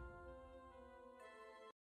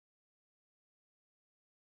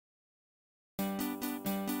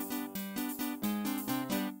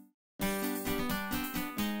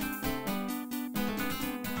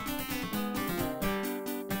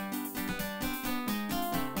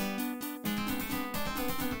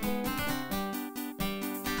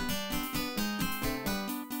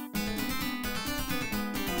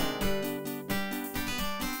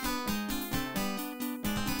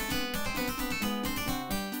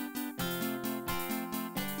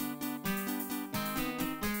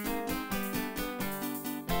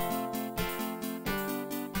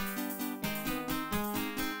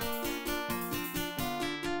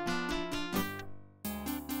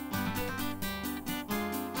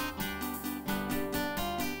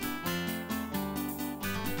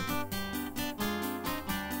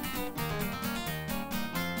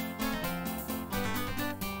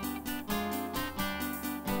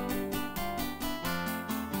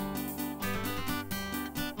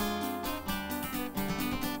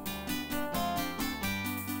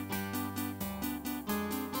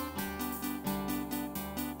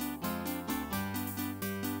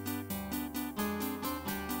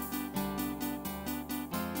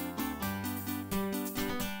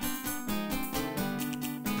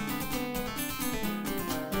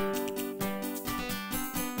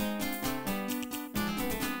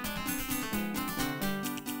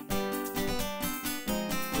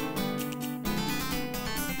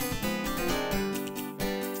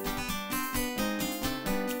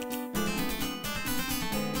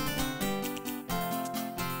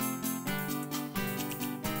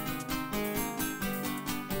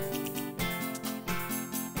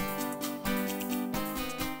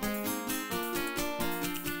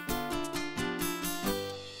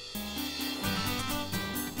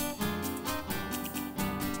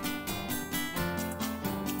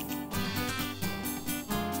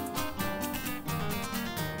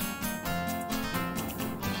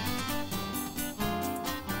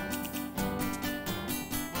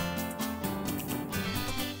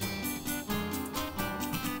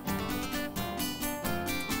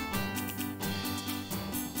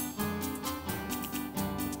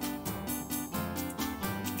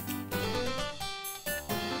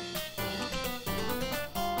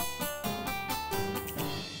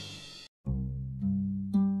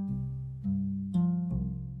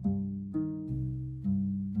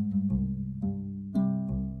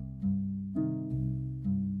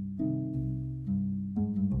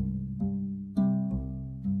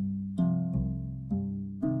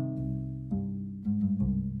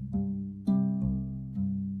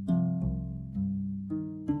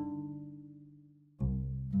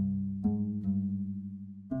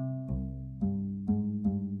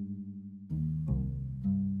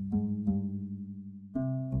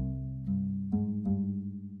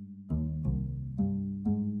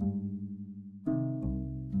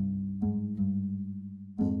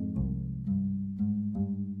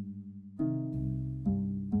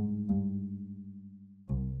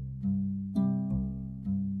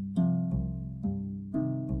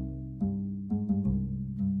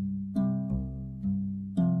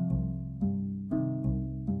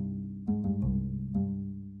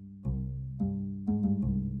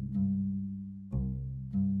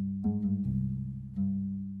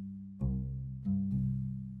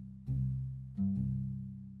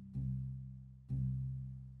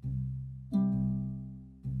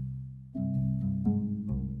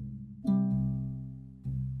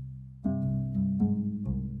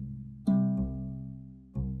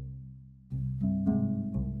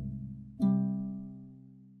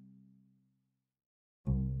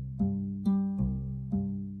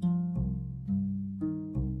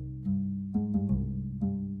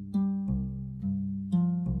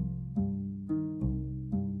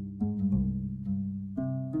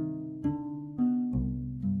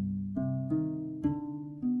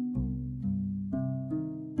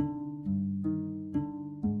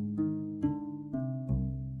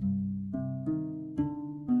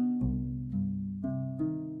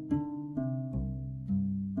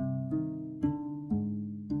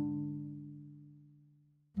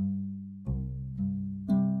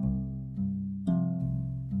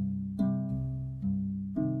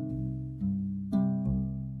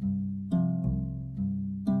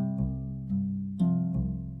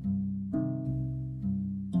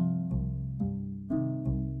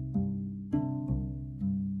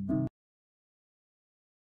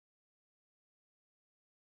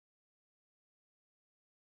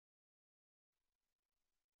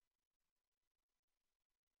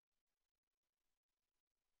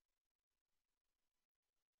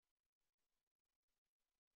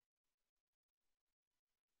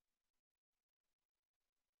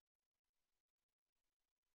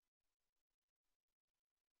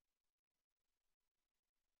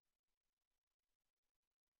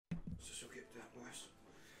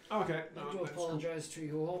 Okay. I do apologise to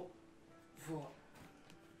you all for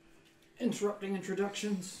interrupting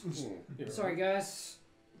introductions. Sorry, guys.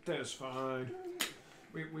 That's fine.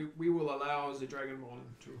 We will allow the Dragonborn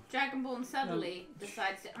to... Dragonborn suddenly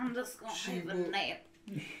decides to underscore have a name.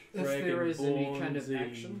 If there is any kind of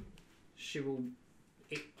action, she will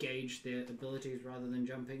gauge their abilities rather than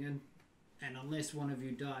jumping in. And unless one of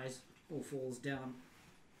you dies or falls down,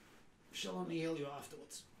 she'll only heal you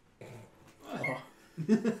afterwards.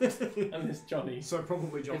 Unless Johnny. So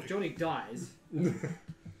probably Johnny. If Johnny dies,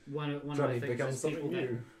 one of Johnny the things becomes is people something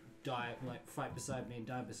that new. die, like fight beside me and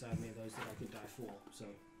die beside me, are those that I could die for. So,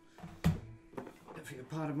 if you're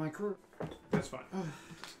part of my crew, that's fine.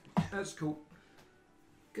 That's cool.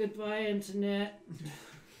 Goodbye, internet.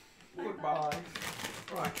 Goodbye.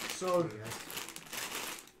 Right, so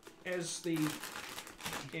as the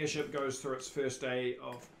airship goes through its first day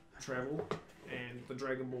of travel and the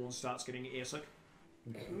Dragonborn starts getting airsick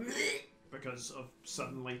because of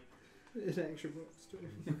suddenly... It actually works too.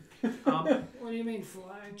 What do you mean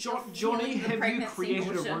flying? Johnny, have you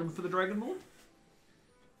created a room for the Dragonborn?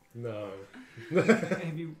 No.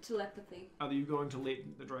 Have you... Telepathy. Are you going to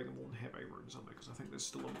let the Dragonborn have a room somewhere? Because I think there's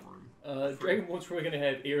still a room. Dragonborn's probably going to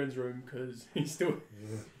have Aaron's room because he's still...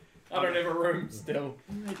 I don't have a room still.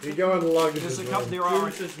 You go in Luggage. There's a couple, there are...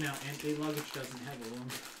 Drew's is now empty. Luggage doesn't have a room.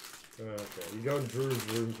 Okay, you go in Drew's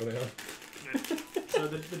room for now. So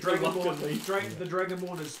the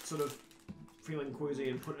Dragonborn is sort of feeling queasy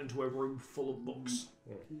and put into a room full of books.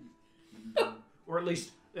 Or at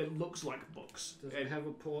least it looks like books. Does it have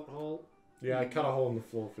a porthole? Yeah, I cut a hole in the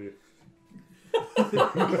floor for you.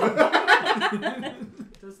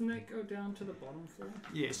 Doesn't that go down to the bottom floor?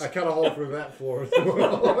 Yes. I cut a hole through that floor as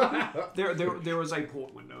well. there is a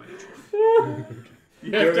port window in each room.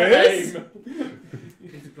 You have to aim.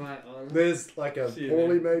 There's like a See you,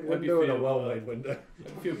 poorly man. made Hope you window and a feel, well-made window. I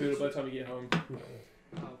feel better by the time you get home.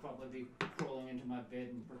 I'll probably be crawling into my bed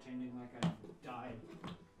and pretending like I died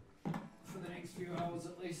for the next few hours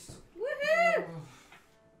at least. Woohoo!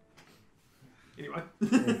 Anyway.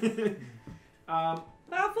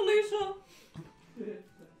 Felicia!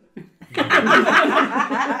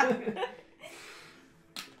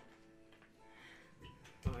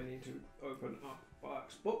 I need to open up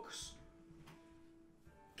Bark's books.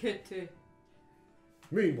 Kitty.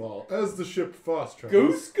 Meanwhile, as the ship fast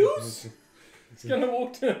travels... Goose? It's gonna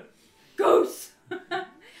walk to... Goose!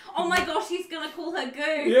 Oh my gosh, he's gonna call her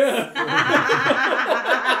Goose! Yeah!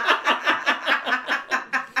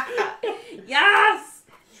 Yes!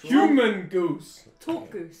 Human goose. Talk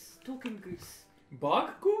goose. Talking goose.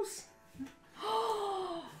 Bark goose?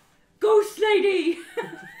 Ghost lady!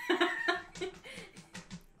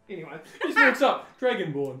 Anyway. He just walks up.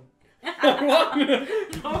 Dragonborn. What?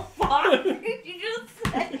 Oh fuck! What did you just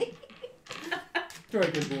say?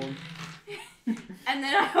 Dragonborn. And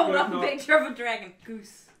then I hold up a picture of a dragon.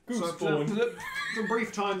 Goose. So for the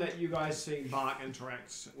brief time that you guys see Bark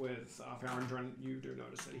interact with Farandrin, you do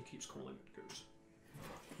notice that he keeps calling it Goose.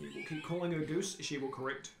 He will keep calling her Goose. She will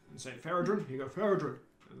correct and say Farandrin. You go Farandrin,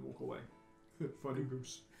 and walk away. Funny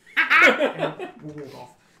Goose. And we'll walk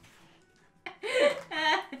off.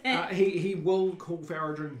 He will call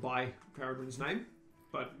Farandrin by Farandrin's name,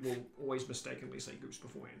 but will always mistakenly say Goose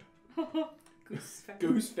beforehand.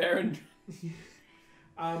 Goose Farandrin.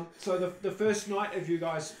 So the first night of you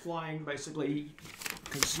guys flying, basically,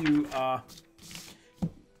 because you are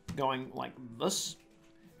going like this,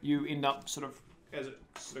 you end up sort of, as it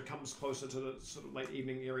sort of comes closer to the sort of late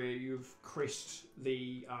evening area, you've crest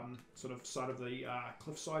the sort of side of the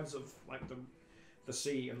cliff sides of like the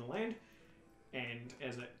sea and the land, and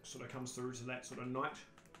as it sort of comes through to that sort of night,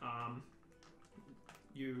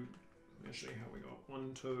 you actually how we got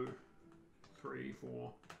 1, 2, 3,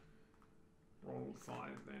 4. Rolled 5,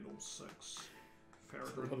 Vandal 6,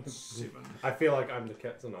 Farragut 7. I feel like I'm the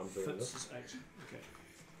captain. I'm doing Fitz this. is 8.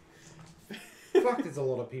 Okay. Fuck, there's a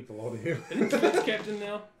lot of people on here. Isn't Fitz captain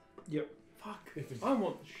now? Yep. Fuck. I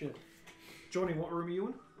want the shit. Johnny, what room are you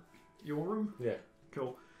in? Your room? Yeah.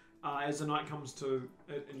 Cool. As the night comes to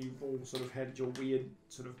it, and you've all sort of had your weird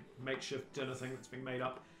sort of makeshift dinner thing that's been made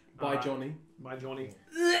up By Johnny. By Johnny.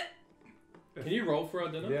 Can you roll for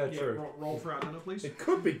our dinner? Yeah, true. Roll for our dinner, please. It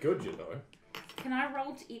could be good, you know. Can I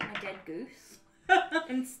roll to eat my dead goose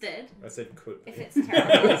instead? I said could. If it's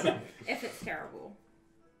terrible. If it's terrible.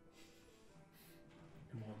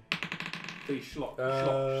 Come on. Please, schlop,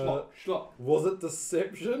 schlop. Was it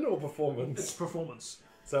deception or performance? It's performance.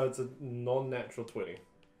 So it's a non-natural 20.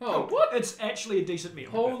 Oh, what? It's actually a decent meal.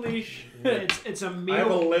 Holy shit. It's a meal. I have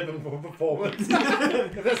 11 for performance.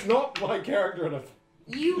 If that's not my character enough.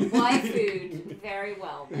 You waifued very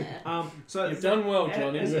well there. So You've done well,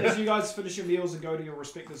 Johnny. As you guys finish your meals and go to your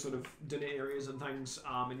respective sort of dinner areas and things,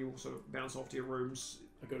 and you all sort of bounce off to your rooms.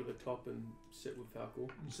 I go to the top and sit with Falcor.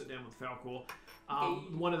 You sit down with Falcor.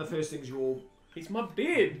 One of the first things you all... He's my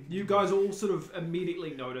beard! You guys all sort of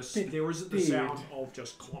immediately notice there isn't the sound of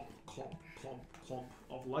just clomp, clomp, clomp, clomp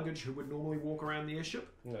of Luggage, who would normally walk around the airship.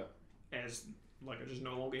 Yeah. As Luggage is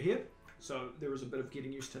no longer here. So there is a bit of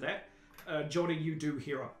getting used to that. Johnny, you do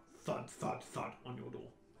hear a thud, thud, thud on your door.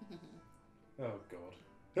 Oh, God.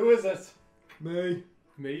 Who is it? Me.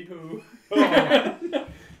 Me who? Oh.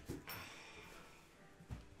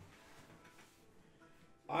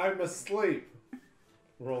 I'm asleep.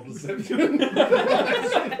 Roll deception.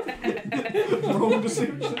 Roll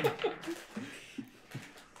deception.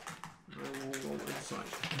 Roll insight.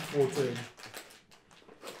 14.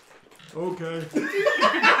 Okay.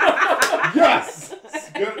 Yes!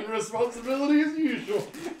 Skirting responsibility as usual.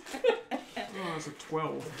 Oh, it's a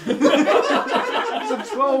 12. It's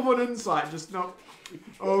a 12 on insight, just not...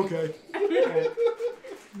 Okay.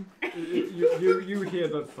 You hear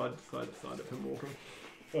the thud, thud, thud of him walking.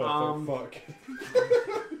 Oh, fuck.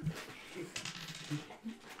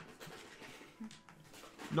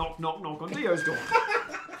 Knock, knock, knock on Dio's door.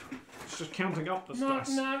 It's just counting up the Knock,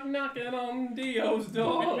 dice. knock, knocking on Dio's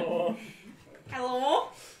door. Hello?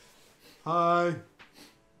 Hi.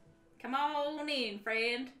 Come on in,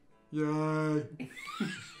 friend. Yay.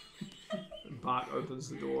 And Bart opens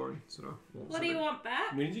the door and sort of walks What do in. you want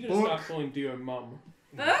back? When are you going to start calling Dio Mum?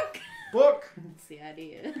 Book? Book! That's the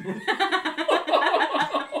idea.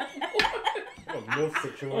 What a wolf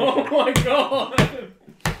situation. Oh my god!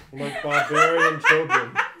 Like barbarian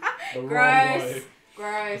children. The wrong way.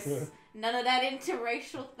 Gross. None of that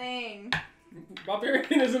interracial thing.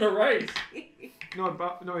 Barbarian isn't a race.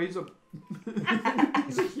 No, he's a...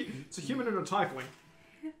 it's a human and a tiefling.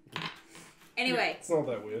 Anyway. It's not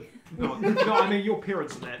that weird. No, I mean, your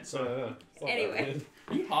parents are that, so... It's not Anyway. that weird.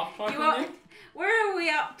 Are you half tiefling? Where are we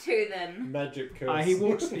up to then? Magic curse. He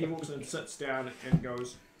walks and sits down and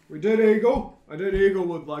goes, We did Eagle. I did Eagle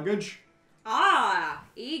with Luggage. Ah,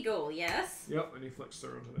 Eagle, yes. Yep, and he flicks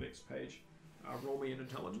through onto the next page. Roll me an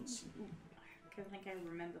intelligence. I think I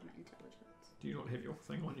remember my intelligence. Do you not have your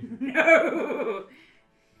thing on you? No!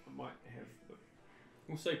 I might have the...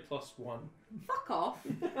 We'll say +1. Fuck off.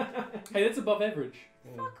 Hey, that's above average.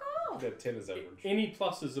 Fuck off. Yeah, 10 is average. Any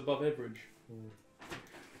plus is above average.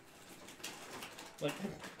 Like,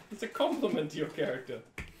 it's a compliment to your character.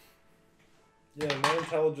 Yeah, my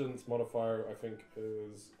intelligence modifier, I think,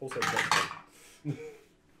 is also +1.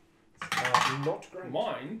 Not great.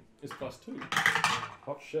 Mine is +2.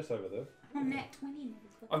 Hot shit over there. Oh, net 20.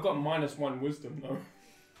 I've got -1 wisdom though.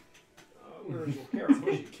 Where is your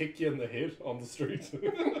character? She kick you in the head on the street.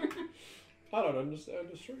 I don't understand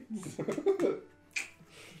the streets.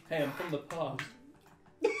 Hey, I'm from the past.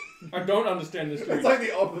 I don't understand the streets. It's like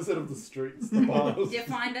the opposite of the streets. The past. Did you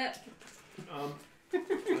find it? I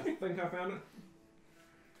think I found it.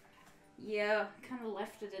 Yeah, kind of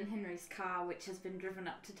left it in Henry's car, which has been driven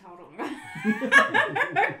up to Tauranga.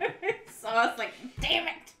 So I was like, damn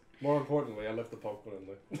it! More importantly, I left the popcorn in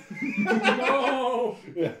there. No!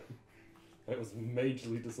 Yeah. That was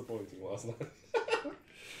majorly disappointing last night.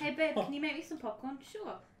 Hey babe, can you make me some popcorn?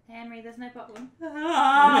 Sure. Hey Henry, there's no popcorn.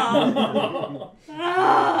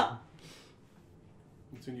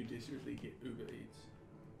 That's when you desperately get Uber Eats.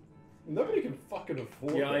 Nobody can fucking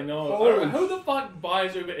afford Yeah, that. I know. Holy Who the fuck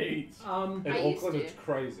buys Uber Eats? In I used Auckland, to. it's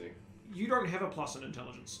crazy. You don't have a plus in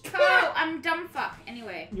intelligence. Oh, I'm dumb fuck.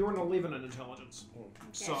 Anyway. You're an 11 in intelligence.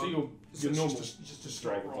 So So you're normal. Just a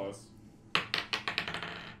straight Roll the roll. dice.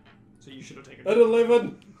 So you should have taken At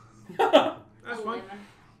 11! That's fine.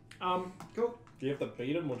 11. Cool. Do you have to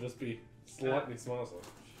beat him or just be slightly smarter?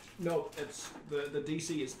 No, it's the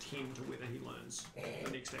DC is 10 to whether he learns the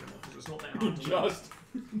next animal because it's not that hard to learn. Just.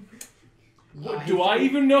 Do I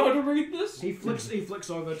even know how to read this? He flicks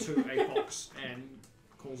over to a fox and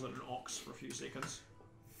calls it an ox for a few seconds.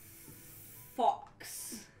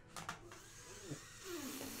 Fox.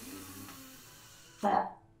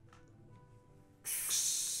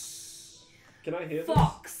 Can I hear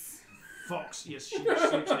Fox. Fox, yes, she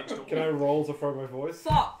sleeps next door. this? Can I roll to throw my voice?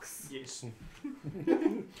 Fox. Yes.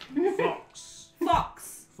 Fox.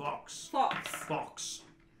 Fox. Fox. Fox. Fox.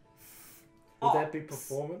 Would that be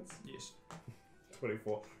performance? Yes.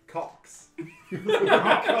 24. Cox.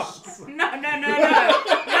 Cox. No.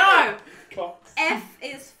 No. Cox. F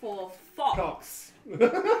is for fox.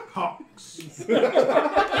 Cox.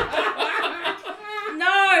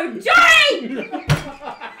 No, Johnny!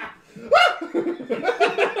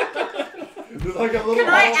 There's like a little Can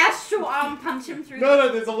I hole. astral arm punch him through?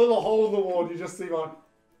 No, there's a little hole in the wall. And you just see my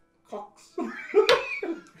cocks, and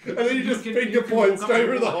then you just finger point straight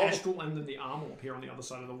through the hole. Astral, and then the arm will appear on the other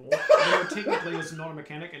side of the wall. Although technically, it's not a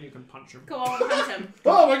mechanic, and you can punch him. Go on, punch him.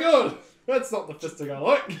 Oh my god, that's not the fisting I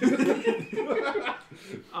like.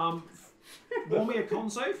 Roll me a con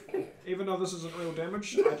save, even though this isn't real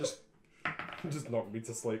damage. Just knock me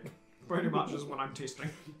to sleep. Pretty much is what I'm testing.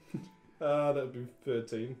 That'd be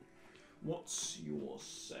 13. What's your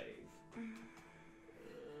save?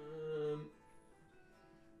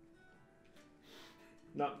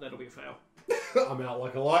 No, that'll be a fail. I'm out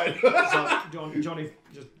like a light. So, Johnny,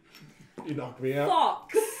 just... You knocked me out.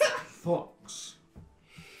 Fox. Fox.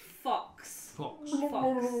 Fox. Fox.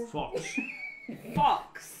 Fox. Fox.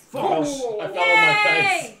 Fox. Fox. I fell on my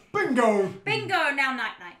face. Bingo! Bingo, now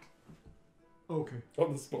night. Okay.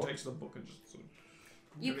 On the spot. He takes the book and just sort of...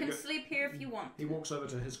 You can sleep here if you want. He walks over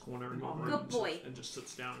to his corner in your room Good boy. and just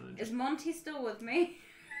sits down and Is Monty still with me?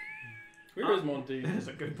 Where is Monty? That is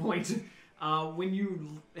a good point. When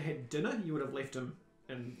you had dinner, you would have left him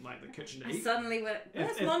in like the kitchen to I eat. suddenly went,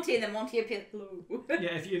 where's If- Monty? And then Monty appeared. Hello.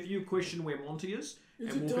 Yeah, if you question where Monty is,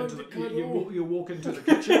 It's and a walk into time the, to you walk into the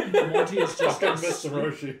kitchen, Monty is just Fucking Mr.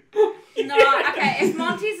 Roshi. No, okay, if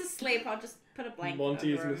Monty's asleep, I'll just put a blanket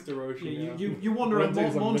Monty is over him. Mr. Roshi Yeah, now. you wander in.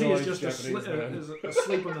 Monty's a Monty is middle-aged just Japanese man.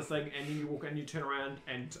 asleep on the thing, and then you walk in, you turn around,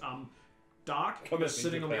 and Dark Come is at me,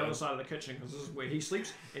 sitting on the Japan. other side of the kitchen because this is where he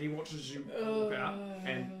sleeps, and he watches you walk out,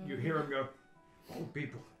 and you hear him go, "Oh,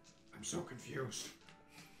 people, I'm so confused."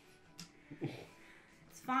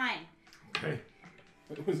 It's fine. Okay.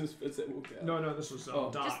 Was this Fitz that walked out? No, this was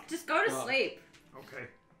Dark. Just go to Dark. sleep. Okay.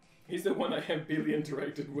 He's the one I have barely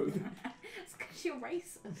interacted with. It's because you're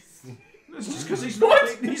racist. It's just because he's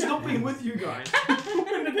not been with you guys.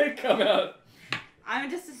 When did that come out? I'm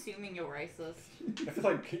just assuming you're racist. I feel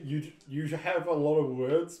like you have a lot of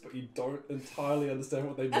words, but you don't entirely understand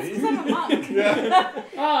what they That's mean. because I'm a monk.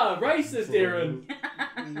 Ah, racist, Aaron.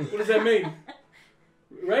 What does that mean?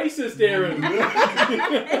 Racist, Aaron.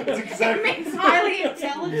 That's exactly. It means highly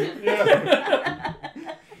intelligent. Yeah.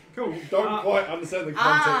 Cool. Don't quite understand the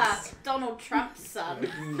context. Donald Trump's son.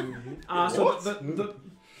 So What?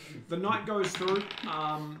 the night goes through.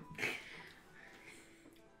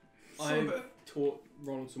 I've taught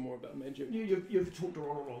Ronald some more about magic. You've talked to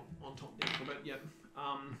Ronald on top there for a bit, yep.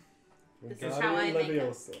 This is how I make it.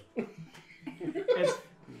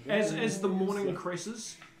 As the morning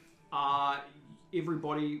increases,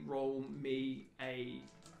 everybody roll me a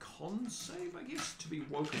con save, I guess, to be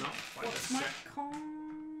woken up by What's the my set. con?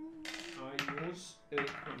 Yours.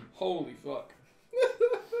 Holy fuck.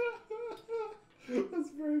 That's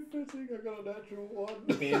very fitting. I got a natural 1.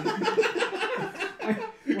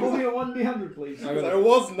 Roll me a 1d100, please. I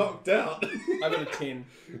was knocked out. I got a 10.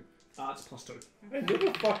 It's +2. I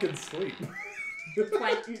never fucking sleep.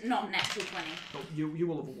 20, not natural 20. Oh, you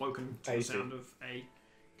will have awoken to the 80. sound of a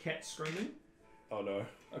cat screaming. Oh no.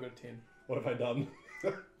 I got a 10. What have I done?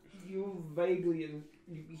 You vaguely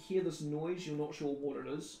you hear this noise. You're not sure what it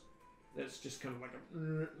is. That's just kind of like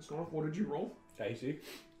a. It's gone off. What did you roll? 80.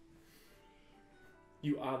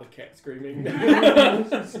 You are the cat screaming. I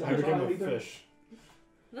become a fish.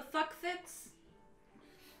 The fuck Fitz?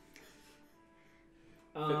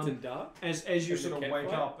 Fitz in dark? As you As a sort of cat wake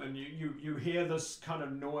fight? up and you hear this kind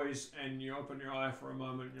of noise and you open your eye for a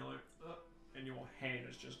moment and you're like, and your hand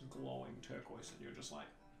is just glowing turquoise and you're just like,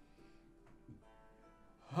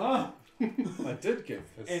 huh? I did give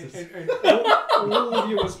this. And all of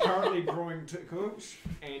you is currently growing turquoise,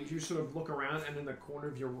 and you sort of look around, and in the corner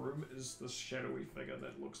of your room is this shadowy figure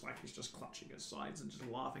that looks like he's just clutching his sides and just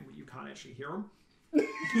laughing, but you can't actually hear him.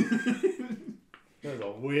 That was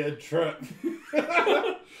a weird trip.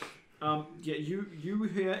 Yeah, you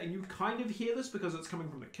hear, and you kind of hear this because it's coming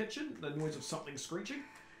from the kitchen, the noise of something screeching.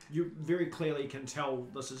 You very clearly can tell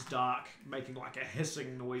this is Dark, making like a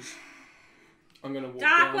hissing noise. I'm gonna walk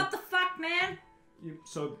Dark, down. what the fuck, man?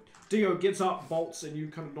 So Dio gets up, bolts, and you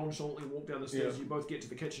kind of nonchalantly walk down the stairs. Yeah. You both get to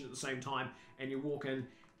the kitchen at the same time, and you walk in,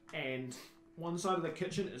 and one side of the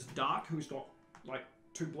kitchen is Dark, who's got like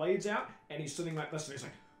 2 blades out, and he's sitting like this, and he's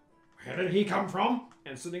like, "Where did he come from?"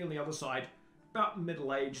 And sitting on the other side, about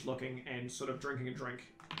middle-aged looking, and sort of drinking a drink,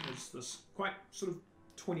 is this quite sort of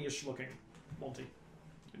 20-ish looking Monty,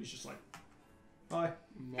 and he's just like, "Hi."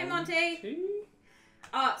 Hey, Monty.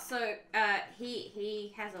 Oh, so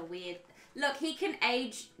he has a weird look. He can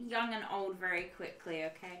age young and old very quickly.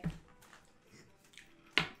 Okay,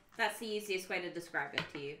 that's the easiest way to describe it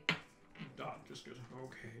to you. Dark just goes,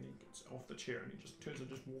 "Okay," and he gets off the chair and he just turns and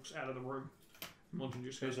just walks out of the room. Monty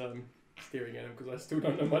just goes, Staring at him because I still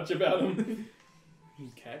don't know much about him.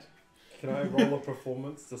 Cat. Can I roll a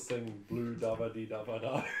performance to sing Blue Dava Dee Dava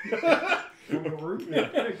Da? In the room? Yeah,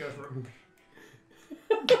 go for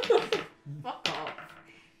it. Fuck off.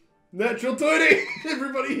 Natural 20!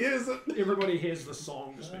 Everybody hears it. Everybody hears the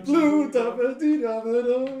song. Just makes Blue Dava Dee Dava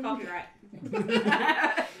Da.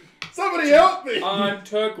 Copyright. Somebody help me! I'm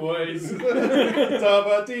turquoise.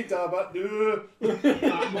 Dava Dee Dava Do.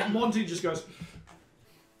 Monty just goes,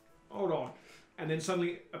 hold on. And then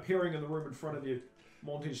suddenly appearing in the room in front of you,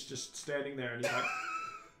 Monty's just standing there and he's like,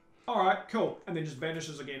 alright, cool. And then just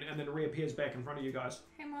vanishes again and then reappears back in front of you guys.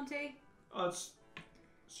 Hey, Monty. Oh, it's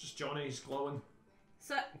just Johnny, he's glowing.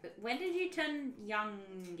 So, when did you turn youngish?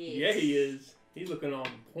 Yeah, he is. He's looking on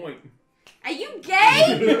point. Are you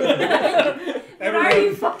gay? But are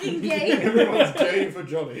you fucking gay? Everyone's gay for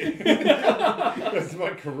Johnny. That's my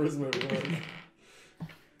charisma one.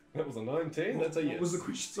 That was a 19. That's a yes. What was the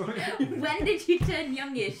question? Sorry. When did you turn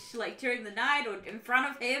youngish? Like during the night or in front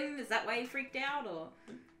of him? Is that why you freaked out or?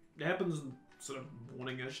 It happens in sort of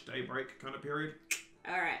morning-ish, daybreak kind of period.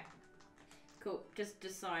 Alright. Cool. Just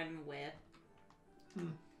so I'm aware.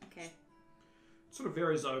 Okay. It sort of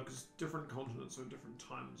varies though, because different continents have different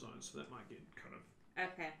time zones, so that might get kind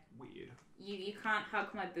of Okay. weird. You can't hug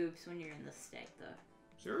my boobs when you're in this state though.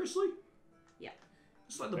 Seriously? Yeah.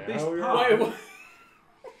 It's like the Yeah, best we're- part. Wait, what?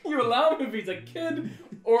 You allow him if he's a kid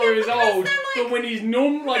or he's old, but when he's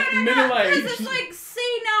middle-aged. It's like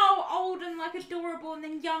senile, old, and like adorable, and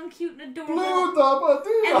then young, cute, and adorable. Blue Dava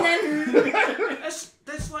Dee And then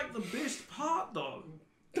That's like the best part though.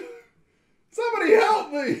 Somebody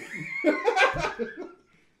help me!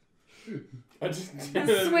 I just swigs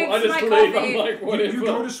leave. my I'm coffee. like, whatever. You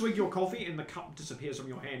go to swig your coffee and the cup disappears from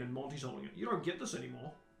your hand and Monty's holding it. You don't get this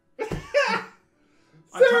anymore. I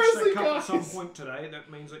touched that Seriously, cup at some guys. point today.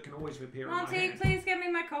 That means it can always appear in my Monty, hand. please give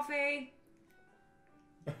me my coffee.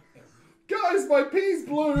 Guys, my pee's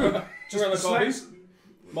blue! Just around the coffees.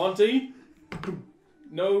 Monty,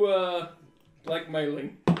 no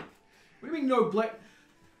blackmailing. What do you mean no black?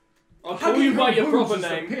 I'll call you by your proper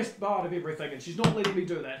name. The best part of everything, and she's not letting me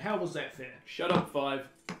do that. How was that fair? Shut up, 5.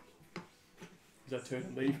 Is that turn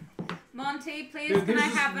and leave? Monty, please can I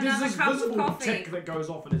have another this cup of visible coffee? tick that goes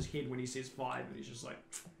off in his head when he says 5, and he's just like,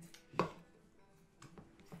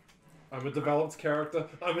 I'm a developed character.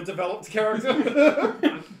 I'm a developed character.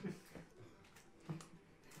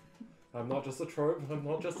 I'm not just a trope. I'm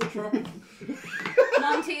not just a trope.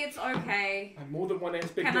 Monty, it's okay. I'm more than one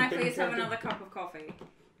aspect Can of I being please have character. another cup of coffee?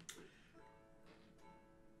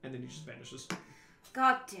 and then he just vanishes.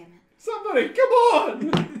 God damn it. Somebody, come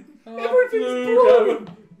on! Everything's blue!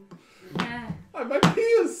 Yeah. My pee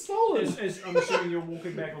is solid. As I'm assuming you're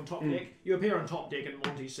walking back on top deck, you appear on top deck and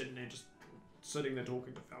Monty's sitting there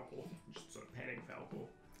talking to Falcor, just sort of patting Falcor.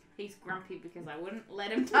 He's grumpy because I wouldn't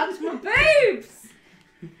let him touch my boobs!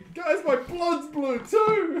 Guys, my blood's blue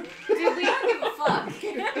too! Dude, we don't give a fuck.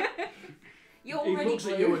 You're He already looks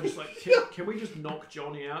at blue. you and just like, can we just knock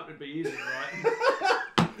Johnny out? It'd be easy, right?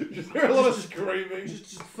 Just hear a lot of screaming.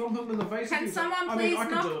 Just thump him in the face. Can He's like, someone I mean, please I could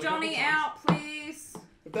do knock it a couple Johnny times. out, please?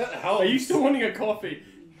 That helps. Are you still wanting a coffee?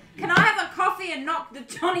 Can I have a coffee and knock the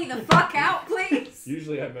Johnny the fuck out, please?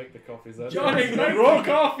 Usually I make the coffees. Johnny, make more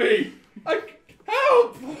coffee!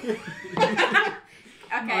 Help!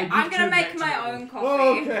 Okay, I'm gonna make my own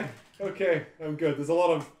coffee. Oh, okay, I'm good. There's a lot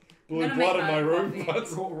of blue gonna blood make in my my room, coffee.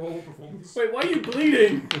 but Roll performance. Wait, why are you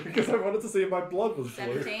bleeding? because I wanted to see if my blood was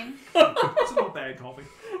blue. 17. It's not bad coffee.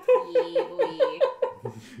 Yeah, boy.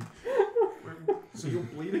 So you're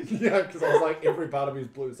bleeding? Yeah, because I was like, every part of me is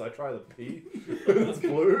blue, so I try the pee. It's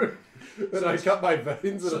blue. Then I cut my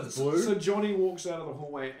veins and it's blue. So Johnny walks out of the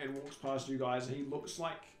hallway and walks past you guys. He looks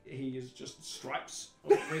like he is just stripes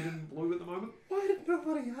of red and blue at the moment. Why did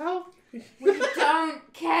nobody help me? We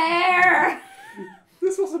don't care.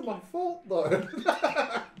 This wasn't my fault, though.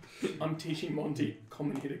 I'm teaching Monty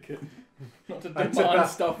common etiquette. Not to I took demand that-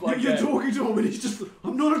 stuff like You're that. talking to him and he's just,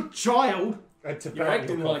 I'm not a child. I tip You're out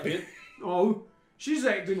acting your like coffee. it. Oh, she's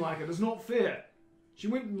acting like it. It's not fair. She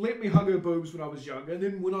went and let me hug her boobs when I was younger, and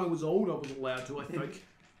then when I was old, I was allowed to, I think.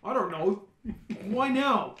 I don't know. Why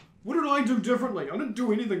now? What did I do differently? I didn't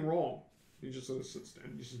do anything wrong. He just sort of sits down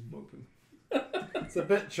and he's just moping. It's a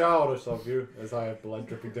bit childish of you, as I have blood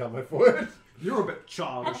dripping down my forehead. You're a bit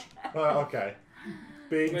childish. Okay.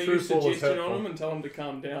 Being Maybe truthful is suggestion on him hurtful. and tell him to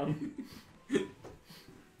calm down.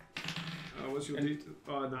 What's your detail?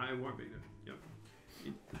 Oh, no, it won't be there.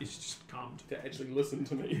 Yep. He's just calmed. To actually listen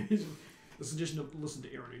to me. The suggestion of listen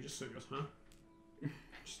to Aaron, he just sort of goes, huh?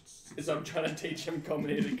 As I'm trying to teach him common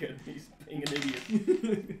etiquette, he's being an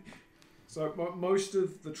idiot. So most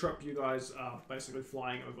of the trip, you guys are basically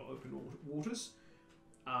flying over open waters.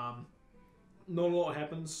 Not a lot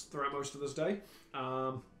happens throughout most of this day.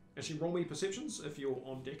 Actually, roll me perceptions if you're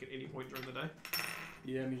on deck at any point during the day.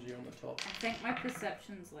 Yeah, I'm usually on the top. I think my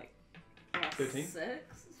perception's like plus 13?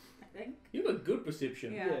 6, I think. You have a good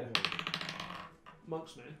perception. Yeah.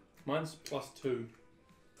 Monks, man. Mine's +2.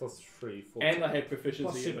 +3, 4. And I have proficiency.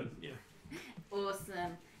 Plus 7, yeah.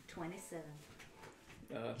 Awesome. 27.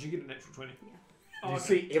 Did you get a natural 20? Yeah. You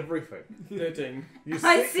see everything. 13.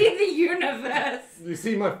 I see the universe. You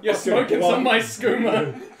see my. You're smoking blood. some of my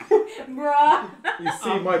skooma. Bruh. You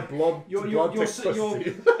see my blood.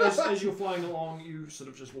 As you're flying along, you sort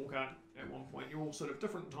of just walk out at one point. You're all sort of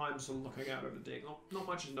different times, sort of looking out over the deck. Not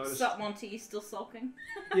much is noticed. Sup, Monty? You still sulking?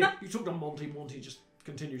 Yeah, you talk to Monty. Monty just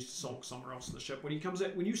continues to sulk somewhere else in the ship. When he comes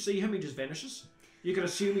out, when you see him, he just vanishes. You can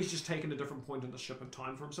assume he's just taken a different point in the ship and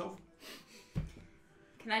time for himself.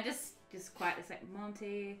 Can I just quietly say,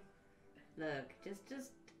 Monty, look,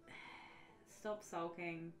 just stop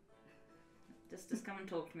sulking. Just come and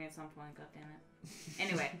talk to me at some point, goddammit.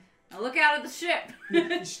 Anyway, I'll look out at the ship.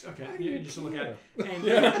 Okay, you just look at it.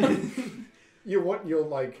 And You want your,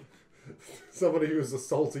 like, somebody who's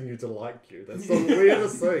assaulting you to like you. That's the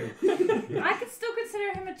weirdest thing. I could still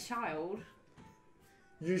consider him a child.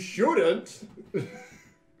 You shouldn't.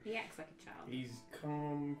 He acts like a child. He's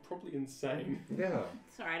probably insane. Yeah.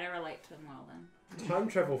 It's alright, I relate to him well then. Time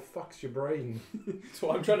travel fucks your brain.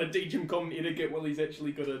 So I'm trying to teach him common etiquette while he's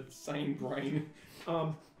actually got a sane brain.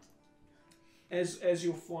 As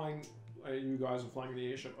you're flying, you guys are flying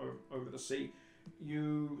the airship over the sea,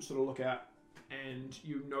 you sort of look out and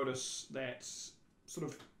you notice that sort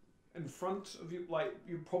of in front of you, like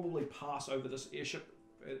you probably pass over this airship,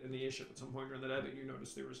 in the airship at some point during the day, but you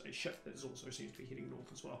notice there is a ship that also seems to be heading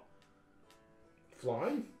north as well.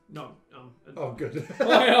 Flying? No. Oh, good.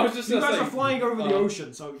 I was just you guys saying, are flying over the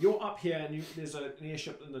ocean, so you're up here and there's an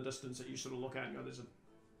airship in the distance that you sort of look at and go, there's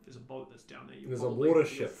a boat that's down there. There's a water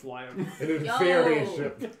ship. Fly over. An inferior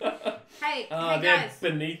ship. Hey, they're guys.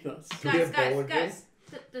 beneath us. Guys.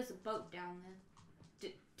 There's a boat down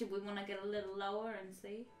there. Do we want to get a little lower and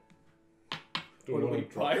see? What are we,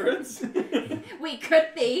 pirates? We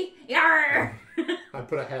could be. Yarr! I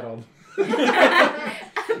put a hat on.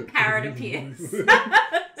 Parrot appears.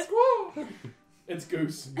 Squaw! It's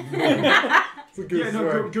Goose. It's a goose. Yeah,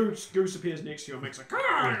 no, Goose appears next to you and makes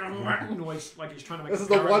a noise like he's trying to make. This is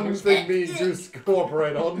the one thing me and Goose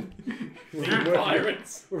cooperate on.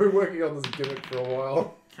 Pirates. We've been working on this gimmick for a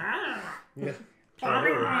while. Yeah.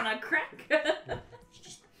 Probably want a crack.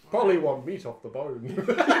 Probably want meat off the bone.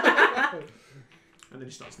 And then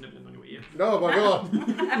he starts nibbling on your ear. No, my God.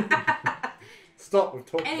 Stop, we've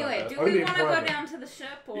talked Anyway, about that. do we want to go down to the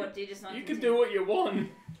ship or do you just not You continue? can do what you want.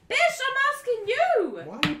 Bitch, I'm asking you!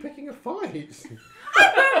 Why are you picking a fight?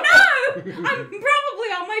 I don't know! I'm probably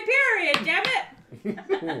on my period, damn it!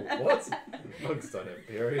 Ooh, what? Monks don't have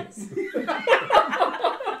periods.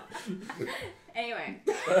 Anyway,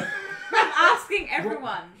 I'm asking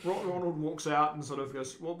everyone. Ronald walks out and sort of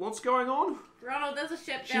goes, well, what's going on? Ronald, there's a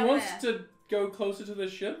ship She down wants there. to go closer to the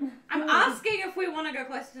ship. I'm asking if we want to go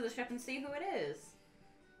closer to the ship and see who it is.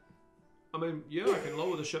 I mean, yeah, I can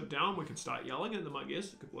lower the ship down. We can start yelling at them, I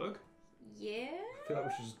guess. It could work. Yeah? I feel like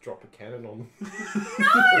we should just drop a cannon on them.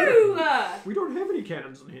 No! We don't have any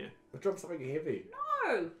cannons in here. We'll drop something heavy.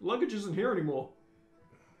 No! Luggage isn't here anymore.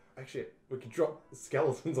 Actually, we could drop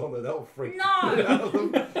skeletons on there. That'll freak No! the shit out of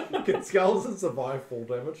them. Can skeletons survive fall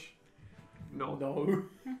damage? No.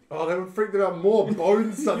 Oh, that would freak them out more.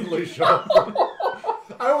 Bones suddenly show up.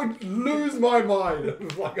 I would lose my mind if it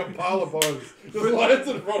was like a pile of bones just lands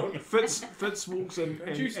in front of me. Fitz walks in.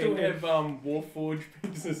 Don't you still have Warforged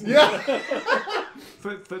pieces? Yeah.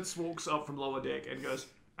 Fitz walks up from lower deck and goes,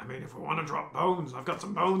 I mean, if we want to drop bones, I've got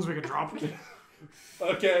some bones we can drop.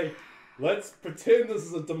 Okay, let's pretend this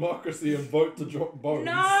is a democracy and vote to drop bones.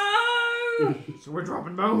 No! So we're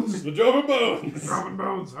dropping bones. We're dropping bones. We're dropping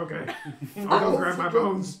bones. Okay. I'll go grab my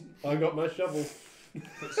bones. I got my shovel.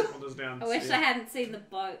 I wish I hadn't seen the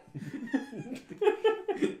boat.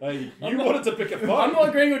 Hey, you wanted to pick a fight. I'm not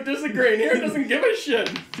agreeing or disagreeing here. It doesn't give a shit.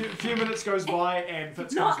 A few minutes goes by and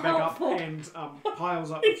Fitz Not comes back helpful. up and piles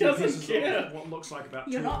up He a few doesn't pieces care. of what looks like about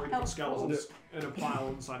You're 2 or not 3 different helpful. skeletons in a pile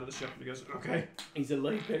inside of the ship. And he goes, okay. He's a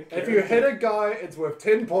laid back. If you hit a guy, it's worth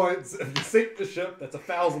 10 points. If you sink the ship, that's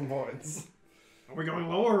 1,000 points. Are we going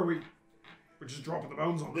lower or are we're just dropping the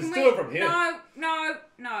bones on? Let's do it from here. No.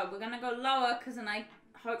 We're gonna go lower because then I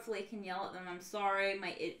hopefully can yell at them. I'm sorry,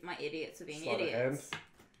 my idiots are being Sleight of idiots.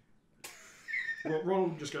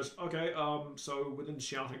 Ronald just goes, okay, so within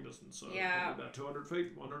shouting distance, so Yeah. about 200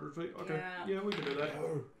 feet, 100 feet, okay. Yeah. Yeah, we can do that.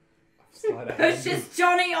 No. Sleight of hand. Pushes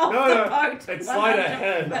Johnny off No, the no, boat. it's sleight of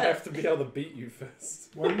hand. I have to be able to beat you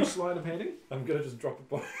first. What are you sleight of handing? I'm gonna just drop a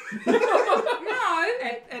bomb. No.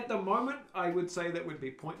 At the moment, I would say that would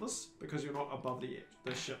be pointless because you're not above the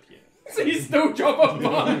ship yet. So you still drop a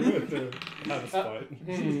bomb. Have a spite.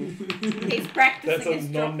 He's practicing That's a his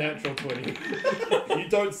drop. non-natural 20. You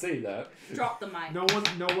don't see that. Drop the mic. No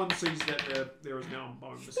one sees that there is now a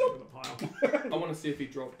bone missing with a pile. I want to see if he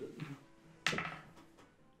dropped it.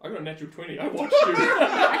 I got a natural 20. I watched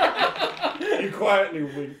you. You quietly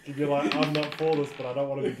wink and you're like, I'm not for this, but I don't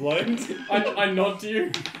want to be blamed. I nod to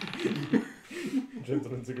you.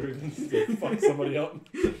 Gentleman's agreement to fuck somebody up.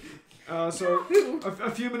 So a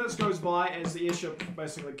few minutes goes by as the airship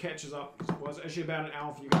basically catches up. Well, it's actually about an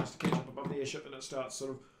hour for you guys to catch up above the airship, and it starts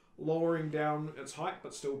sort of lowering down its height,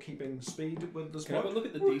 but still keeping speed with this Can I have a boat. look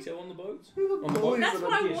at the detail on the boats? On the bullies boat? That's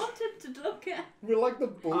what I Yes. wanted to look at. We're like the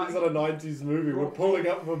bullies in a 90s movie. We're pulling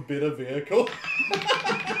up with a better vehicle.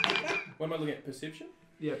 What am I looking at? Perception?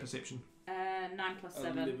 Yeah, perception. 9 plus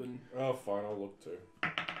 7. 11. Oh, fine, I'll look too.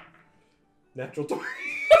 Natural 20.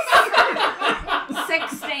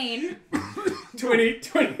 16. 20.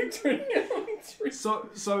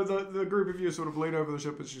 So the group of you sort of lean over the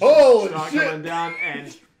ship as you Holy start shit. going down,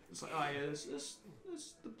 and it's like, oh yeah, this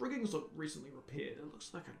the rigging's look recently repaired. It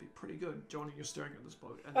looks like it'd be pretty good. Johnny, you're staring at this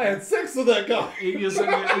boat. And I had sex with that guy.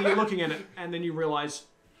 You're looking at it, and then you realise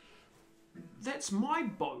that's my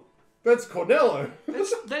boat. That's Cornello.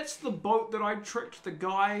 That's the boat that I tricked the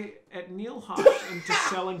guy at Neilhart into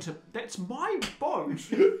selling to. That's my boat.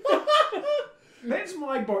 That's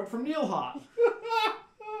my boat from Neilhart.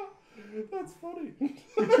 That's funny.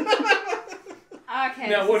 Okay.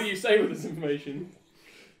 Now, what do you say with this information?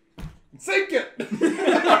 Sink it!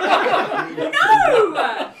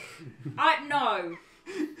 No!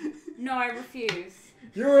 No, I refuse.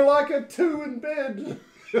 You're like a 2 in bed.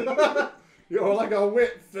 You're like a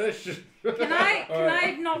wet fish. Can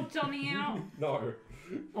I knock Johnny out? No.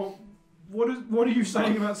 Oh, what are you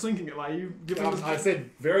saying about sinking it? Like you giving us I said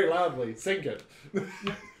very loudly, sink it.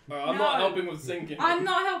 I'm not helping with sinking. I'm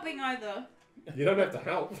not helping either. You don't have to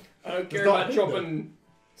help. I don't care It's not about dropping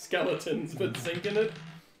skeletons, but sinking it.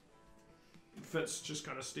 Fitz just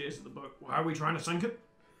kind of stares at the boat. Why are we trying to sink it?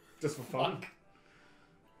 Just for fun.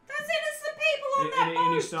 There's innocent people on that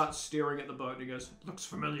And he boat. starts staring at the boat and he goes, looks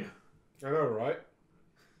familiar. I know, right?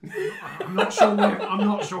 I'm not sure where. I'm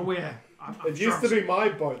not sure where. I'm It sure used to be my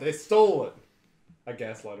boat. They stole it. I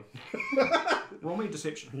gaslight him. Roll me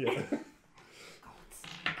deception. Yeah.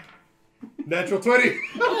 Natural 20.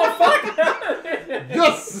 Oh, fuck!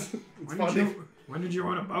 Yes! It's funny. When did you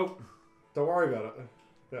own a boat? Don't worry about it.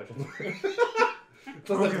 Natural 20.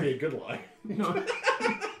 Doesn't have to be a good lie. No.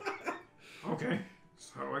 Okay.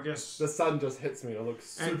 So I guess The sun just hits me and it looks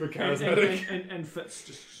super and- charismatic. And Fitz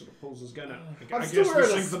just sort of pulls his gun out. I'm I still guess we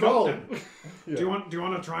wearing a sink the boat skull. then. Yeah. Do you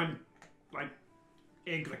want to try and like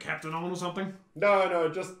egg the captain on or something? No,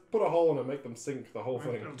 just put a hole in it and make them sink the whole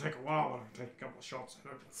thing. It'll take a while. It'll take a couple of shots.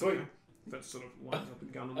 Sweet. Fitz sort of lines up a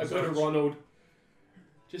gun on I the go to side. Ronald.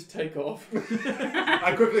 Just take off.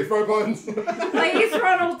 I quickly throw bones. Please,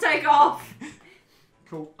 Ronald, take off.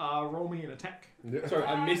 Cool. Roll me an attack. Yeah. Sorry,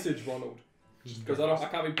 I message Ronald. Because I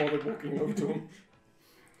can't be bothered walking over to him.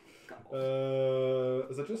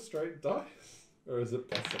 Is it just straight dice? Or is it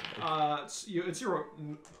plus something? It's your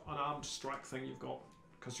unarmed strike thing you've got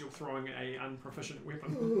because you're throwing a unproficient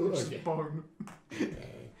weapon, which is Okay. bone.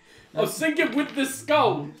 I'll sink it with the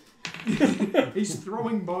skull! He's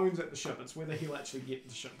throwing bones at the ship. It's whether he'll actually get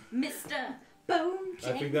the ship. Mr. Bone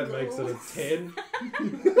I think that makes it a 10.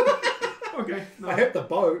 Okay. No. I hit the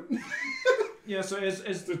boat. Yeah. So as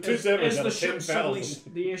So 2 damage out the of ship suddenly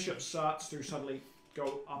 10,000. the airship starts to suddenly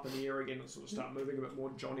go up in the air again and sort of start moving a bit more,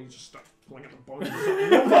 Johnny just starts pulling at the bones.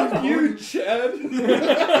 Fuck you, Chad!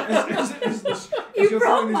 You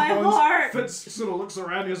broke my heart. Fitz sort of looks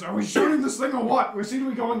around and goes, are we shooting this thing or what? We seem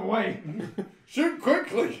to be going away. Shoot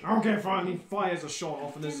quickly! Okay, fine. He fires a shot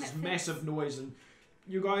off and there's this massive noise and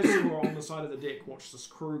you guys who are on the side of the deck watch this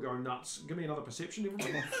crew go nuts. Give me another perception,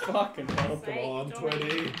 everybody. Fucking hell. Come on,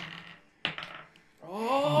 20.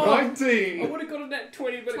 Oh! 19! I would have got a net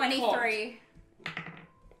 20, but 23.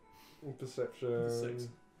 Perception. 6.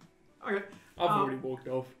 Okay. I've already walked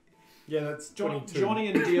off. Yeah, that's 22. Johnny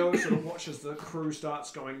and Dio sort of watch as the crew starts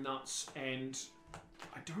going nuts and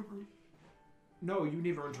I don't really... No, you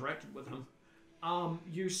never interacted with him.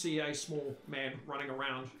 You see a small man running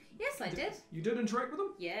around. Yes, I did. You did interact with him?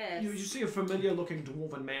 Yes. You see a familiar looking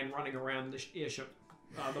dwarven man running around the airship.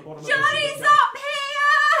 The bottom of Johnny's the up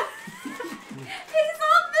here! He's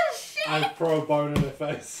on the ship! I throw a bone in her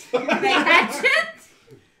face. They hatch it?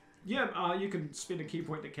 Yeah, you can spend a key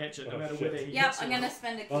point to catch it, no matter shit. whether he Yep, hits I'm you or gonna not.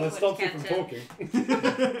 spend a key Oh, that point stops to you from catch it.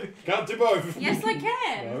 talking. Can't do both. Yes, I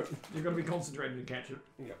can. No. You've got to be concentrated to catch it.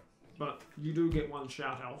 Yeah. But you do get one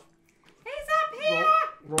shout out. He's up here!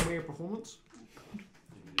 Roll me a performance.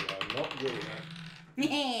 Yeah, I'm not good at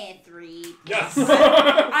that. 3. Yes!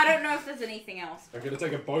 I don't know if there's anything else. I'm gonna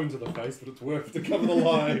take a bone to the face, but it's worth it to cover the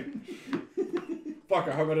lie. Fuck,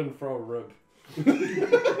 I hope I didn't throw a rib.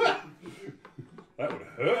 That would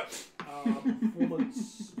hurt.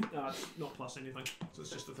 Performance, it's not plus anything, so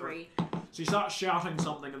it's just a 3. So you start shouting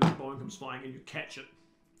something and the bone comes flying and you catch it.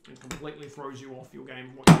 It completely throws you off your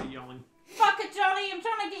game, what you're yelling. Fuck it, Johnny, I'm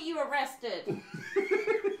trying to get you arrested.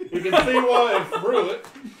 You can see why I threw it.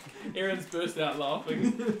 Aaron's burst out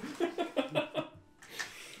laughing.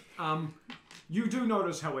 You do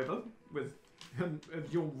notice, however, with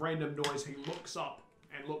your random noise, he looks up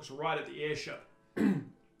and looks right at the airship and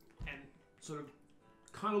sort of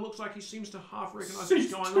kind of looks like he seems to half recognise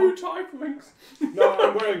what's going on. 2 tieflings. No,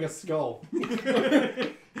 I'm wearing a skull. He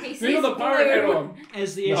You sees got the pirate head blue. on.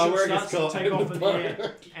 As the No, I'm airship wearing a starts to skull take and off the in the air,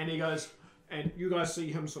 pirate. and he goes, and you guys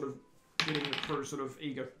see him sort of getting the crew sort of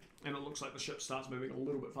eager, and it looks like the ship starts moving a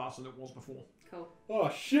little bit faster than it was before. Cool. Oh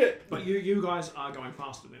shit! But you guys are going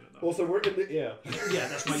faster than it though. Also, we're in the air. Yeah,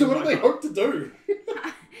 that's why So you what do they guys are. hope to do?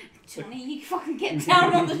 Johnny, you fucking get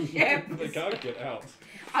down on the ship. They can't get out.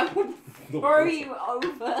 I would throw you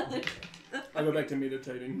over. I go back to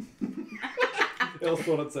meditating. It'll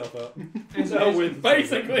sort itself out. As- They'll as- win.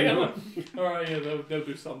 Basically, I'm like, alright, yeah, they'll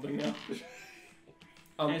do something now.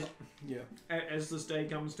 As, Yeah. as this day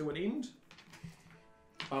comes to an end,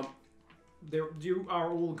 you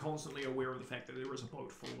are all constantly aware of the fact that there is a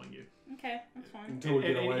boat following you. Okay, that's fine. Until we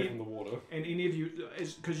get And- away and- from the water. And any of you,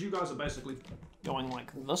 because you guys are basically going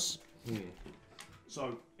like this,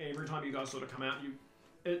 so every time you guys sort of come out,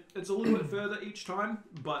 it's a little bit further each time,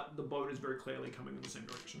 but the boat is very clearly coming in the same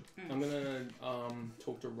direction. I'm gonna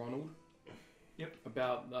talk to Ronald. Yep.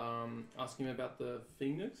 About asking him about the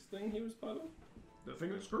Phoenix thing he was part of. The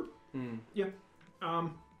Phoenix group? Hmm. Yeah.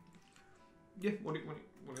 Yeah. What do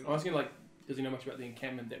you I'm asking, like, does he know much about the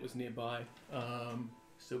encampment that was nearby,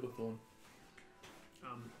 Silverthorn?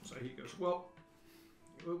 So he goes, well,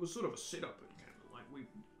 it was sort of a setup encampment. Like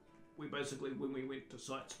we basically, when we went to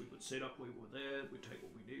sites, we would set up. We were there. We'd take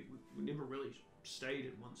what we need. We never really stayed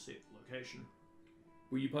in one set location.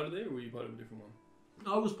 Were you part of there, or were you part of a different one?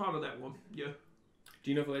 I was part of that one. Yeah. Do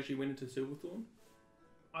you know if they actually went into Silverthorn?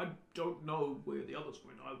 I don't know where the others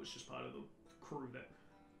went. I was just part of the crew that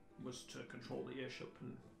was to control the airship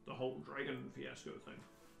and the whole dragon fiasco thing.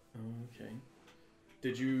 Okay.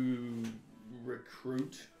 Did you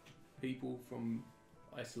recruit people from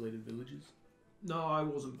isolated villages? No, I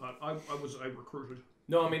wasn't part. I recruited.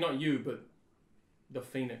 No, I mean not you, but the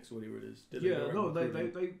Phoenix, whatever it is. Did Yeah, go no, around they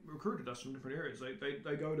recruiting? recruited us from different areas.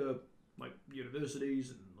 They go to like universities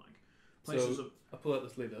and like places So, of. I pull out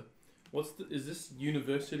this letter. Is this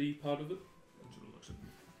university part of it? Sort of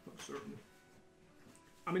looks certain.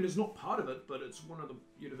 I mean, it's not part of it, but it's one of the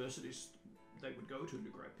universities they would go to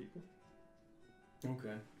grab people.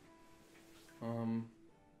 Okay. I'm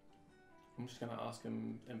just going to ask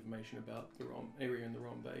him information about the Roawn area in the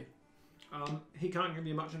Roawn Bay. He can't give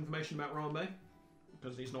you much information about Rowan Bay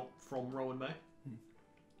because he's not from Rowan Bay.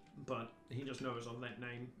 But he just knows of that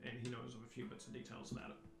name and he knows of a few bits and details about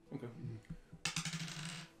it. Okay.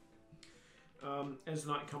 As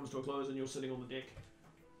the night comes to a close and you're sitting on the deck,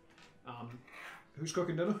 who's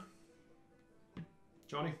cooking dinner?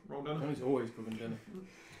 Johnny, roll dinner. Johnny's always cooking dinner.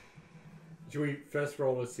 Should we first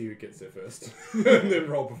roll to see who gets there first? And then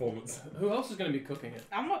roll performance. Who else is going to be cooking it?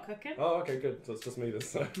 I'm not cooking. Oh, okay, good. So it's just me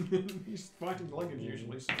this time. He's fighting Luggage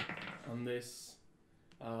usually. So. Unless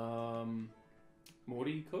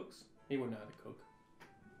Morty cooks. He wouldn't know how to cook.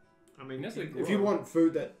 I mean, that's If you want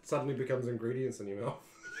food that suddenly becomes ingredients in your mouth.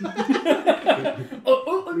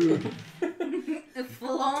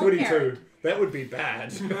 Full on 22. carrot. That would be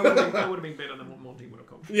bad. that would have been better than what Monty would have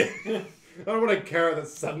cooked. Yeah. I don't want a carrot that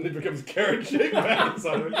suddenly becomes carrot shake back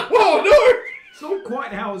inside of it. Oh no! It's not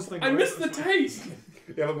quite how I was thinking. I missed the taste!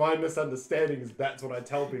 Yeah, but my misunderstanding is that's what I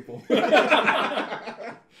tell people.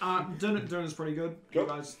 Dinner's pretty good. You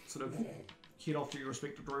guys sort of head off to your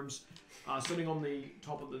respective rooms. Sitting on the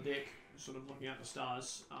top of the deck, sort of looking at the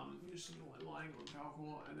stars, you're just sort of like lying on the power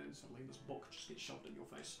floor, and then suddenly this book just gets shoved in your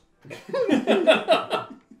face.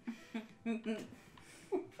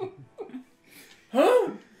 Huh?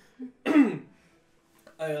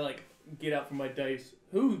 I like get out from my daze.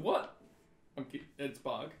 Who? What? It's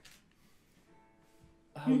Bark.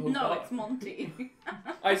 Hello, No, Bark. it's Monty.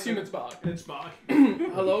 I assume it's Bark. It's Bark.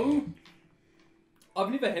 Hello? I've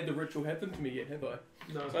never had the ritual happen to me yet, have I?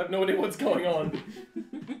 No. So I have no idea what's going on.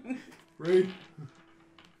 Read.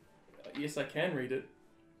 Yes, I can read it.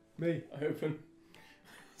 Me. I open.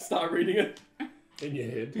 Start reading it. In your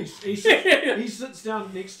head. He sits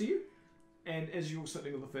down next to you, and as you're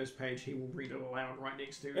sitting on the first page, he will read it aloud right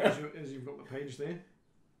next to you as you've got the page there.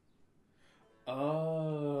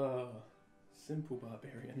 Ah, simple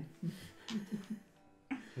barbarian.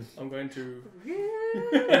 I'm going to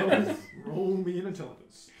roll me an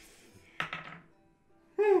intelligence.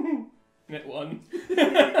 Net 1.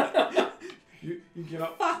 You get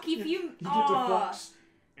up. Fuck if you. You get to Fox,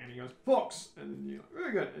 and he goes Fox, and then you're like,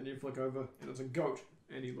 very good, and you flick over, and it's a goat,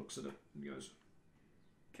 and he looks at it and goes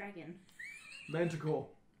Dragon. Manticore.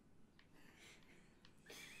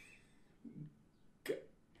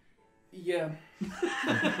 Yeah.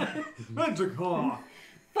 Manticore.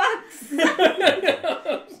 Fox.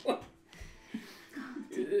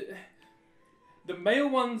 The male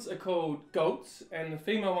ones are called goats, and the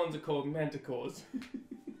female ones are called manticores.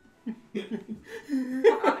 You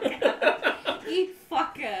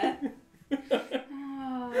fucker.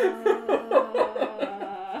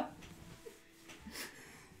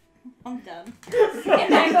 I'm done. See you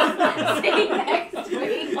next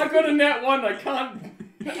week. I got a nat 1. I can't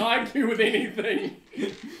argue with anything.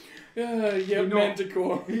 Yeah,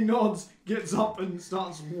 Manticore. He nods, gets up, and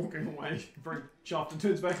starts walking away. Very chuffed, and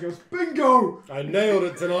turns back and goes, "Bingo! I nailed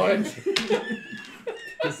it tonight."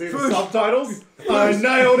 You see the subtitles? I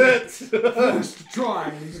nailed it! First try.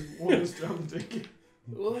 And he wanders down the deck.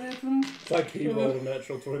 What happened? It's like he rolled a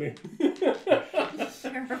natural 20. You're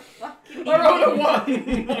a fucking I rolled a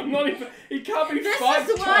 1! I'm not even... He can't be This 5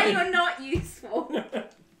 is why times. you're not useful.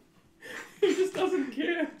 He just doesn't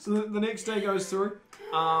care. So the next day goes through.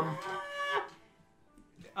 Who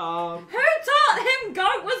taught him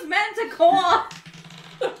goat was Manticore?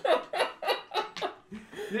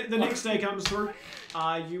 The next day comes through.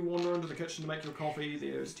 You wander into the kitchen to make your coffee.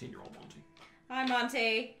 There's 10-year-old Monty. Hi,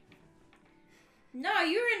 Monty. No,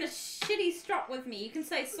 you were in a shitty strop with me. You can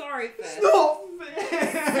say sorry first. It's not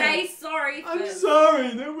fair! Say sorry I'm first.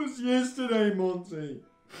 sorry, that was yesterday, Monty.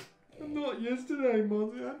 I'm not yesterday,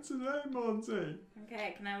 Monty. I'm today, Monty.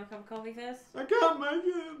 Okay, can I have a cup of coffee first? I can't make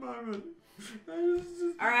it at the moment.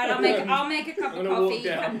 Alright, I'll make a cup of I'm gonna walk coffee.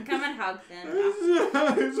 down. Come and hug then.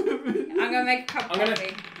 I'm gonna make a cup of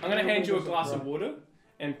coffee. I'm gonna hand you a glass of water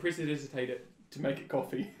and prestidigitate it to make it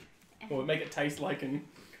coffee. Or make it taste like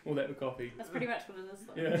all that with coffee. That's pretty much what it is.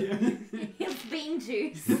 Yeah. It's bean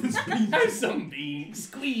juice. Have some beans.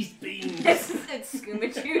 Squeezed beans. It's scuba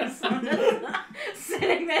juice. I'm just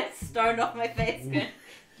sitting there stoned off my face going,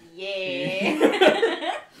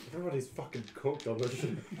 yeah. Everybody's fucking cooked on this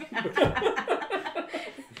shit.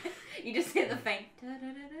 You just hear the faint.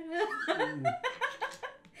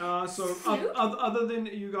 Other than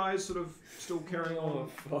you guys sort of still carrying on. Oh,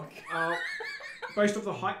 fuck. Based off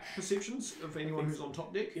the height perceptions of anyone who's on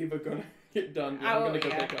top deck. Either gonna get done. Yeah, I'm gonna go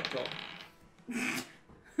back up top.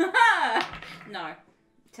 No.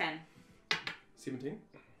 10. 17?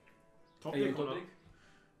 Top Are you deck on or top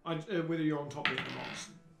not? deck? Whether you're on top deck or not.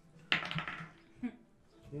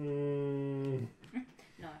 No.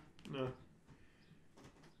 No.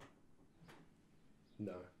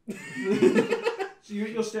 No. So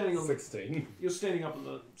you're standing on 16. You're standing up in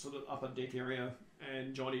the sort of upper deck area,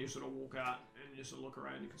 and Johnny, you sort of walk out and you sort of look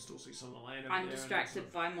around. You can still see some of the land. Over I'm there, distracted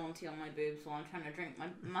by Monty on my boobs while I'm trying to drink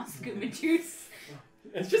my scuba juice.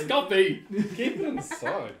 It's just coffee. Keep it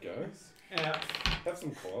inside, guys. Yeah. Have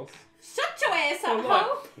some class. Shut your ass up,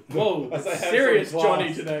 ho! Whoa, I say have serious some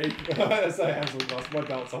Johnny class. today. I say have some class. My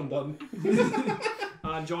belt's undone.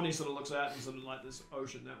 Johnny sort of looks out and sort of like this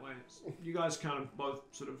ocean that way. You guys kind of both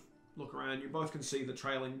sort of look around. You both can see the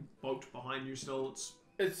trailing boat behind you still.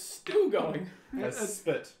 It's still going. I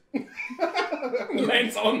spit.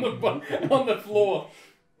 Lands on the floor.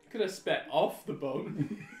 Could have spat off the boat.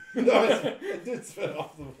 No, it did spit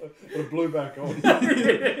off the boat, but it blew back on.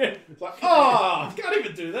 It's like, can't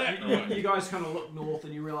even do that. You guys kind of look north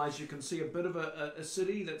and you realise you can see a bit of a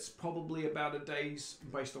city that's probably about a day's,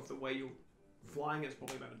 based off the way you're flying, it's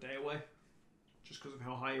probably about a day away. Just because of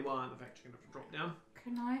how high you are and the fact you're going to have to drop down.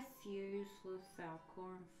 Can I fuse with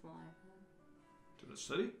Falcor and fly home? To the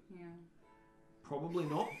city? Yeah. Probably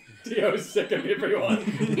not. Dio's sick of everyone.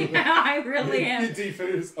 Yeah, I really am. You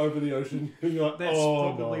defuse over the ocean. And you're like, That's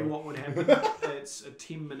oh, probably no. what would happen. It's a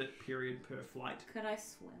 10-minute period per flight. Could I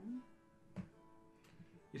swim?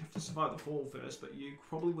 You'd have to survive the fall first, but you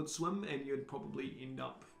probably would swim and you'd probably end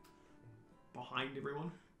up behind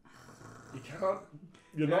everyone. You can't.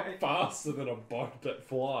 You're not faster than a boat that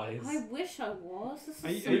flies. I wish I was. This is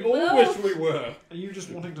Are you- so We all well. wish we were. Are you just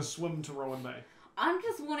wanting to swim to Rowan Bay? I'm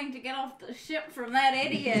just wanting to get off the ship from that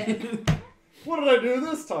idiot. What did I do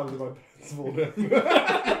this time? Did my pants fall down?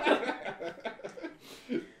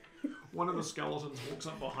 One of the skeletons walks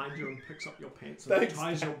up behind you and picks up your pants and Thanks.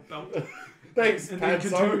 ties your belt. Thanks, and then Pantso.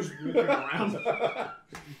 continues walking around.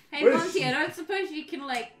 Hey Monty, I don't suppose you can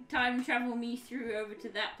like time travel me through over to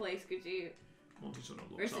that place, could you? Monty sort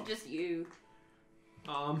of Or is looks it up. just you?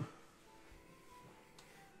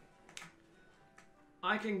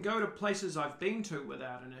 I can go to places I've been to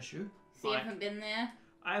without an issue. So you haven't been there?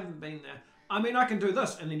 I haven't been there. I mean, I can do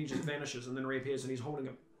this, and then he just vanishes and then reappears, and he's holding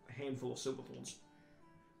a handful of silverthorns.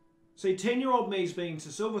 See, 10-year-old me's been to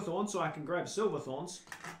Silverthorn, so I can grab silverthorns.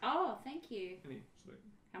 Oh, thank you. And he, so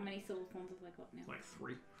How many silver thorns have I got now? like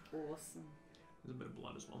 3. Awesome. There's a bit of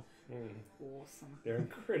blood as well. Awesome. They're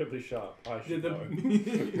incredibly sharp. I should know.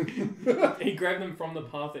 He grabbed them from the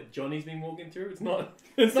path that Johnny's been walking through. It's not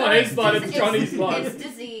his blood, it's Johnny's blood. It's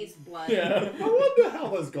disease blood. Yeah. I wonder how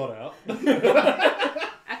those got out.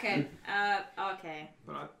 Okay. Okay.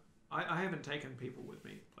 But I haven't taken people with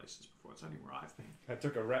me places before. It's only where I've been. I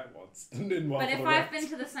took a rat once. Didn't But if I've been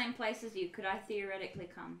to the same place as you, could I theoretically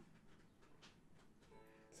come?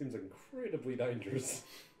 Seems incredibly dangerous.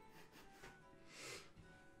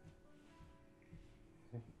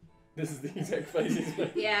 This is the exact place he's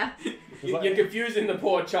in. Yeah. You're confusing the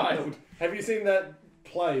poor child. Have you seen that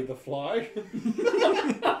play, The Fly?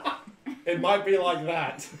 It might be like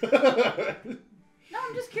that. No,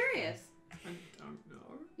 I'm just curious. I don't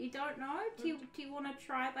know. You don't know? Do you want to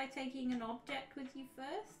try by taking an object with you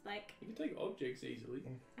first? Like, You can take objects easily.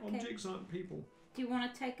 Okay. Objects aren't people. do you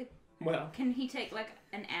want to take a... Well. Can he take, like,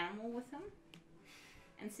 an animal with him?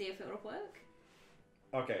 And see if it'll work?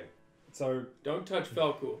 Okay, so... Don't touch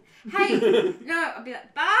Falcor. Hey! No, I'll be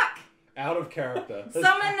like, Bark! Out of character.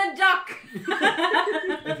 Summon a duck!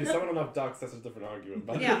 If you summon enough ducks, that's a different argument.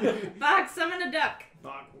 But Yeah. Bark, summon a duck.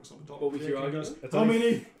 Bark walks on the top. What was your and argument? goes, It's how only-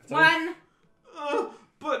 many? it's only- One.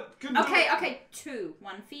 But can Okay, 2.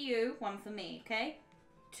 1 for you, 1 for me, okay?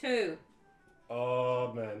 2.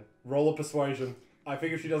 Oh, man. Roll a persuasion. I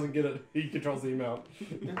think if she doesn't get it, he controls the amount.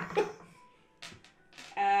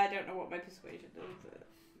 I don't know what my persuasion is.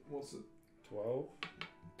 What's it? 12?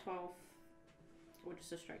 12. Or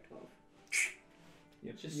just a straight 12.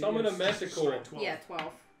 Yeah, Just summon a Manticore. Yeah,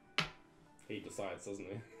 12. He decides, doesn't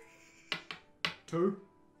he? 2.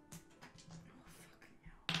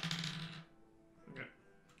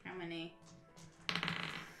 How many?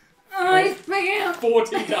 Oh, he's big up!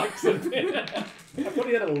 40 ducks in there. I thought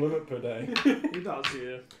he had a limit per day. He does.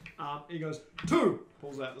 Yeah. He goes, 2!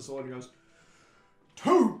 Pulls out the sword and goes,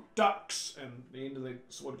 2 ducks! And the end of the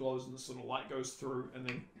sword glows and the sort of light goes through and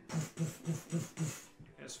then poof, poof, poof, poof, poof,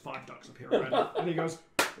 as 5 ducks appear around it. And he goes,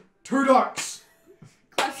 2 ducks!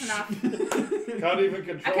 Close enough. Can't even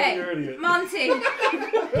control Okay, your idiot. Monty.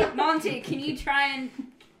 Monty, can you try and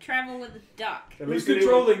travel with a duck? At Who's least when he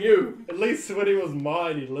controlling was, you? At least when he was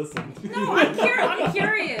mine, he listened. No, I'm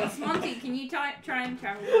curious. Monty, can you try and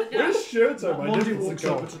travel with a duck? His shirts are my Monty nipples walks are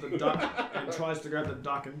over cold. to the duck and tries to grab the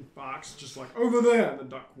duck and barks just like, over there! And the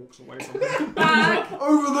duck walks away from him. Bark. He's like,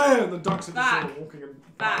 over there! And the ducks are just sort of Bark. walking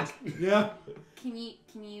and Bark. Yeah? Can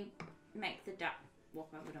you make the duck walk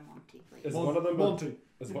over to Monty, please? Is one of them Monty.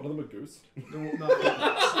 Is one of them a goose? No.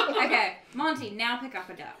 Okay, Monty, now pick up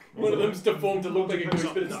a duck. One of them's deformed to look like a Picks goose,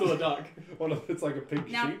 up but it's the still a duck. One of it's like a pink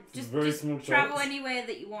Now, sheep. just very small travel shorts. anywhere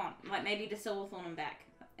that you want. Like maybe to Silverthorn and back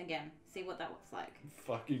again. See what that looks like.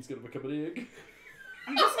 Fuck, he's gonna become an egg.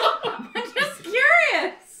 I'm just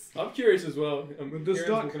curious. I'm curious as well. With this Kieran's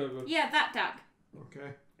duck? looking over. Yeah, that duck.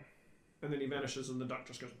 Okay. And then he vanishes and the duck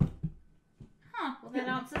just goes... Huh, well that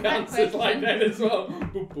answers that Bounces question. like that as well.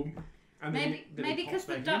 Boom, boom. And then Maybe he because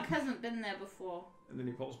pops the back duck in. hasn't been there before. And then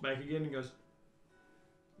he pops back again and goes,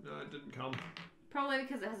 no, it didn't come. Probably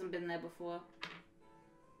because it hasn't been there before.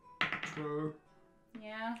 True.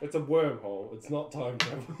 Yeah. It's a wormhole. It's not time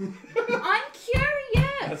travel. I'm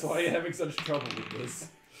curious. That's why you're having such trouble with this.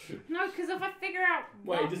 No, because if I figure out.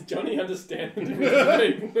 Wait, does Johnny understand the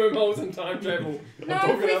difference between wormholes and time travel? No,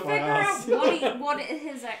 if we figure out what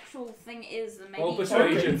his actual thing is, then maybe Roll you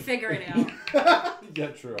persuasion. can figure it out. Yeah,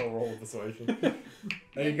 true. I'll roll persuasion.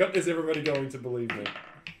 Is everybody going to believe me?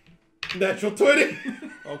 Natural 20.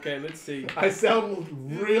 Okay, let's see. I sound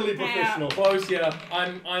really professional. Close, yeah.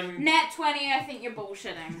 I'm Nat 20, I think you're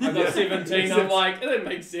bullshitting. I got 17. I'm like, that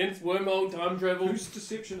makes sense. Wormhole, time travel. Whose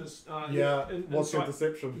deception is... Yeah, what's your insight?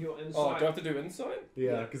 deception? Your insight. Oh, do I have to do insight?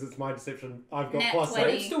 Yeah, because it's my deception. I've got Nat plus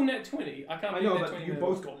 20. It's still net 20. I can't I be know, net but 20 you now.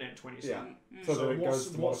 both got nat 20. So, Yeah. So then it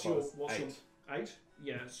goes to what's your modifiers. 8?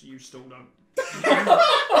 Yes, you still don't.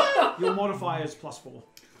 Your modifier is +4.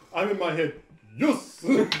 I'm in my head. Yes.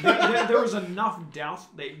 There is enough doubt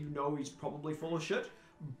that you know he's probably full of shit,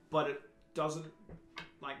 but it doesn't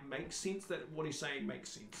make sense that what he's saying makes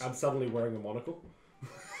sense. I'm suddenly wearing a monocle.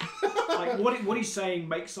 Like what he's saying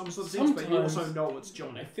makes some sort of sense, but you also know it's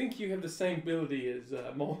Johnny. I think you have the same ability as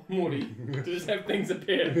Morty to just have things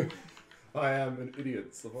appear. I am an idiot.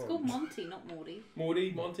 It's called Monty, not Morty.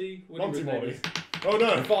 Monty, whatever his name Morty. is. Oh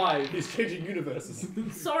no! 5. He's changing universes.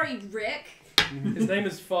 Sorry, Rick. His name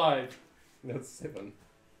is 5. That's 7.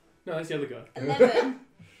 No, that's the other guy. 11.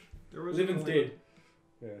 11's dead.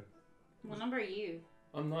 Yeah. What number are you?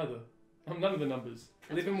 I'm neither. I'm none of the numbers.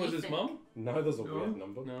 That's 11 what was you his think. mum? No, there's a weird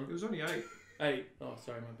number. No. It was only 8. 8. Oh,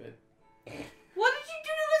 sorry, my bad. What did you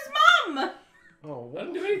do to his mum? Oh, I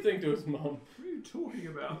didn't do anything to his mum. What are you talking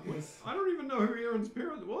about? I don't even know who Aaron's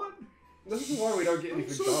parents. What? This is why we don't get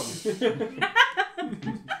anything done.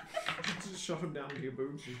 Just shut him down to your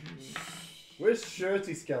boobs. Where's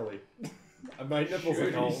Shirty Skelly? My nipples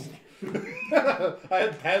are cold. I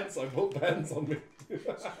had pants. I put pants on me.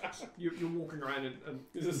 You're walking around and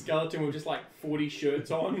there's a skeleton with just like 40 shirts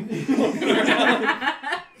on.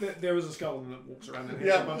 There is a skeleton that walks around and has a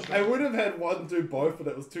Yeah, bunch of I would have had one do both, but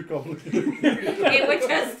it was too complicated. It would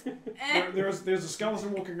just. There's a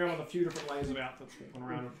skeleton walking around with a few different layers of outfits walking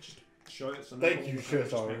around with just shirts. And Thank you,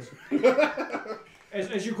 Shirto.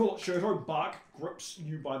 As you call it, Shirto, Bark grips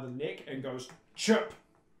you by the neck and goes, Chip.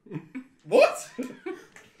 What?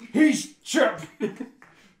 He's Chip.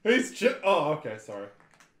 He's Chip. Oh, okay, sorry.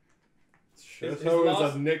 Shirto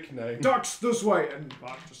is a nickname. Ducks this way, and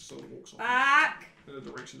Bark just sort of walks off. Back. In the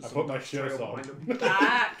direction I put my shirts on. behind him.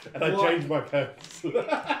 Back. And I changed my pants. What?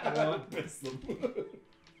 I missed them.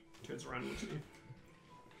 Turns around and looks at you.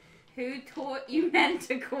 Who taught you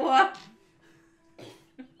Manticore?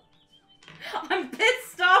 I'm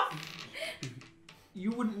pissed off.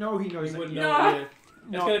 You wouldn't know he knows. You wouldn't No. know. Yeah. It's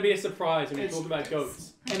No. going to be a surprise when we It's- talk about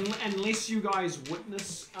goats. Unless you guys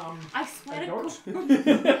witness I swear a to goat. God.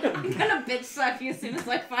 I'm gonna bitch slap you as soon as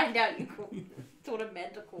I find out you taught a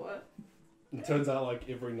Manticore. It turns out, like,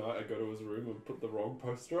 every night I go to his room and put the wrong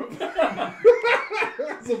poster up.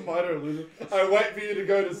 It's a minor illusion. I wait for you to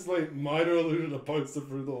go to sleep. Minor illusion, a poster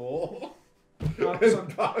through the wall. So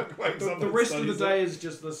And Bark wakes up the and rest of the studies day is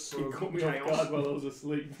just this He sort of caught me off chaos. guard while I was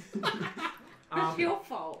asleep. It's your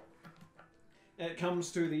fault. It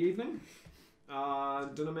comes to the evening.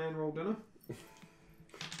 Dinner man, roll dinner.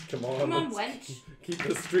 Come on, Come on, let's wench. keep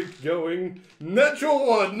the streak going. Natural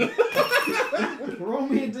 1! Roll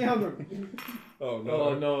me a downer. Oh no.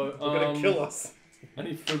 Oh no. They're gonna kill us. I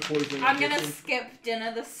need food poisoning. I'm gonna skip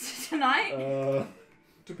dinner tonight.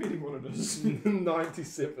 Depending what it is.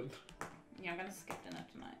 97. Yeah, I'm gonna skip dinner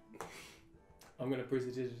tonight. I'm going to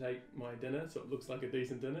prestidigitate my dinner so it looks like a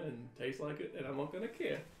decent dinner and tastes like it, and I'm not going to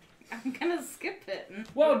care. I'm gonna skip it.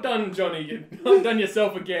 Well done, Johnny. You've undone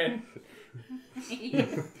yourself again.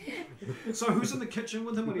 So who's in the kitchen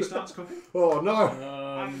with him when he starts cooking? Oh no.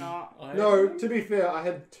 I'm not. No, to be fair, I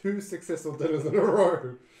had 2 successful dinners in a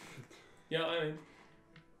row. Yeah, I mean,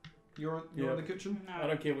 You're in the kitchen? I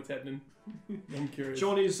don't care what's happening. I'm curious.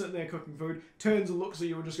 Johnny's sitting there cooking food, turns and looks at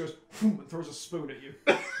you and just goes, "Phoom," and throws a spoon at you.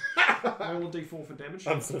 Roll a d4 for damage.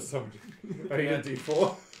 I'm so sorry. I need a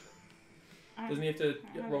d4. Doesn't he have to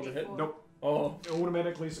roll to hit? Nope. Oh. It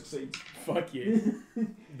automatically succeeds. Fuck yeah.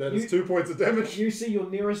 That is 2 points of damage. You see your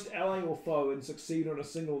nearest ally or foe and succeed on a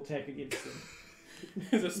single attack against them.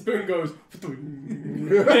 As a spoon goes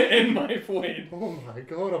in my forehead. Oh my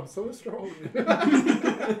god, I'm so strong.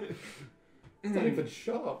 It's not even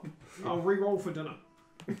sharp. I'll re-roll for dinner.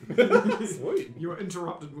 Sweet. You were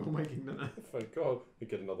interrupted while making dinner. Thank god. You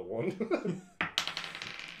get another 1.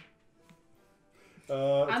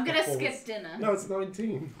 I'm gonna it's skip dinner. No, it's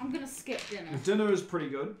 19. I'm gonna skip dinner. Dinner is pretty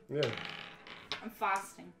good. Yeah. I'm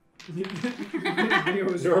fasting.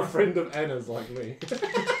 You're a friend of Anna's like me.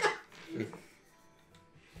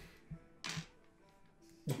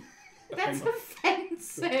 That's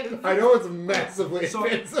offensive. I know it's massively So-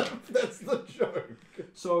 offensive. That's the joke.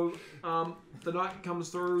 So, the night comes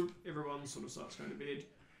through, everyone sort of starts going to bed.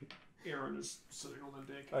 Aaron is sitting on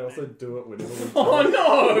the deck. I also do it whenever we Oh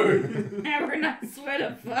no! Aaron, I swear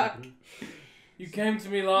to fuck. You came to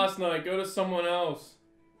me last night. Go to someone else.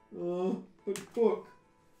 But fuck.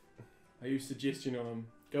 I use suggestion on him.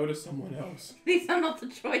 Go to someone else. These are not the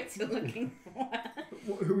choices you're looking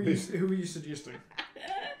for. Who are you suggesting?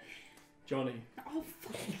 Johnny. Oh,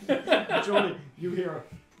 fuck. Johnny, you hear a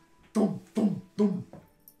dum dum dum.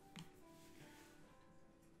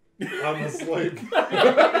 I'm asleep.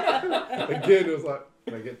 Again, it was like,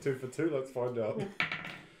 can I get 2 for 2? Let's find out.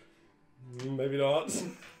 Maybe not.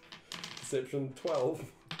 Perception 12.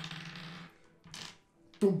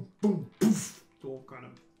 boom, boom, poof. Door kind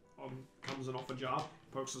of comes in off a jar,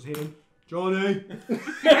 pokes his head in. Johnny,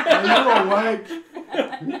 are you awake?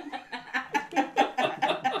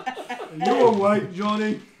 Are you awake,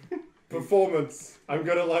 Johnny? Performance. I'm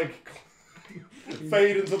gonna like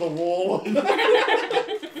fade into the wall.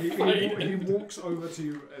 He walks over to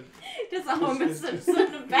you. Just a Homer Simpson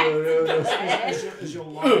back to the bed. As you're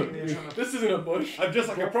lying there trying to... This isn't a bush. I'm just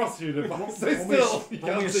like a prostitute. If I stay still, you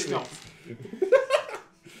can't see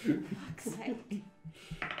me.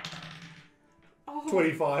 Oh.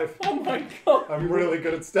 25. Oh my god. I'm really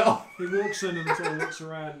good at stealth. He walks in and sort of looks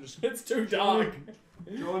around and just... It's too dark.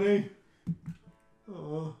 Johnny.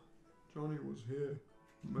 Oh, Johnny was here.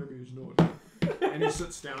 Maybe he's not. And he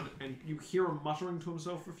sits down and you hear him muttering to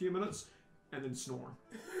himself for a few minutes and then snoring.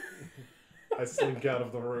 I slink out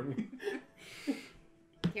of the room.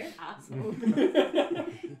 You're an asshole.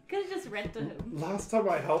 Could have just read to him. Last time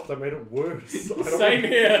I helped, I made it worse. Same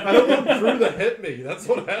here. I don't want Drew to hit me. That's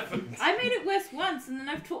what happened. I made it worse once, and then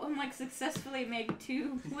I've taught him like successfully maybe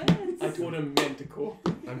 2 words. I taught him Manticore.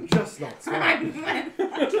 I'm just not smart.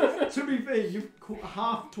 To be fair, you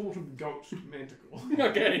half taught him goat Manticore.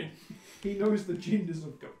 Okay. He knows the genders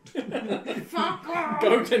of goat. Fuck off.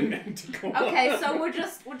 Goat and Manticore. Okay, so we'll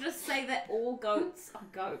just say that all goats are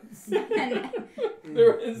goats. And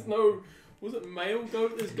there is no. Was it male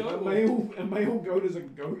goat is goat? A male goat is a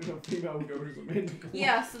goat and a female goat is a manticore.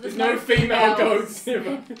 yeah, so there's no female females. goats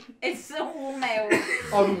ever. It's all males.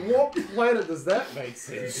 On what planet does that make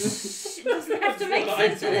sense? It doesn't have to make what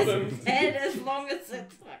I sense in told his head as long as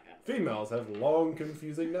it's like Females have long,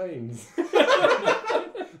 confusing names.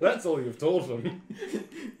 That's all you've taught them.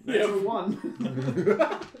 Natural one.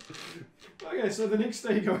 Okay, so the next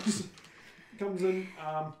day comes in.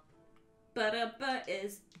 But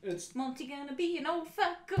is it's Monty gonna be an old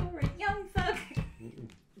fuck or a young fuck?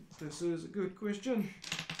 This is a good question.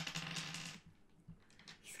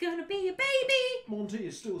 He's gonna be a baby. Monty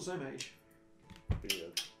is still the same age.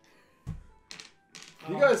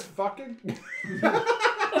 You guys fucking?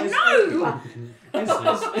 As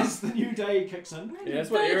the new day kicks in. Yeah, that's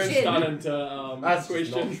what Aaron's starting to That's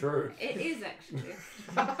question. not true. It is actually.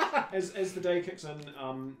 As the day kicks in,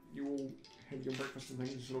 you all have your breakfast and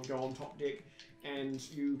things, you sort of go on top deck, and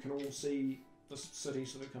you can all see the city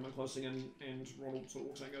sort of coming closer in, and Ronald sort of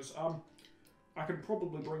walks in and goes, I could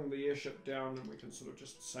probably bring the airship down and we can sort of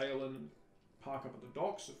just sail in and park up at the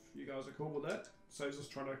docks if you guys are cool with that. Saves us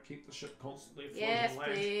trying to keep the ship constantly afloat Yes, on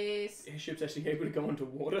land. please. Airship's actually able to go into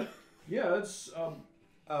water. Yeah, it's it's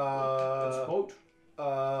a boat.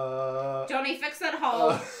 Johnny, fix that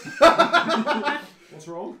hole. What's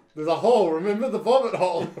wrong? There's a hole. Remember the vomit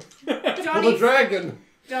hole for Johnny, the dragon.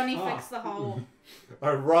 Johnny, fix the hole.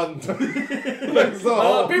 I run to fix the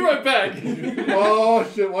hole. Be right back. Oh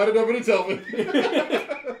shit! Why did nobody tell me?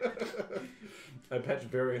 I patch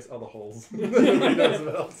various other holes. Nobody knows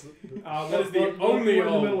about. That is the only We're in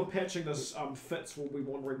the hole. middle of patching this. Fitz will be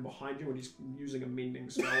wandering behind you, and he's using a mending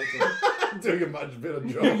spell. Doing a much better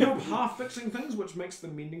job. You're half fixing things, which makes the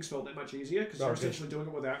mending spell that much easier because you're Okay. essentially doing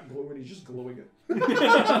it without glue, and he's just gluing it.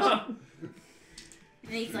 And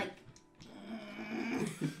he's like,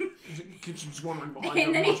 Keeps just wandering behind And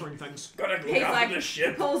you, then he- muttering things. Gotta go he's after like, the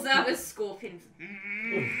ship. pulls out his scorpion.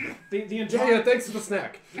 The entire Yeah, thanks for the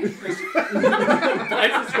snack. Bites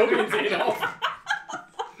the scorpion's head off.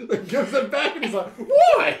 Gives it back and he's like,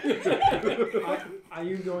 why? Are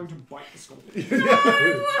you going to bite the scorpion?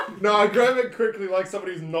 No, I grab it quickly like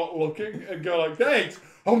somebody who's not looking and go like, thanks.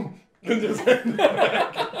 And just hand it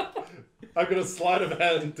back. I'm gonna sleight of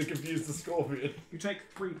hand to confuse the scorpion. You take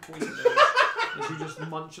 3 poison damage as you just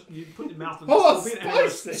munch. You put your mouth in the Oh, scorpion and it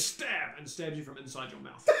goes spicy. stab and stabs you from inside your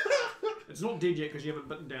mouth. It's not dead yet because you haven't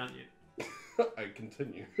bitten down yet. I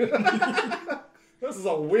continue. This is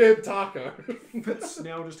a weird taco. Fitz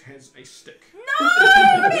now just has a stick.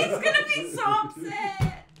 No! He's gonna be so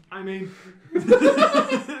upset! I mean,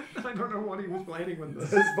 I don't know what he was planning with this.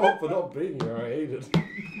 It's his fault for not being here. I ate it.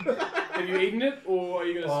 Have you eaten it, or are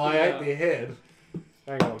you going to Oh, I ate the head.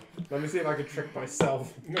 Hang on. Let me see if I can trick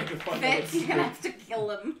myself. You have to find Fitz, you're gonna out. have to kill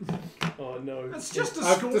him. Oh no. It's just a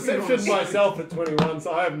I've scorpion. on a deceptioned stick. myself at 21,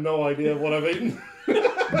 so I have no idea what I've eaten.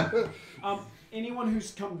 Anyone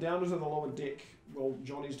who's come down into the lower deck, while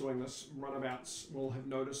Johnny's doing this runabouts, will have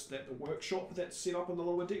noticed that the workshop that's set up on the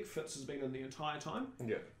lower deck, Fitz has been in the entire time.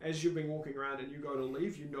 Yeah. As you've been walking around and you go to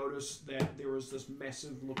leave, you notice that there is this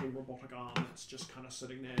massive looking robotic arm that's just kind of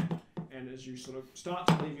sitting there. And as you sort of start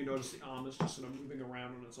to leave, you notice the arm is just sort of moving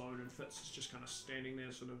around on its own, and Fitz is just kind of standing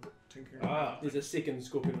there, sort of tinkering around. There's a second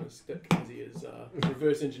scorpion on a stick as he is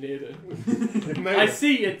reverse engineered it. Maybe. I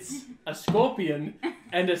see it's a scorpion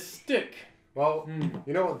and a stick. Well,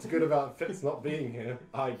 you know what's good about Fitz not being here?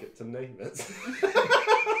 I get to name it.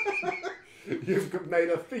 You've made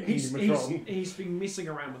a thingy-matron. He's been messing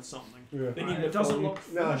around with something. Yeah. It doesn't look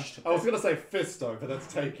finished. I was going to say Fisto, but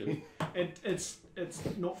that's taken. It's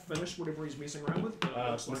not finished, whatever he's messing around with. But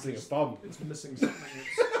It's missing a thumb. It's missing something.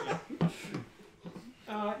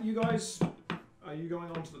 You guys, are you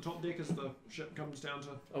going onto the top deck as the ship comes down to...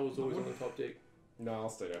 I was always on the top deck. No, I'll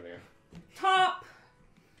stay down here. Top!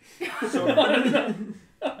 So, I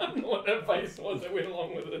don't know what that face was that went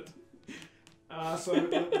along with it. So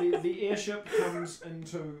the airship comes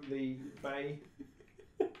into the bay.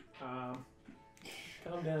 Calm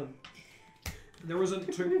down. There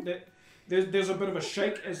isn't too... There's a bit of a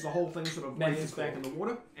shake as the whole thing sort of lands back in the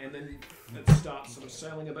water, and then it starts sort of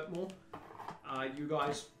sailing a bit more. You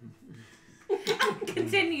guys...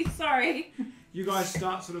 Continue, sorry. You guys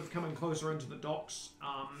start sort of coming closer into the docks,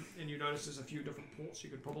 and you notice there's a few different ports you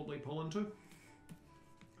could probably pull into.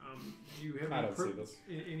 Do you have I any don't see this.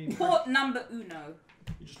 any Port number uno.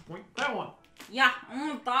 You just point that one. Yeah, I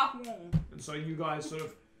want that one. And so you guys sort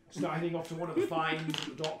of start heading off to one of the far ends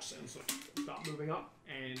of the docks and sort of start moving up,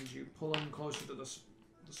 and you pull in closer to the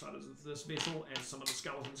side of this vessel as some of the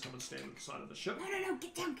skeletons come and stand at the side of the ship. No,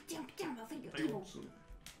 get down. I think you're They evil. all sort of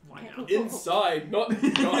lie down. Inside, not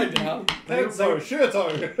lie down. They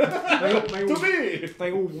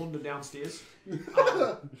all wander downstairs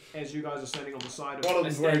as you guys are standing on the side of I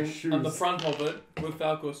stand on the front of it with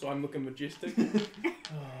Falco, so I'm looking majestic.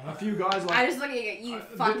 A few guys like... I'm just looking at you,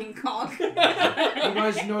 fucking cock. You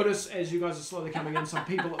guys notice as you guys are slowly coming in, some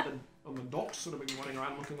people on the docks sort of been running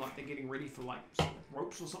around looking like they're getting ready for like some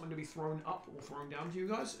ropes or something to be thrown up or thrown down to you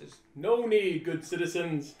guys. No need, good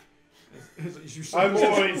citizens. I'm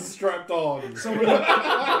always strapped on. Some of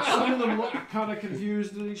them look kind of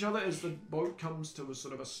confused at each other as the boat comes to a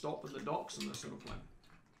sort of a stop in the docks, and they're sort of like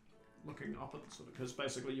looking up at sort of, because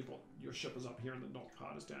basically you've got your ship is up here and the dock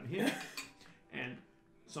part is down here, and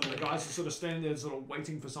some of the guys are sort of standing there sort of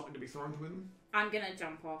waiting for something to be thrown to them. I'm gonna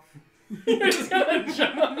jump off. You're just gonna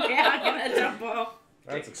jump? Yeah, I'm gonna jump off.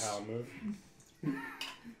 That's a power move.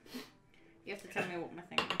 You have to tell me what my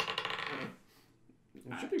thing is.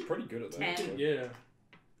 You should be pretty good at that. 10. Yeah.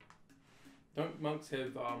 Don't monks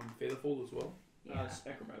have featherfall as well? Yeah. It's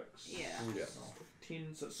acrobatics. Yeah. Yeah.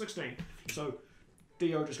 10, so 16. So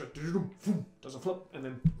Theo just goes, does a flip, and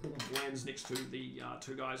then boom, lands next to the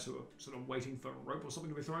two guys who are sort of waiting for a rope or something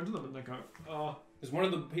to be thrown to them, and they go, Is one of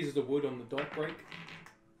the pieces of wood on the dock break?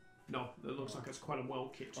 No, it looks like it's quite a well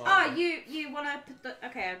kept. You want to put the...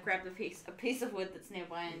 Okay, I've grabbed a piece of wood that's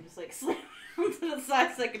nearby and just like slam onto the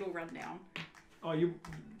side so it can all run down.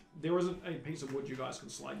 There isn't a piece of wood you guys can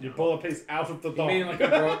slide down. You pull a piece out of the dock. You mean like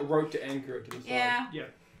a rope to anchor it to the side? Yeah. Yeah.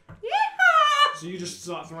 Yeehaw! So you just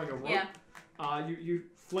start throwing a rope. Yeah. You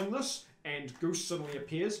fling this, and Goose suddenly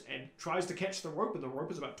appears and tries to catch the rope, and the rope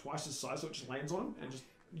is about twice his size, so it just lands on him, and just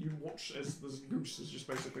you watch as this Goose is just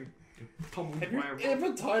basically pummeled by a rope. Have you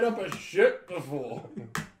ever tied up a ship before?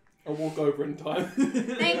 I'll walk over in time.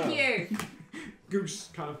 Thank you. Goose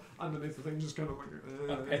kind of underneath the thing, just kind of like...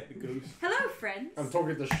 I pet the goose. Hello, friends. I'm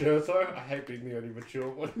talking to Shirto. I hate being the only mature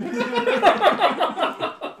one.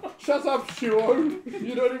 Shut up, Shuo.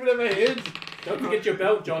 You don't even have a head. Don't forget your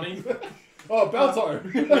belt, Johnny. Oh, Belto.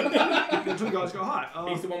 The two guys go, hi.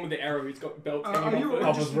 He's the one with the arrow. He's got belt Are you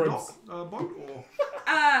off just his a ribs. boat, or...?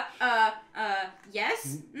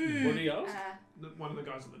 Yes? What do you ask? One of the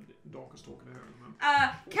guys on the dock is talking to her at the moment.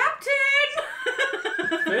 Captain!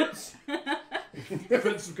 Fitz?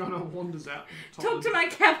 Fitz kind of wanders out. Talk to my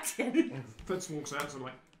captain. Fitz walks out, sort of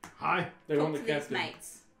like, hi. They Talk want to the these captain.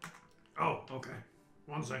 mates. Oh, okay.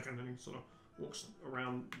 1 second, and he sort of walks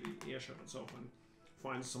around the airship itself and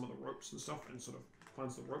finds some of the ropes and stuff, and sort of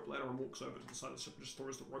finds the rope ladder and walks over to the side of the ship and just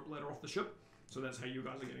throws the rope ladder off the ship. So that's how you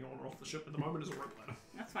guys are getting on or off the ship at the moment, is a rope ladder.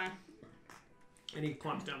 That's fine. And he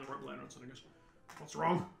climbs down the rope ladder and sort of goes, what's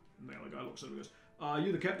wrong? And the other guy looks at him and goes,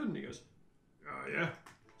 you the captain? And he goes, yeah.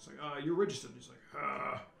 He's like, you registered? He's like,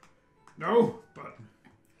 no, but...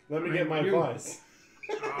 Let me get my advice.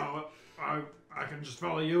 I can just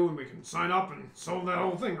follow you and we can sign up and solve that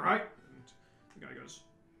whole thing, right? And the guy goes,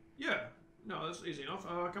 yeah, no, that's easy enough.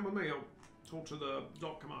 Come with me, I'll talk to the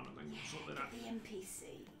dock commander and we'll sort that out. The NPC.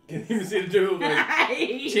 Get him to do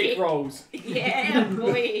like check rolls. Yeah,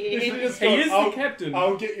 boy. You should just He go, is the captain.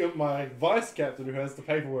 I'll get you my vice captain who has the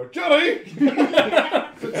paperwork. Johnny!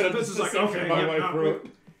 Fitz is like, okay, my yeah, way through it.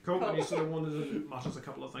 cool. And he sort of wanders and mutters a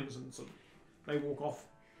couple of things and sort of, they walk off.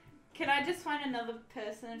 Can I just find another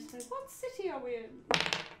person and just say, what city are we in?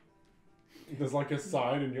 There's like a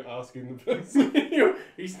sign and you're asking the person.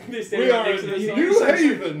 He's We are in New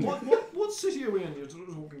Haven! What what city are we in? You're sort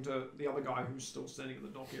of talking to the other guy who's still standing in the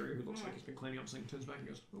dock area, who looks like he's been cleaning up something, turns back and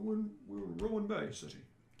goes, we're in Rowan Bay City.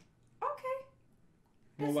 Okay.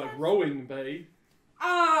 More like Rowing Bay.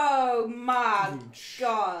 Oh my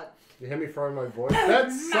god. You hear me throwing my voice?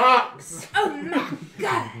 That sucks! Oh my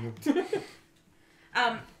god.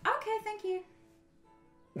 Okay, thank you.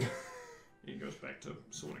 He goes back to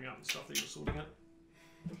sorting out the stuff that he was sorting out.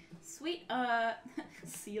 Sweet,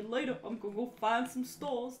 see you later. I'm gonna go find some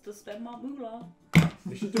stores to spend my moolah.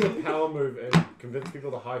 You should do a power move and convince people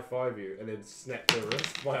to high five you and then snap their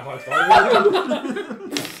wrist by high five.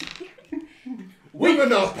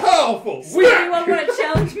 Women are powerful! Anyone want to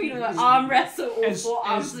challenge me to an arm wrestle or As four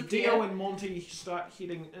arms of Dio fear? and Monty start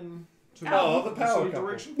heading in to the power couple.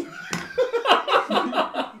 direction.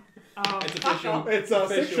 It's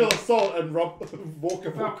sexual assault and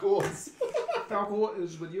walkable course. Falcor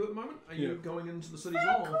is with you at the moment. Are you going into the city as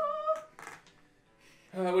well?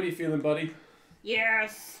 What are you feeling, buddy?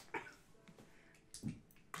 Yes.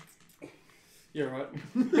 You're right.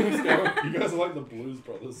 Let's go. You guys are like the Blues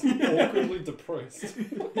Brothers. Awkwardly depressed.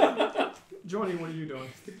 Johnny, what are you doing?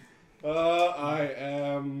 I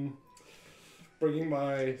am bringing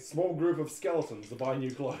my small group of skeletons to buy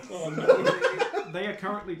new clothes. Oh, no. They are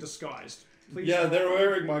currently disguised. Please they're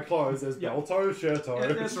wearing my clothes. There's Belto, Shirto,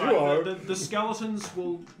 Yeah, that's Duo. right. The skeletons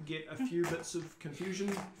will get a few bits of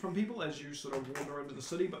confusion from people as you sort of wander into the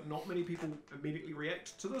city, but not many people immediately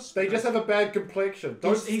react to this. They just have a bad complexion.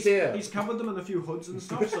 Don't stare. He's covered them in a few hoods and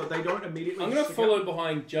stuff, so they don't immediately. I'm going to stick follow out.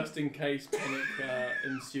 behind just in case panic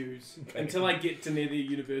ensues until I get to near the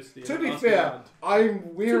university. To and be ask fair, around.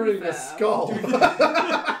 I'm wearing a skull.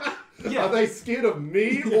 Yeah. Are they scared of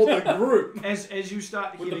me or the group? As you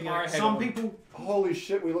start With the hitting fire out, head some on. people. Holy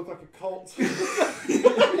shit, we look like a cult.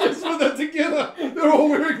 Just put that together. They're all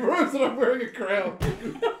wearing robes and I'm wearing a crown.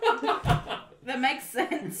 That makes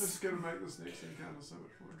sense. This is going to make this next encounter so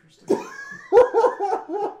much more interesting.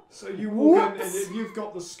 So you walk in and you've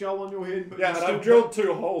got the skull on your head, but Yeah, and I've drilled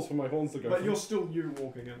 2 holes for my horns to go But through. you're still you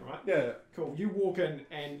walking in, right? Yeah. Cool. You walk in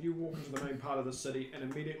and you walk into the main part of the city, and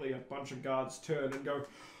immediately a bunch of guards turn and go,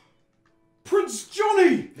 Prince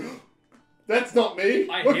Johnny! That's not me.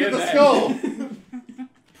 I Look hear at the that. skull.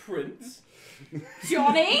 Prince.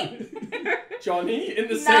 Johnny? Johnny in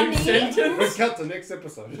the Nani? same We sentence? cut to next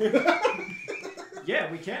episode.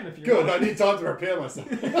 Yeah, we can if you Good, I want. need time to repair myself.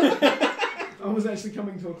 I was actually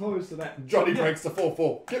coming to a close to that. Johnny Yeah. breaks the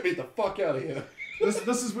 4-4. Get me the fuck out of here.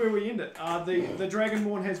 This is where we end it. The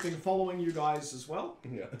Dragonborn has been following you guys as well.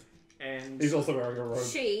 Yeah. And He's also wearing a robe.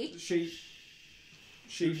 She.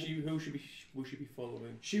 Who should be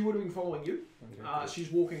following? She would have been following you. Okay,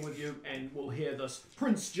 She's walking with you, and we'll hear this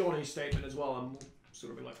Prince Johnny statement as well, and we'll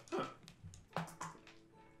sort of be like, huh.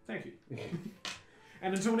 Thank you.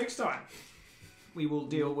 And until next time, we will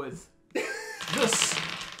deal with this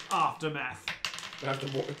aftermath. I have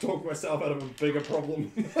to talk myself out of a bigger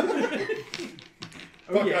problem.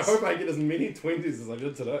 Oh, Fuck, yes. I hope I get as many 20s as I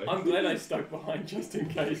did today. I'm glad I stuck behind just in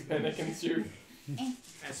case panic ensued.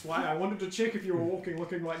 That's why I wanted to check if you were walking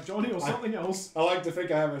looking like Johnny or something else. I like to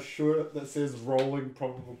think I have a shirt that says rolling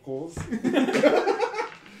probable cause.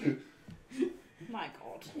 My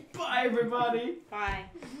god. Bye, everybody. Bye.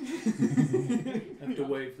 Have to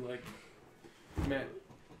wave like Matt.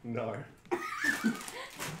 No.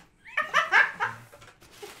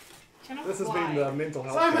 Cannot This has fly. been the mental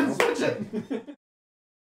health. Simon, Channel. switch it!